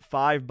standard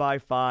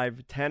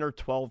 5x5, 10 or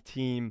 12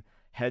 team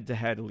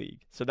head-to-head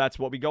league. So that's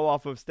what we go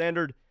off of,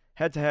 standard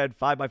head-to-head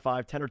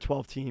 5x5, 10 or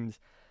 12 teams.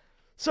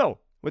 So,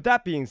 with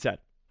that being said,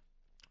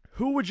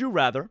 who would you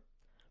rather,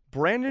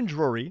 Brandon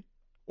Drury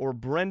or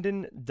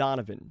Brendan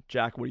Donovan?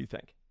 Jack, what do you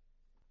think?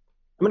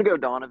 I'm going to go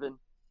Donovan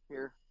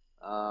here.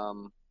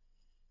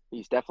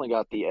 He's definitely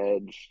got the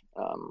edge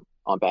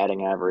on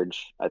batting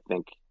average. I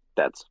think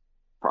that's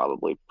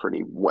probably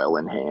pretty well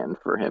in hand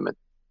for him.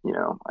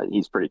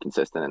 He's pretty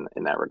consistent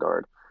in that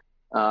regard.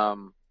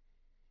 The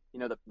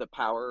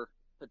power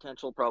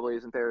potential probably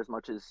isn't there as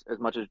much as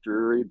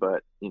Drury,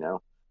 but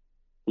he'll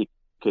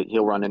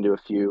run into a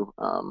few.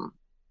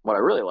 What I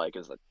really like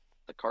is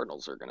the the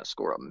Cardinals are going to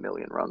score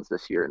 1,000,000 runs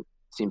this year. And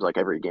it seems like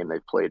every game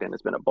they've played in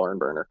has been a barn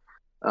burner.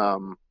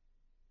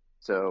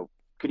 So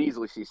could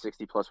easily see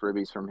 60-plus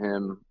ribbies from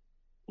him.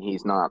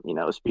 He's not,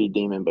 a speed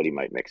demon, but he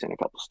might mix in a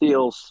couple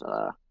steals.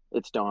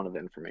 It's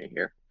Donovan for me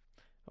here.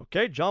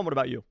 Okay, John, what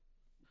about you?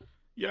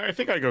 Yeah, I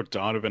think I go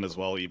Donovan as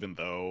well, even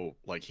though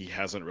like he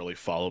hasn't really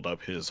followed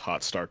up his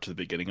hot start to the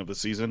beginning of the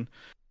season.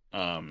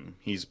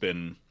 He's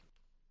been,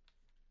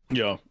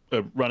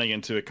 running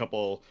into a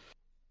couple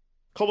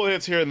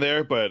hits here and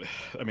there, but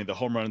I mean the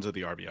home runs of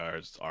the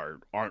RBIs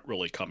aren't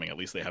really coming. At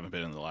least they haven't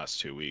been in the last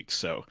 2 weeks.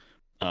 So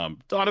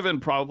Donovan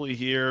probably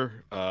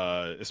here,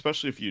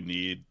 especially if you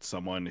need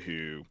someone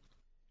who,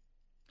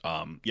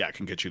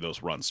 can get you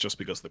those runs. Just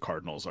because the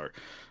Cardinals are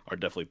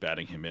definitely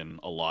batting him in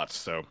a lot.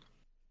 So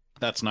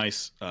that's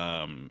nice.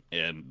 And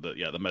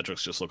the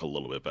metrics just look a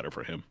little bit better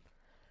for him.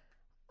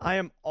 I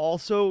am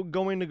also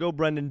going to go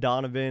Brendan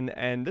Donovan,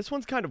 and this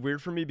one's kind of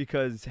weird for me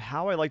because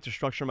how I like to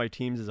structure my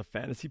teams as a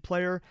fantasy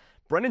player,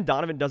 Brendan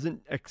Donovan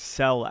doesn't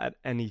excel at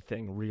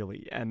anything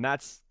really, and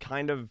that's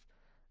kind of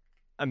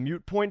a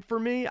mute point for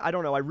me. I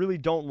don't know. I really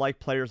don't like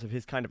players of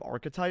his kind of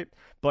archetype,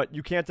 but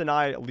you can't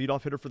deny a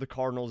leadoff hitter for the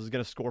Cardinals is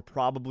going to score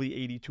probably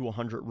 80 to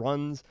 100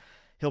 runs.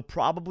 He'll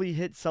probably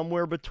hit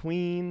somewhere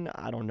between,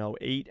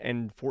 8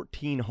 and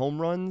 14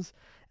 home runs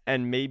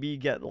and maybe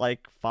get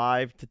like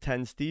 5 to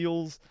 10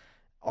 steals.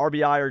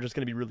 RBI are just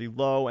going to be really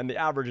low, and the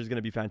average is going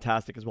to be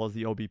fantastic as well as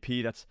the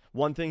OBP. That's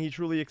one thing he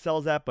truly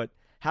excels at, but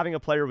having a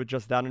player with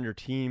just that on your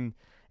team,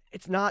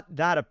 it's not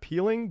that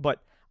appealing,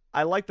 but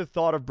I like the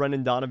thought of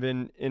Brendan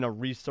Donovan in a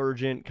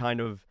resurgent kind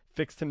of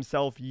fixed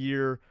himself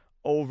year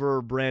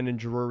over Brandon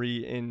Drury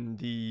in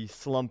the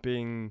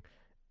slumping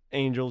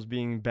Angels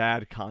being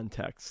bad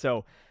context.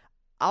 So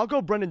I'll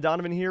go Brendan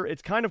Donovan here.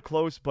 It's kind of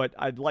close, but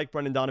I'd like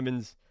Brendan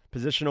Donovan's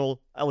positional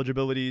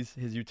eligibilities.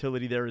 His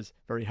utility there is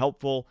very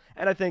helpful,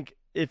 and I think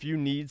if you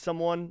need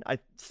someone, I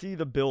see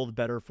the build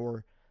better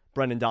for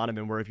Brendan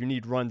Donovan, where if you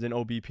need runs in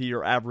OBP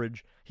or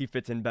average, he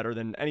fits in better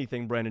than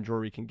anything Brandon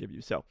Drury can give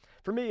you. So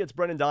for me, it's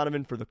Brendan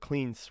Donovan for the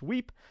clean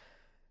sweep.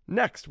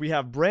 Next, we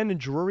have Brandon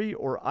Drury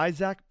or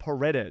Isaac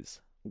Paredes.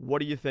 What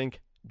do you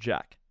think,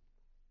 Jack?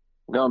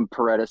 I'm going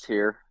Paredes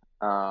here.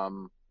 I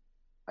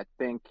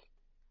think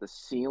the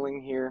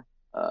ceiling here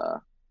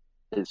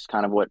is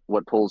kind of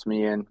what pulls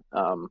me in.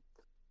 20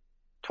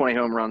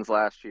 home runs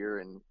last year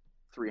and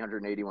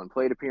 381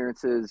 plate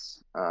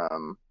appearances,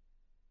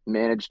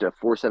 managed a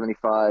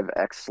 475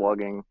 X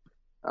slugging.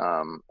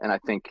 And I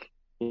think,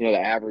 the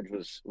average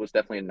was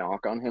definitely a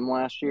knock on him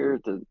last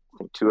year, I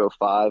think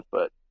 205,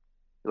 but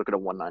you look at a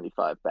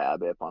 195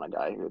 BABIP on a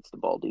guy who hits the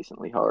ball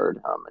decently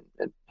hard,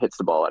 and hits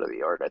the ball out of the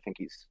yard. I think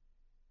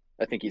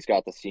he's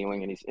got the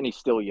ceiling, and he's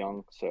still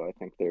young. So I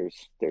think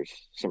there's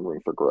some room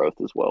for growth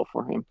as well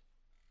for him.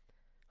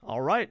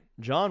 All right,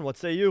 John, what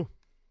say you?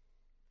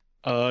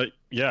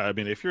 Yeah, I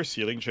mean, if you're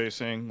ceiling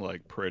chasing,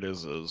 like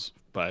Paredes is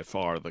by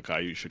far the guy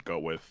you should go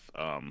with.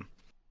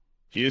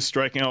 He is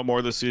striking out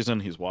more this season.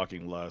 He's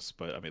walking less,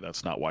 but I mean,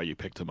 that's not why you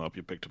picked him up.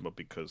 You picked him up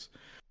because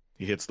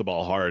he hits the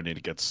ball hard and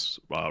he gets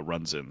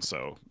runs in.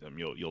 So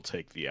you'll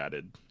take the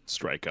added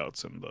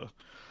strikeouts and the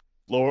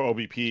lower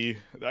OBP.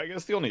 I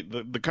guess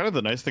the kind of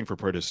the nice thing for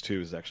Paredes too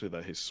is actually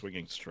that his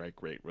swinging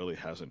strike rate really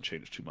hasn't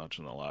changed too much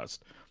in the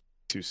last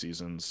 2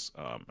 seasons.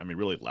 I mean,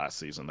 really last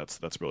season.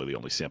 That's really the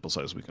only sample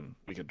size we can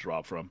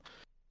draw from.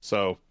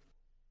 So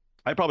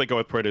I'd probably go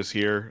with Paredes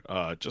here,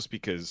 just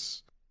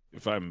because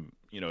if I'm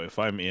in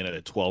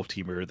a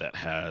 12-teamer that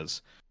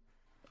has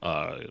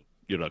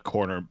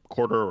quarter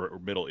or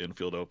middle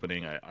infield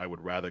opening, I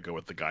would rather go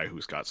with the guy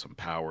who's got some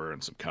power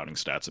and some counting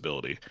stats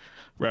ability,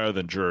 rather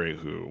than Drury,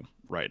 who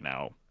right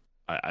now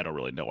I don't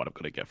really know what I'm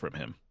going to get from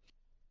him.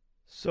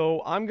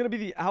 So I'm going to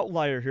be the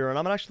outlier here, and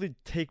I'm going to actually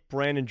take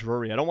Brandon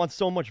Drury. I don't want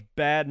so much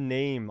bad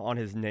name on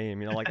his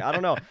name. I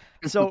don't know.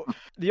 So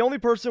the only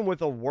person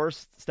with a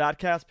worse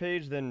StatCast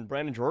page than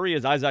Brandon Drury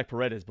is Isaac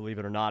Paredes, believe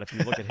it or not. If you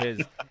look at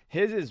his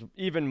is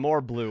even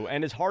more blue,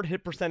 and his hard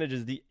hit percentage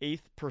is the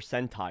 8th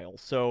percentile.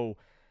 So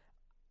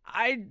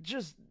I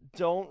just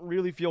don't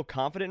really feel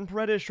confident in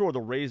Paredes. Sure,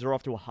 the Rays are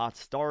off to a hot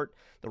start.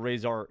 The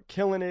Rays are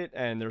killing it,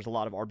 and there's a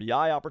lot of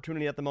RBI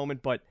opportunity at the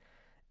moment, but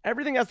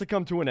everything has to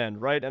come to an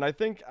end, right? And I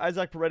think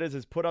Isaac Paredes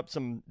has put up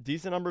some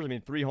decent numbers. I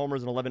mean, 3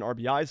 homers and 11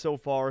 RBI so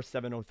far,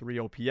 703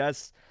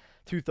 OPS,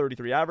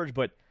 233 average,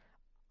 but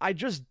I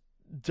just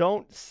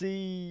don't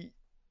see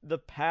the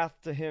path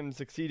to him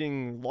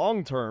succeeding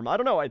long term. I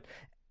don't know.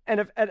 And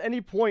if at any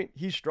point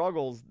he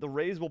struggles, the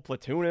Rays will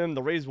platoon him,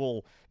 the Rays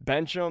will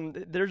bench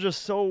him. They're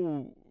just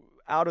so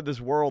out of this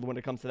world when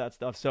it comes to that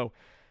stuff. So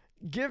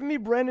give me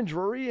Brandon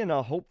Drury and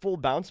a hopeful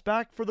bounce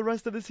back for the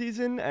rest of the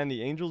season and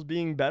the Angels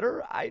being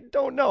better. I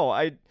don't know.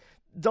 I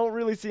don't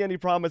really see any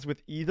promise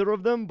with either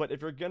of them, but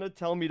if you're going to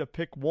tell me to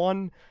pick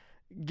one,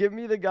 give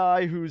me the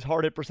guy whose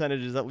hard hit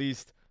percentage is at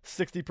least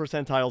 60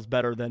 percentiles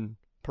better than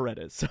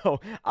Paredes. So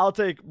I'll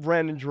take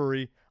Brandon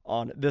Drury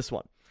on this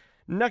one.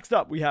 Next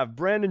up, we have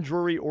Brandon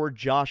Drury or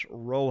Josh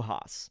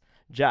Rojas.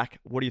 Jack,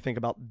 what do you think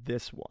about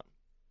this one?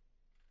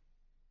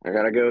 I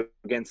got to go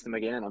against him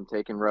again. I'm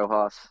taking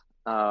Rojas.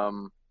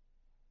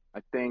 I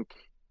think,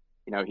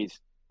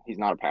 he's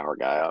not a power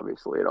guy,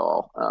 obviously, at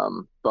all.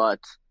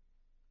 But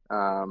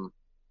um,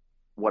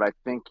 what I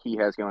think he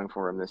has going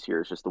for him this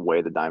year is just the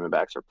way the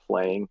Diamondbacks are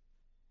playing,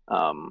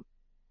 um,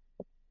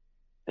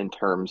 in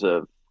terms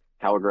of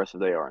how aggressive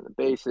they are in the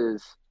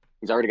bases.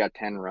 He's already got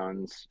 10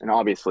 runs, and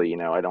obviously,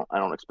 I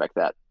don't expect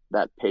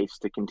that pace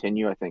to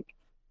continue. I think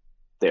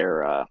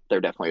they're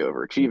definitely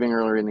overachieving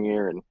earlier in the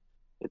year, and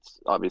it's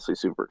obviously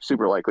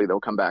super likely they'll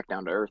come back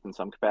down to earth in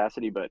some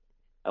capacity. But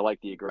I like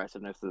the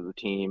aggressiveness of the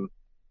team.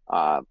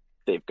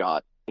 They've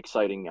got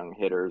exciting young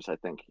hitters. I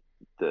think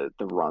the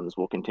runs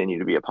will continue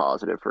to be a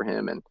positive for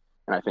him, and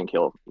I think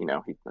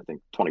I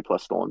think 20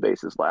 plus stolen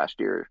bases last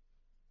year.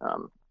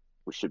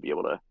 We should be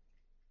able to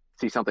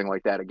see something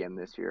like that again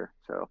this year.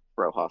 So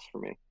Rojas for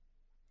me.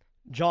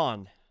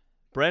 John,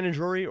 Brandon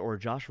Drury or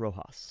Josh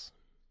Rojas?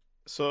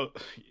 So,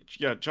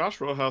 yeah, Josh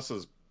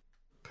Rojas's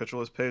pitcher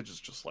list page is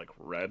just like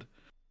red,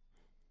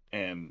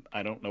 and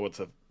I don't know what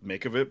to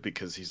make of it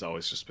because he's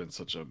always just been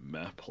such a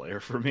meh player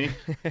for me.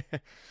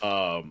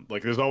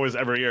 Like there's always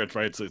every year it's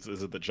right.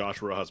 Is it the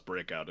Josh Rojas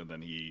breakout, and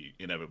then he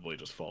inevitably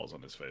just falls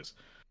on his face.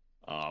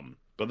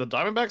 But the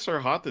Diamondbacks are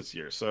hot this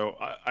year, so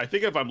I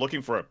think if I'm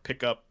looking for a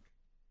pickup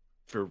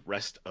for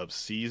rest of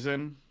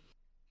season,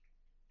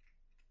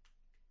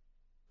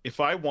 if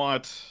I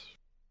want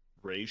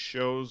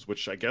ratios,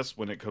 which I guess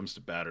when it comes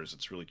to batters,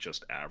 it's really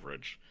just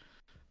average.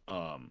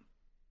 I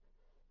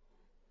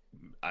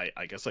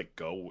guess I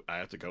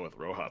have to go with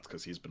Rojas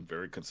because he's been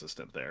very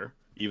consistent there,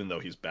 even though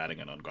he's batting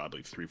an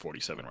ungodly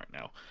 347 right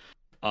now.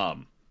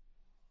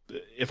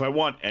 If I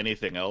want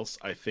anything else,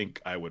 I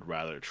think I would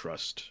rather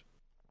trust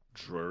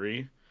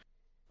Drury,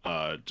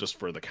 just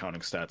for the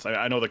counting stats.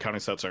 I know the counting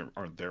stats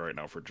aren't there right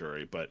now for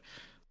Drury, but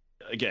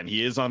again,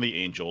 he is on the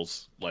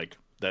Angels. Like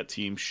that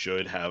team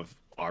should have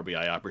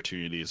RBI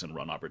opportunities and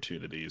run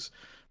opportunities,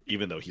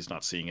 even though he's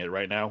not seeing it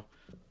right now.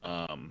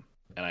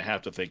 And I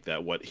have to think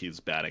that what he's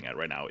batting at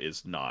right now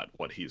is not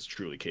what he's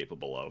truly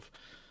capable of.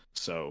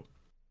 So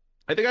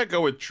I think I'd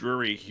go with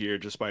Drury here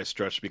just by a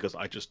stretch because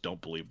I just don't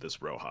believe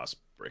this Rojas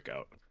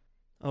breakout.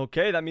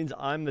 Okay, that means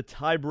I'm the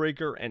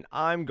tiebreaker, and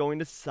I'm going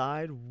to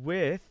side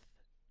with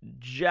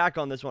Jack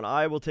on this one.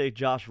 I will take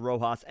Josh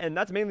Rojas, and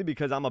that's mainly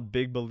because I'm a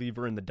big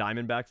believer in the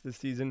Diamondbacks this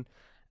season,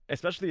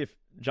 especially if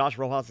Josh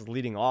Rojas is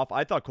leading off.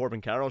 I thought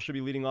Corbin Carroll should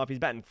be leading off. He's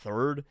batting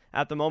third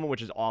at the moment,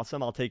 which is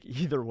awesome. I'll take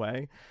either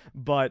way,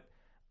 but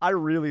I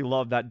really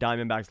love that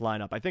Diamondbacks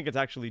lineup. I think it's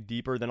actually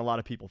deeper than a lot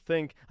of people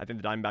think. I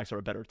think the Diamondbacks are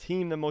a better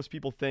team than most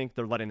people think.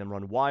 They're letting them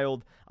run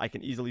wild. I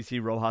can easily see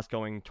Rojas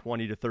going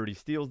 20 to 30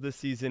 steals this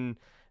season,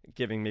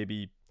 giving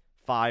maybe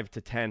 5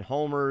 to 10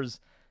 homers,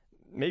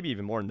 maybe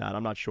even more than that.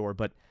 I'm not sure,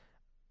 but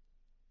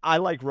I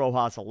like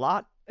Rojas a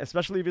lot,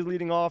 especially if he's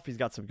leading off. He's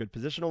got some good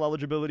positional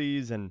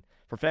eligibilities, and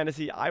for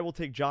fantasy, I will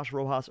take Josh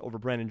Rojas over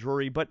Brandon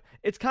Drury, but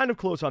it's kind of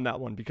close on that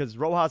one because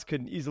Rojas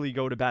could easily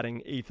go to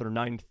batting 8th or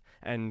 9th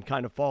and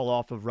kind of fall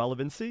off of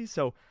relevancy,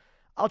 so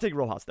I'll take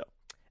Rojas though.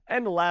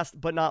 And last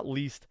but not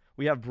least,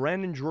 we have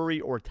Brandon Drury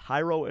or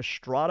Thairo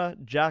Estrada.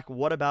 Jack,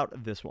 what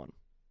about this one?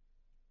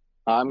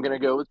 I'm gonna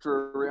go with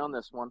Drury on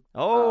this one.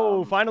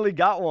 Oh, finally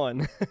got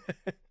one.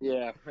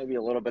 Yeah, maybe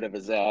a little bit of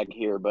a zag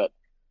here, but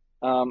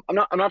I'm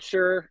not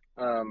sure.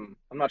 I'm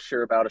not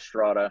sure about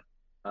Estrada.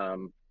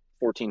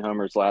 14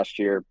 homers last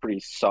year,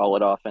 pretty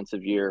solid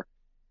offensive year.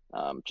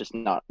 Just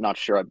not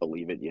sure I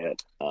believe it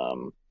yet.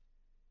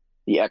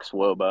 The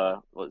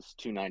ex-WOBA was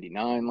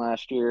 299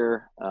 last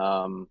year.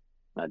 I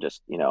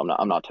just,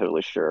 I'm not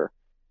totally sure.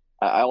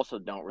 I also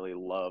don't really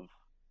love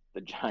the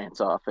Giants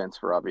offense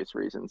for obvious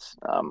reasons.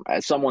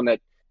 As someone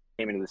that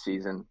came into the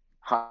season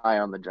high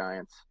on the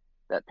Giants,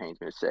 that pains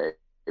me to say,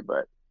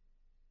 but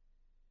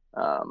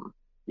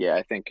yeah,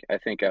 I think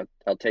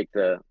I'll take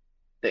the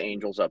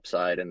Angels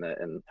upside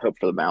and hope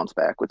for the bounce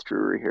back with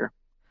Drury here.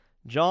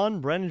 John,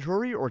 Brandon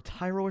Drury or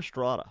Thairo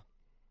Estrada?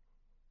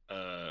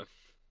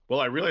 Well,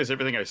 I realize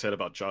everything I said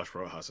about Josh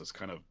Rojas is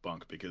kind of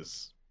bunk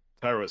because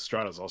Thairo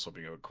Estrada is also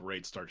being a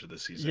great start to the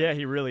season. Yeah,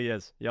 he really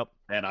is. Yep.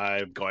 And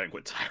I'm going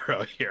with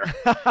Thairo here.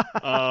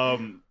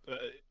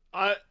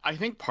 I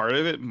think part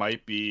of it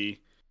might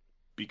be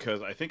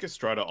because I think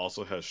Estrada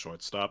also has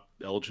shortstop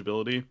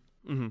eligibility.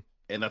 Mm-hmm.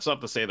 And that's not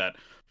to say that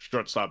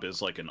shortstop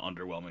is like an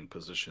underwhelming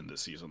position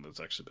this season. There's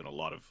actually been a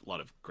lot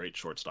of great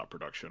shortstop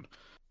production.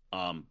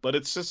 But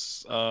it's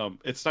just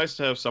it's nice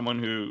to have someone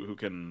who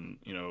can,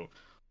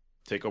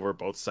 take over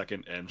both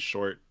second and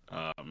short,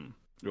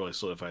 really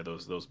solidify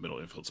those middle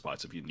infield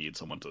spots if you need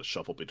someone to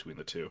shuffle between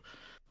the two.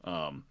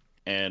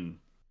 And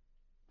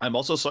I'm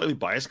also slightly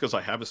biased because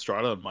I have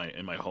Estrada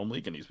in my home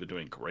league and he's been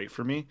doing great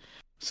for me.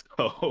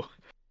 So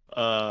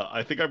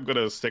I think I'm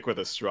gonna stick with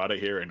Estrada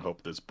here and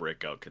hope this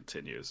breakout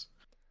continues.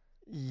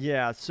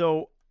 Yeah,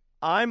 so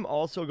I'm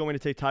also going to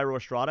take Thairo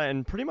Estrada,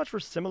 and pretty much for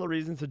similar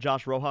reasons to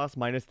Josh Rojas,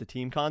 minus the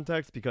team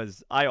context,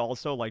 because I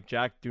also, like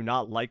Jack, do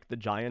not like the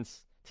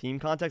Giants team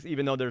context,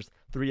 even though there's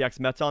 3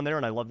 ex-Mets on there,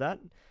 and I love that.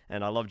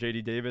 And I love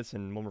J.D. Davis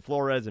and Wilmer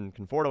Flores and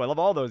Conforto. I love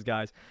all those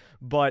guys.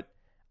 But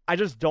I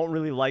just don't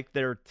really like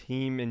their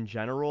team in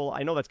general.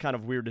 I know that's kind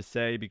of weird to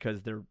say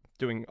because they're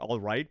doing all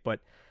right, but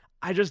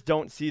I just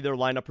don't see their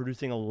lineup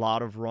producing a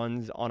lot of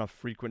runs on a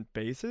frequent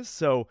basis.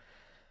 So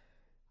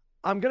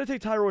I'm going to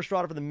take Tyro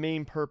Estrada for the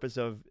main purpose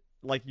of,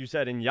 like you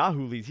said, in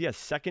Yahoo leagues, he has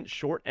second,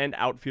 short, and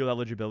outfield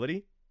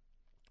eligibility,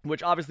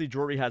 which obviously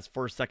Drury has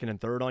first, second, and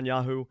third on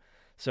Yahoo.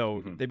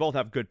 So they both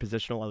have good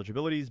positional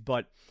eligibilities,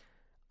 but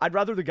I'd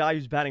rather the guy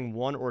who's batting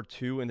 1 or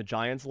 2 in the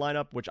Giants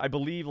lineup, which I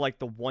believe like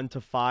the 1 to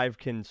 5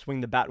 can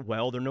swing the bat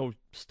well. There are no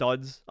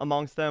studs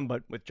amongst them,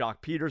 but with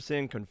Jock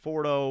Peterson,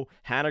 Conforto,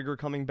 Haniger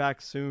coming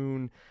back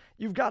soon,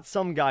 you've got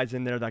some guys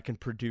in there that can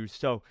produce.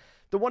 So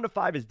the 1 to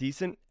 5 is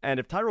decent, and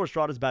if Tyro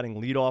Estrada's batting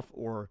leadoff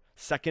or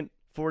second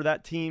for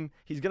that team,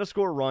 he's going to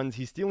score runs.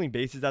 He's stealing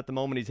bases at the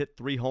moment. He's hit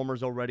 3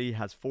 homers already,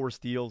 has 4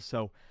 steals,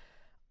 so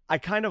I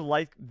kind of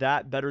like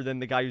that better than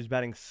the guy who's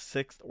batting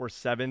 6th or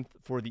 7th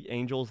for the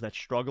Angels that's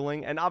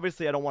struggling. And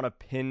obviously, I don't want to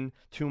pin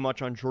too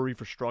much on Drury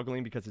for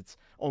struggling because it's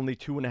only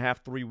 2.5,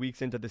 3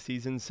 weeks into the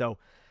season. So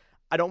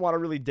I don't want to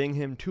really ding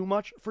him too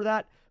much for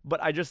that.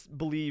 But I just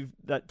believe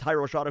that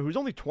Tyro Estrada, who's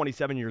only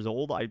 27 years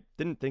old, I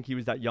didn't think he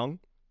was that young.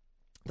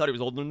 Thought he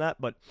was older than that.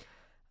 But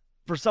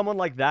for someone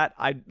like that,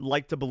 I'd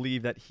like to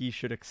believe that he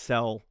should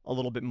excel a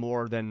little bit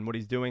more than what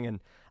he's doing. And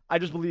I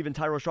just believe in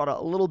Tyro Estrada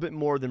a little bit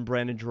more than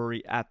Brandon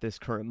Drury at this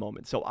current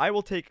moment. So I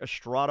will take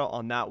Estrada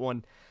on that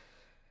one.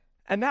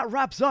 And that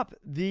wraps up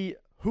the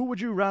Who Would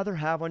You Rather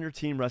Have on Your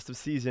Team Rest of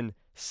Season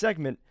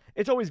segment.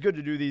 It's always good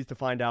to do these to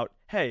find out,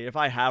 hey, if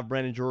I have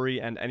Brandon Drury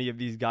and any of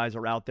these guys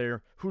are out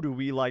there, who do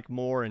we like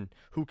more and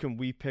who can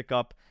we pick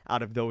up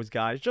out of those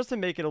guys, just to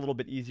make it a little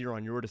bit easier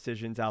on your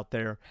decisions out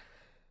there.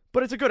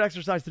 But it's a good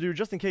exercise to do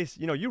just in case,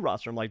 you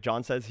roster him. Like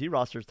John says, he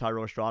rosters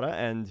Tyro Estrada,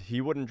 and he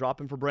wouldn't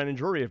drop him for Brandon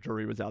Drury if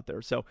Drury was out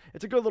there. So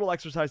it's a good little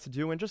exercise to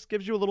do and just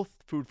gives you a little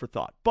food for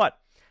thought. But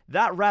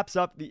that wraps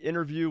up the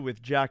interview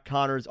with Jack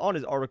Connors on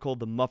his article,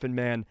 The Muffin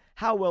Man,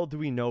 How Well Do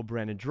We Know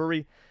Brandon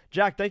Drury?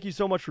 Jack, thank you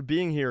so much for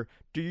being here.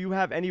 Do you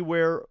have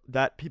anywhere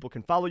that people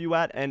can follow you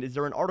at? And is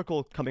there an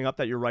article coming up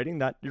that you're writing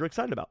that you're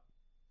excited about?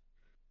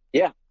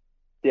 Yeah.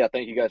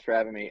 Thank you guys for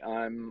having me.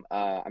 I'm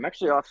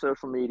actually off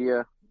social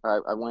media.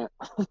 I went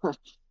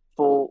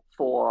full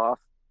off.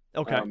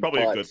 Okay.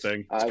 Probably a good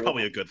thing. It's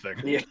probably a good thing.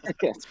 Yeah,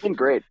 it's been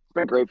great. It's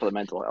been great for the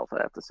mental health, I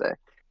have to say.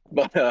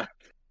 But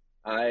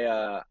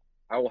I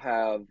will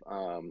have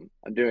I'm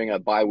doing a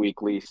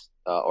bi-weekly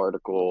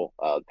article,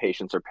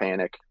 Patients Are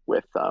Panic,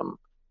 with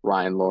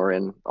Ryan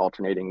Lauren,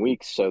 alternating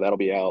weeks. So that'll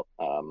be out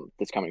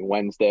this coming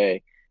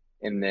Wednesday.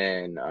 And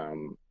then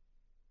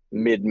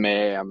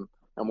mid-May, I'm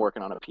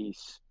working on a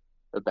piece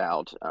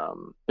about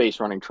base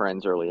running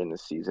trends early in the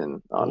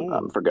season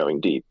for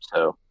Going Deep.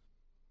 So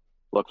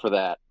look for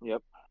that.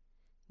 Yep.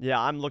 Yeah,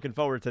 I'm looking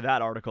forward to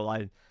that article.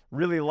 I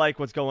really like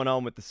what's going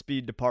on with the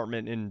speed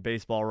department in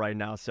baseball right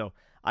now. So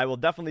I will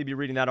definitely be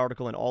reading that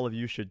article, and all of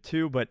you should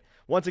too. But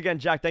once again,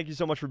 Jack, thank you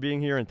so much for being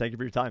here, and thank you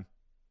for your time.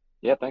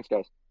 Yeah, thanks,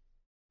 guys.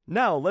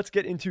 Now, let's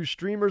get into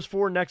streamers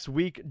for next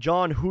week.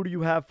 John, who do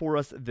you have for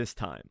us this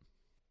time?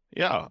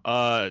 Yeah,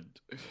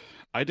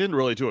 I didn't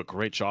really do a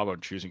great job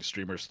on choosing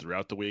streamers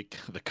throughout the week.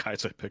 The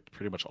guys I picked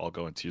pretty much all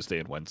go on Tuesday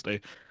and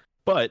Wednesday.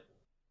 But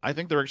I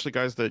think they're actually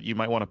guys that you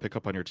might want to pick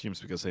up on your teams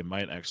because they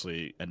might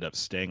actually end up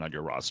staying on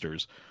your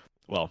rosters.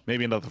 Well,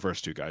 maybe not the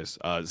first two guys.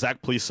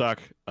 Zach Plesac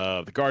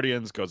of the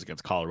Guardians goes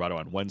against Colorado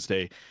on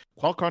Wednesday.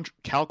 Cal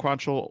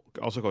Quantrill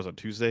also goes on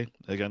Tuesday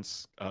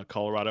against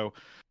Colorado.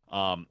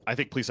 I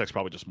think Plesac's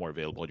probably just more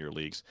available in your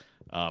leagues.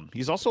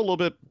 He's also a little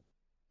bit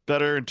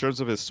better in terms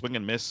of his swing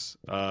and miss.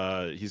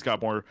 He's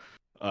got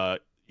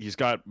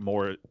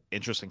more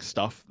interesting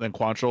stuff than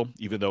Quantrill,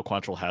 even though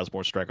Quantrill has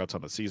more strikeouts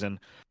on the season.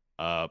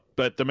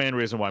 But the main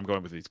reason why I'm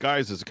going with these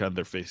guys is because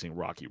they're facing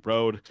Rocky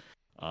Road.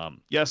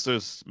 Yes,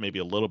 there's maybe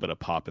a little bit of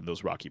pop in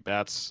those Rocky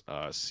bats.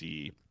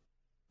 See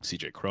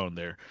CJ Crone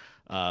there.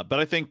 But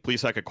I think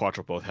Plesac and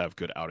Quantrill both have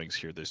good outings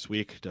here this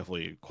week.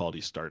 Definitely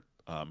quality start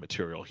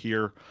material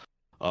here.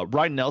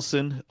 Ryan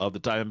Nelson of the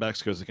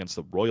Diamondbacks goes against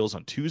the Royals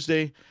on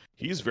Tuesday.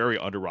 He's very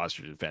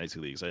under-rostered in fantasy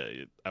leagues.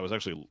 I was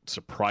actually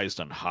surprised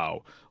on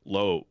how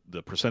low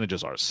the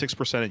percentages are.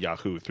 6% at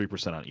Yahoo,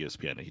 3% on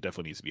ESPN. He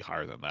definitely needs to be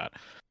higher than that.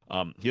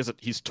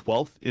 He's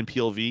 12th in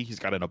PLV. He's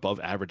got an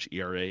above-average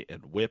ERA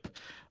and WHIP.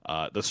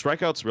 The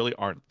strikeouts really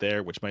aren't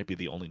there, which might be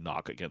the only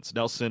knock against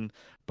Nelson.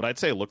 But I'd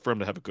say look for him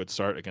to have a good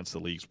start against the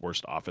league's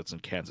worst offense in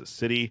Kansas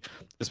City,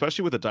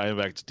 especially with the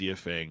Diamondbacks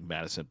DFAing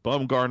Madison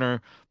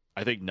Bumgarner.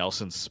 I think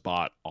Nelson's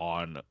spot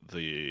on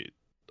the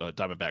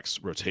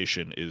Diamondbacks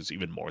rotation is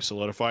even more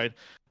solidified.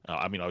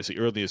 Obviously,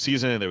 early in the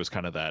season, there was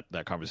kind of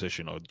that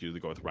conversation, do they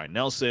go with Ryan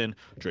Nelson,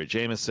 Trey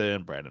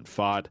Jameson, Brandon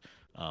Pfaadt?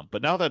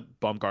 But now that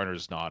Bumgarner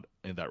is not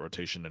in that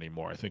rotation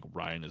anymore, I think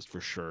Ryan is for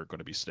sure going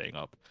to be staying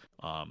up.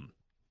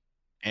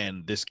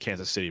 And this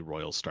Kansas City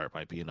Royals start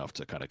might be enough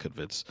to kind of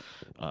convince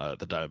the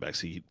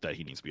Diamondbacks that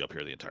he needs to be up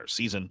here the entire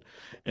season.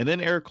 And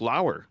then Eric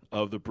Lauer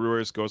of the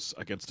Brewers goes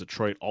against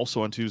Detroit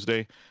also on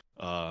Tuesday.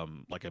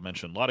 Like I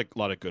mentioned, a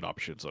lot of good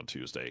options on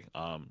Tuesday.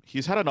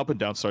 He's had an up and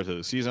down start to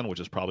the season, which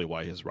is probably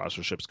why his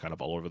rostership's kind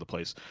of all over the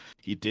place.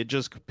 He did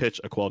just pitch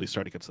a quality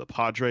start against the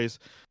Padres.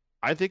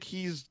 I think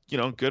he's,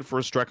 good for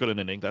a strikeout in an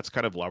inning. That's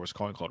kind of Lauer's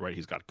calling card, right?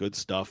 He's got good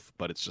stuff,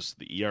 but it's just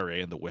the ERA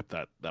and the WHIP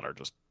that are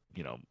just,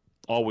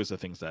 always the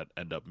things that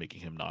end up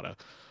making him not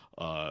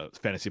a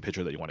fantasy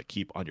pitcher that you want to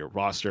keep on your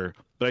roster.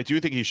 But I do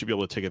think he should be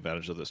able to take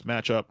advantage of this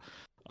matchup.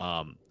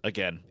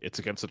 Again, it's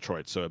against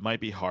Detroit, so it might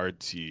be hard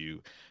to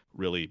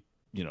really,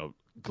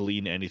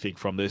 glean anything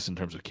from this in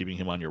terms of keeping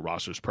him on your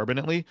rosters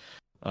permanently.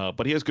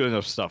 But he has good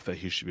enough stuff that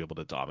he should be able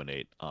to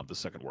dominate the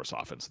second worst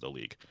offense in the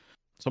league.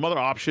 Some other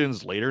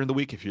options later in the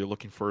week, if you're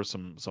looking for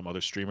some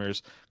other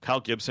streamers, Kyle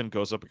Gibson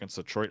goes up against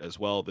Detroit as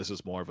well. This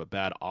is more of a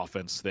bad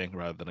offense thing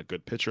rather than a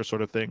good pitcher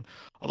sort of thing.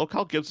 Although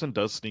Kyle Gibson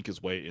does sneak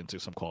his way into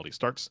some quality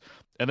starts.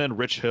 And then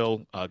Rich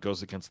Hill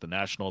goes against the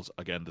Nationals.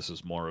 Again, this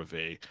is more of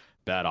a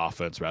bad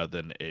offense rather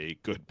than a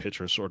good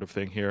pitcher sort of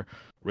thing here.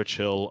 Rich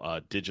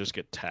Hill did just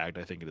get tagged,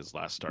 I think, in his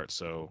last start.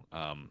 So,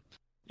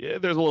 yeah,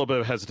 there's a little bit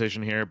of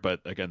hesitation here, but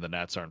again, the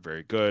Nats aren't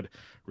very good.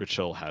 Rich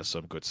Hill has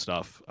some good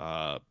stuff,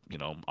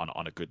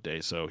 on a good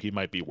day, so he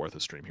might be worth a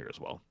stream here as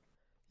well.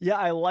 Yeah,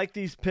 I like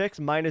these picks,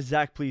 minus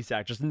Zach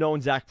Plesac, just known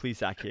Zach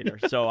Plesac hater.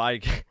 So I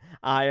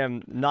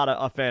am not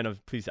a fan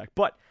of Plesac,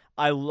 but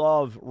I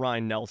love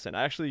Ryan Nelson.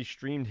 I actually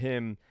streamed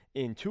him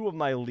in 2 of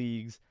my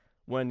leagues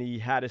when he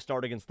had his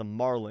start against the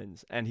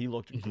Marlins, and he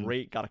looked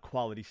great, got a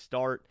quality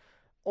start.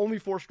 Only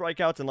 4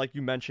 strikeouts, and like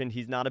you mentioned,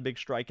 he's not a big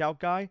strikeout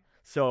guy,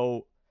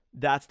 so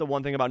that's the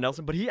one thing about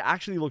Nelson, but he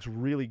actually looks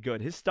really good.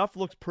 His stuff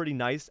looks pretty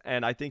nice,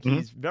 and I think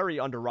he's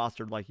very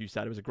under-rostered, like you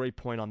said. It was a great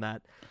point on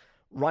that.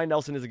 Ryan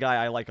Nelson is a guy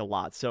I like a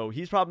lot, so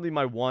he's probably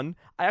my one.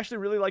 I actually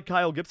really like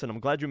Kyle Gibson. I'm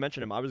glad you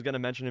mentioned him. I was going to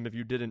mention him if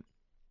you didn't.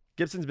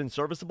 Gibson's been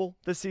serviceable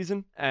this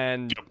season,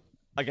 and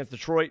against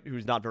Detroit,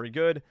 who's not very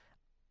good,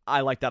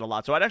 I like that a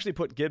lot. So I'd actually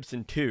put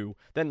Gibson 2,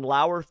 then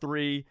Lauer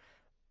 3,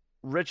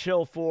 Rich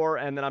Hill 4,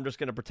 and then I'm just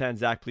going to pretend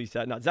Zach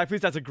Plesac. No, Zach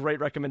Plesac's a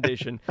great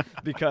recommendation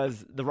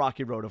because the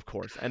Rocky Road, of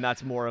course, and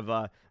that's more of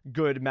a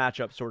good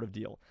matchup sort of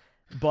deal.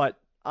 But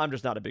I'm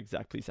just not a big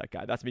Zach Plesac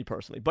guy. That's me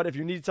personally. But if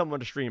you need someone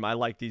to stream, I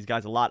like these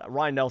guys a lot.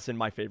 Ryan Nelson,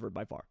 my favorite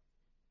by far.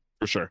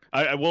 For sure.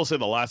 I will say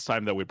the last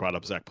time that we brought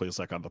up Zach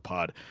Plesac on the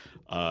pod,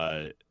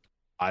 I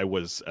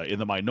was in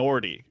the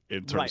minority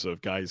in terms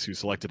of guys who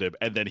selected him,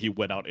 and then he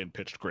went out and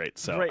pitched great.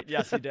 So great,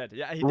 yes, he did.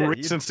 Yeah, he did.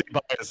 Recency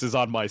bias is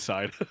on my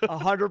side.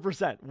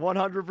 100%,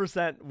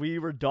 100%. We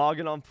were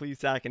dogging on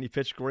Plesac, and he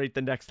pitched great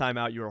the next time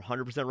out. You were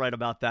 100% right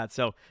about that.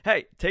 So,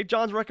 hey, take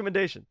John's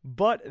recommendation.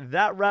 But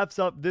that wraps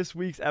up this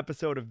week's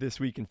episode of This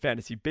Week in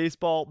Fantasy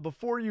Baseball.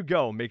 Before you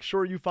go, make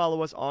sure you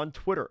follow us on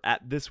Twitter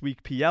at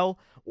ThisWeekPL,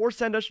 or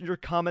send us your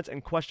comments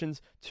and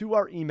questions to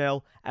our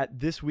email at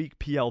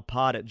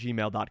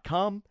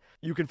thisweekplpod@gmail.com.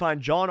 You can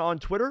find John on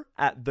Twitter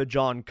at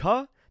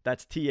TheJohnK,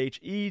 that's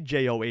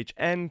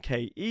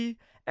TheJohnKe,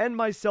 and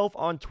myself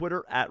on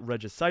Twitter at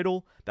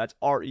Regicidal, that's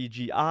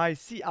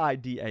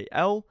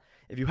REGICIDAL.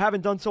 If you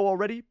haven't done so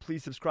already,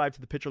 please subscribe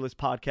to the Pitcher List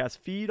Podcast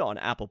feed on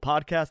Apple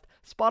Podcast,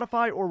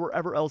 Spotify, or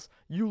wherever else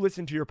you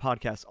listen to your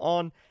podcasts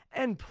on,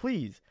 and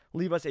please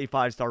leave us a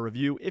 5-star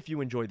review if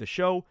you enjoy the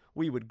show.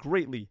 We would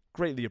greatly,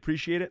 greatly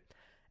appreciate it.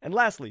 And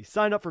lastly,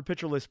 sign up for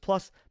Pitcher List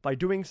Plus. By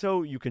doing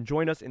so, you can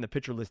join us in the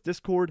Pitcher List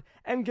Discord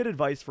and get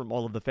advice from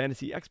all of the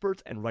fantasy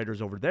experts and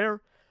writers over there.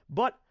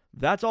 But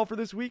that's all for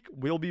this week.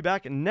 We'll be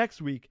back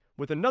next week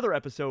with another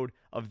episode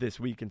of This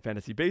Week in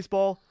Fantasy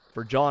Baseball.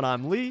 For John,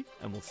 I'm Lee,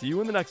 and we'll see you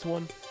in the next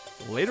one.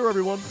 Later,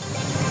 everyone.